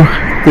grew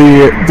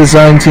the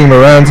design team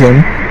around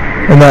him,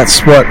 and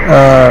that's what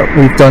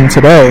we've done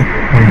today.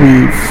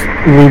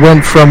 We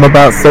went from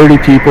about 30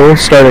 people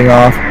starting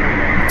off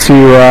to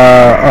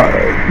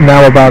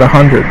now about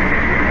 100.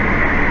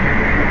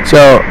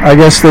 So I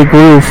guess they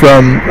grew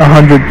from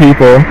 100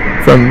 people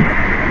from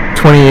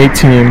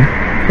 2018.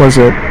 Was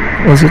it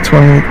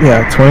 20?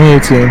 Yeah,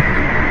 2018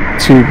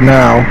 to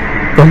now.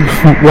 From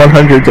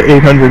 100 to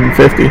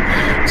 850.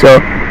 So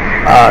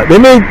they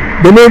made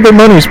their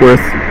money's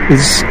worth.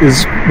 Is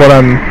what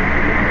I'm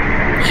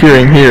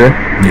hearing here.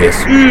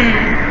 Yes.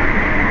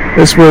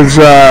 This was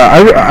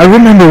I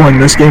remember when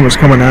this game was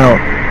coming out.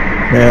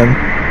 Man,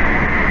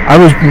 I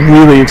was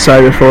really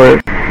excited for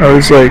it.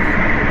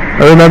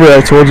 I remember I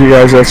told you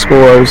guys at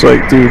school, I was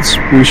like, dudes,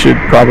 we should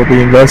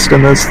probably invest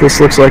in this. This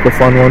looks like a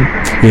fun one.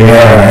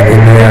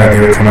 Yeah, they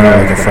were coming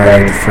out with a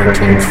Friday the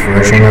 13th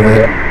version of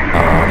it.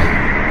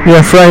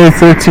 Yeah, Friday the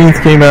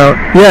 13th came out.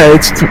 Yeah,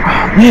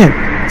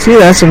 see,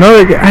 that's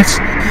another...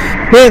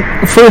 Man,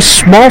 for a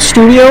small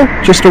studio,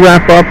 just to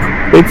wrap up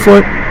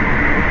Bigfoot,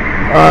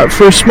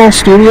 for a small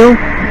studio,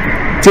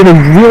 did a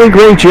really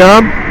great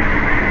job.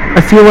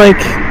 I feel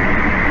like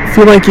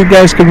you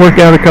guys could work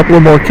out a couple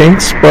of more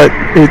kinks, but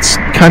it's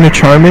kind of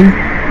charming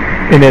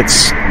in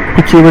its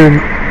peculiar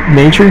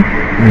nature,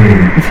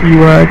 if you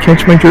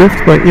catch my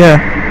drift. But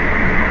yeah,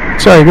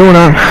 sorry, going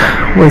on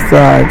with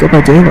Dead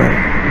by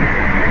Daylight.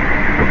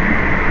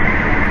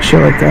 Shit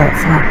like that.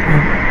 Fuck,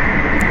 man.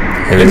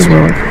 It is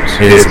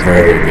a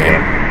very good game.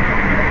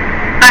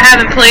 I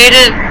haven't played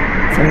it.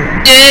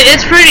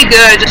 It's pretty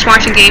good. Just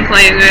watching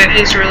gameplay of it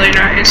is really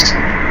nice.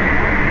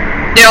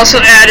 They also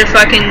added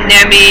fucking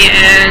Nemi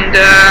and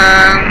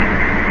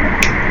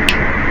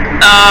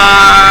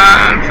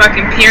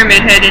fucking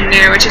Pyramid Head in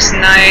there, which is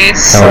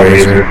nice.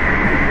 Hellraiser.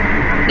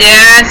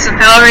 Yeah, some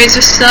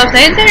Hellraiser stuff.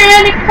 They're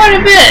adding quite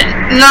a bit.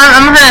 No,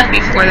 I'm happy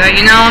for that,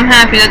 I'm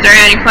happy that they're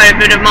adding quite a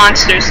bit of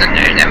monsters in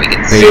there that we can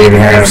see. They even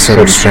have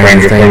some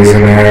Stranger Things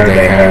in there.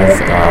 They have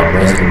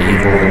Resident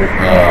Evil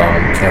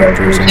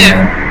characters in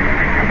there.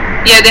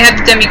 Yeah, they have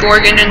the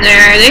Demogorgon in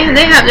there.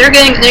 They're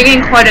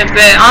getting quite a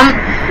bit.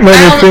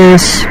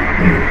 Leatherface.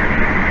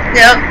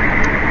 Yep.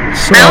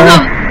 So,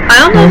 I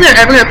don't know if they're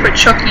ever gonna put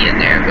Chucky in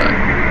there, but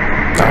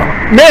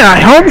man,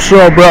 I hope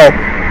so, bro.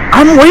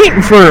 I'm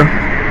waiting for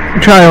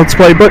Child's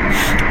Play, but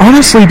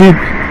honestly, dude,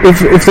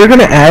 if they're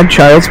gonna add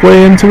Child's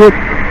Play into it,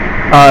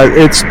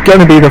 it's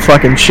gonna be the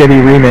fucking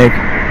shitty remake.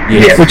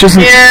 Yeah. Which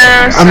isn't.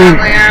 Yeah,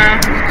 sadly,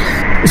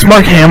 it's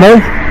Mark Hamill,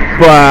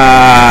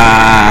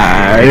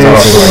 but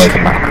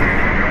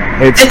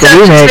it's the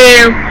remake.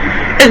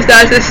 It's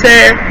not the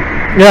same.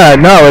 Yeah,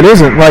 no, it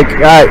isn't. Like,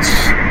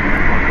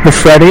 the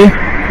Freddy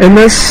in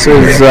this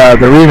is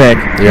the remake.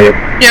 Yep.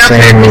 Yeah,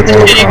 same with the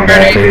Mortal shitty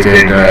Kombat. Freddy. They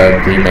did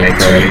remake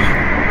Freddy.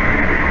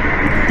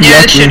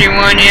 Yeah, the shitty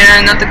one.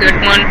 Yeah, not the good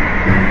one.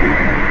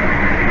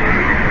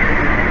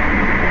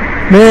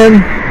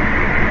 Man,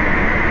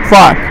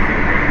 fuck.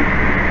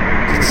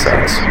 It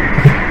sucks.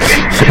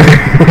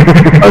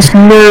 Us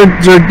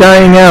nerds are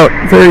dying out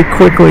very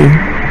quickly.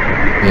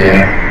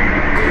 Yeah.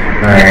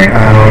 Alright,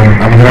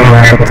 I'm gonna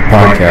wrap up the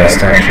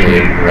podcast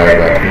actually right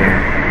about here.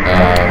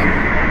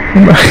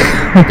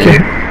 Okay.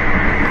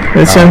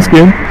 That sounds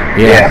good.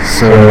 Yeah,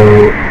 so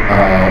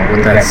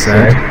with that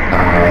said,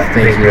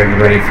 thank you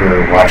everybody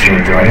for watching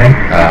and joining.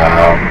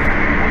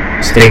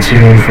 Stay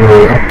tuned for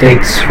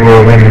updates for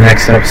when the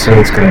next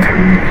episode is going to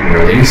come and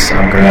release.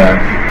 I'm going to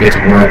get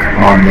to work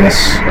on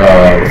this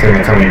within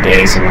the coming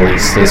days and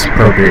release this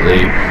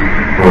appropriately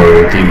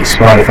for the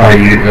Spotify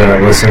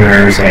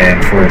listeners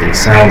and for the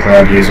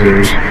SoundCloud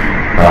users.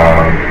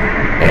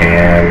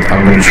 And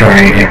I'm going to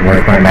try and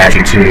work my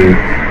magic to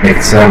make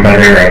it sound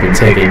better. I've been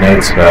taking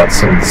notes about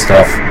some of the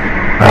stuff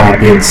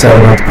being said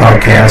about the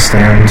podcast,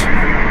 and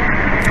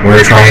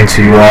we're trying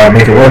to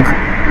make it work.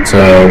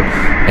 So,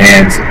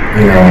 and,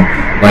 you know,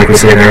 like we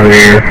said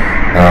earlier,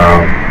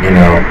 you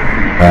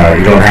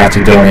don't have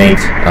to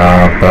donate,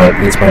 but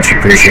it's much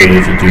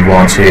appreciated if you do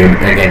want to.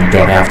 Again, you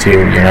don't have to,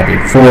 you're not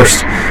being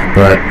forced,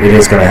 but it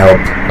is going to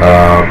help,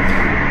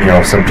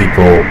 some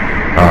people,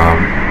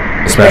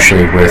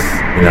 especially with,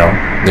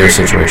 their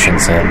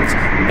situations, and,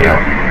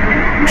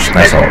 it's just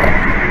nice all around.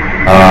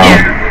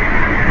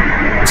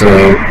 So,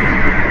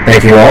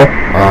 thank you all,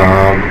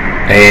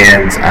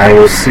 and I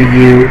will see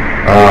you,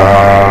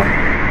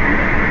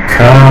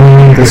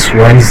 come this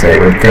Wednesday.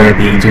 We're going to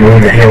be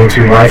doing the Halo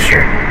 2 live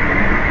stream,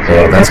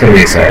 so that's going to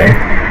be exciting.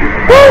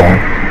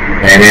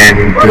 And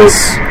then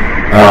this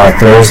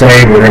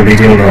Thursday, we're going to be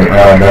doing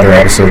another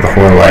episode of the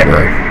Horror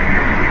Library.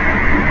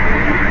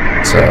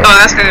 So,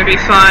 that's going to be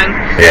fun.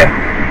 Yeah.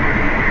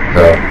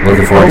 So,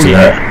 looking forward to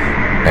that.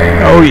 And,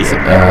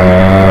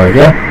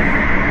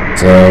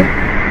 So,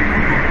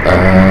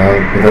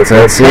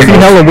 that's it. Happy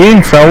Halloween,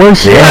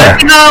 fellas. Yeah.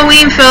 Happy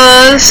Halloween,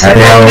 fellas.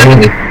 Happy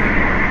Halloween.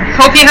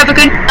 Hope you have a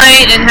good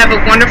night and have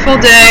a wonderful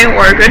day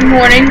or a good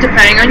morning,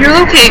 depending on your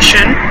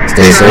location.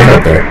 Stay safe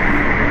out there.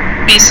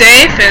 Be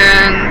safe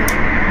and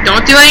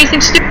don't do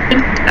anything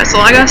stupid. That's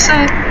all I gotta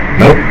say.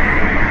 Nope.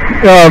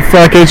 Oh,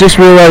 fuck, I just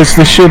realized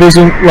the shit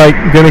isn't,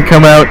 gonna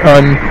come out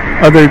on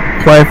other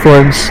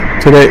platforms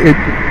today.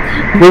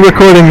 We're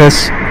recording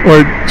this,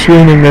 or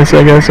streaming this,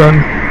 I guess,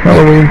 on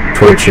Halloween.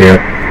 Twitch, yeah.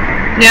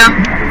 Yeah.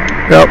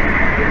 Yep.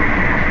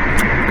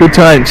 Good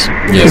times.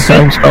 Yes. Good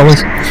times,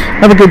 fellas.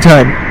 Have a good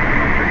time.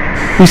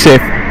 Be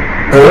safe.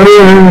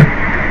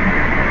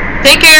 Take care.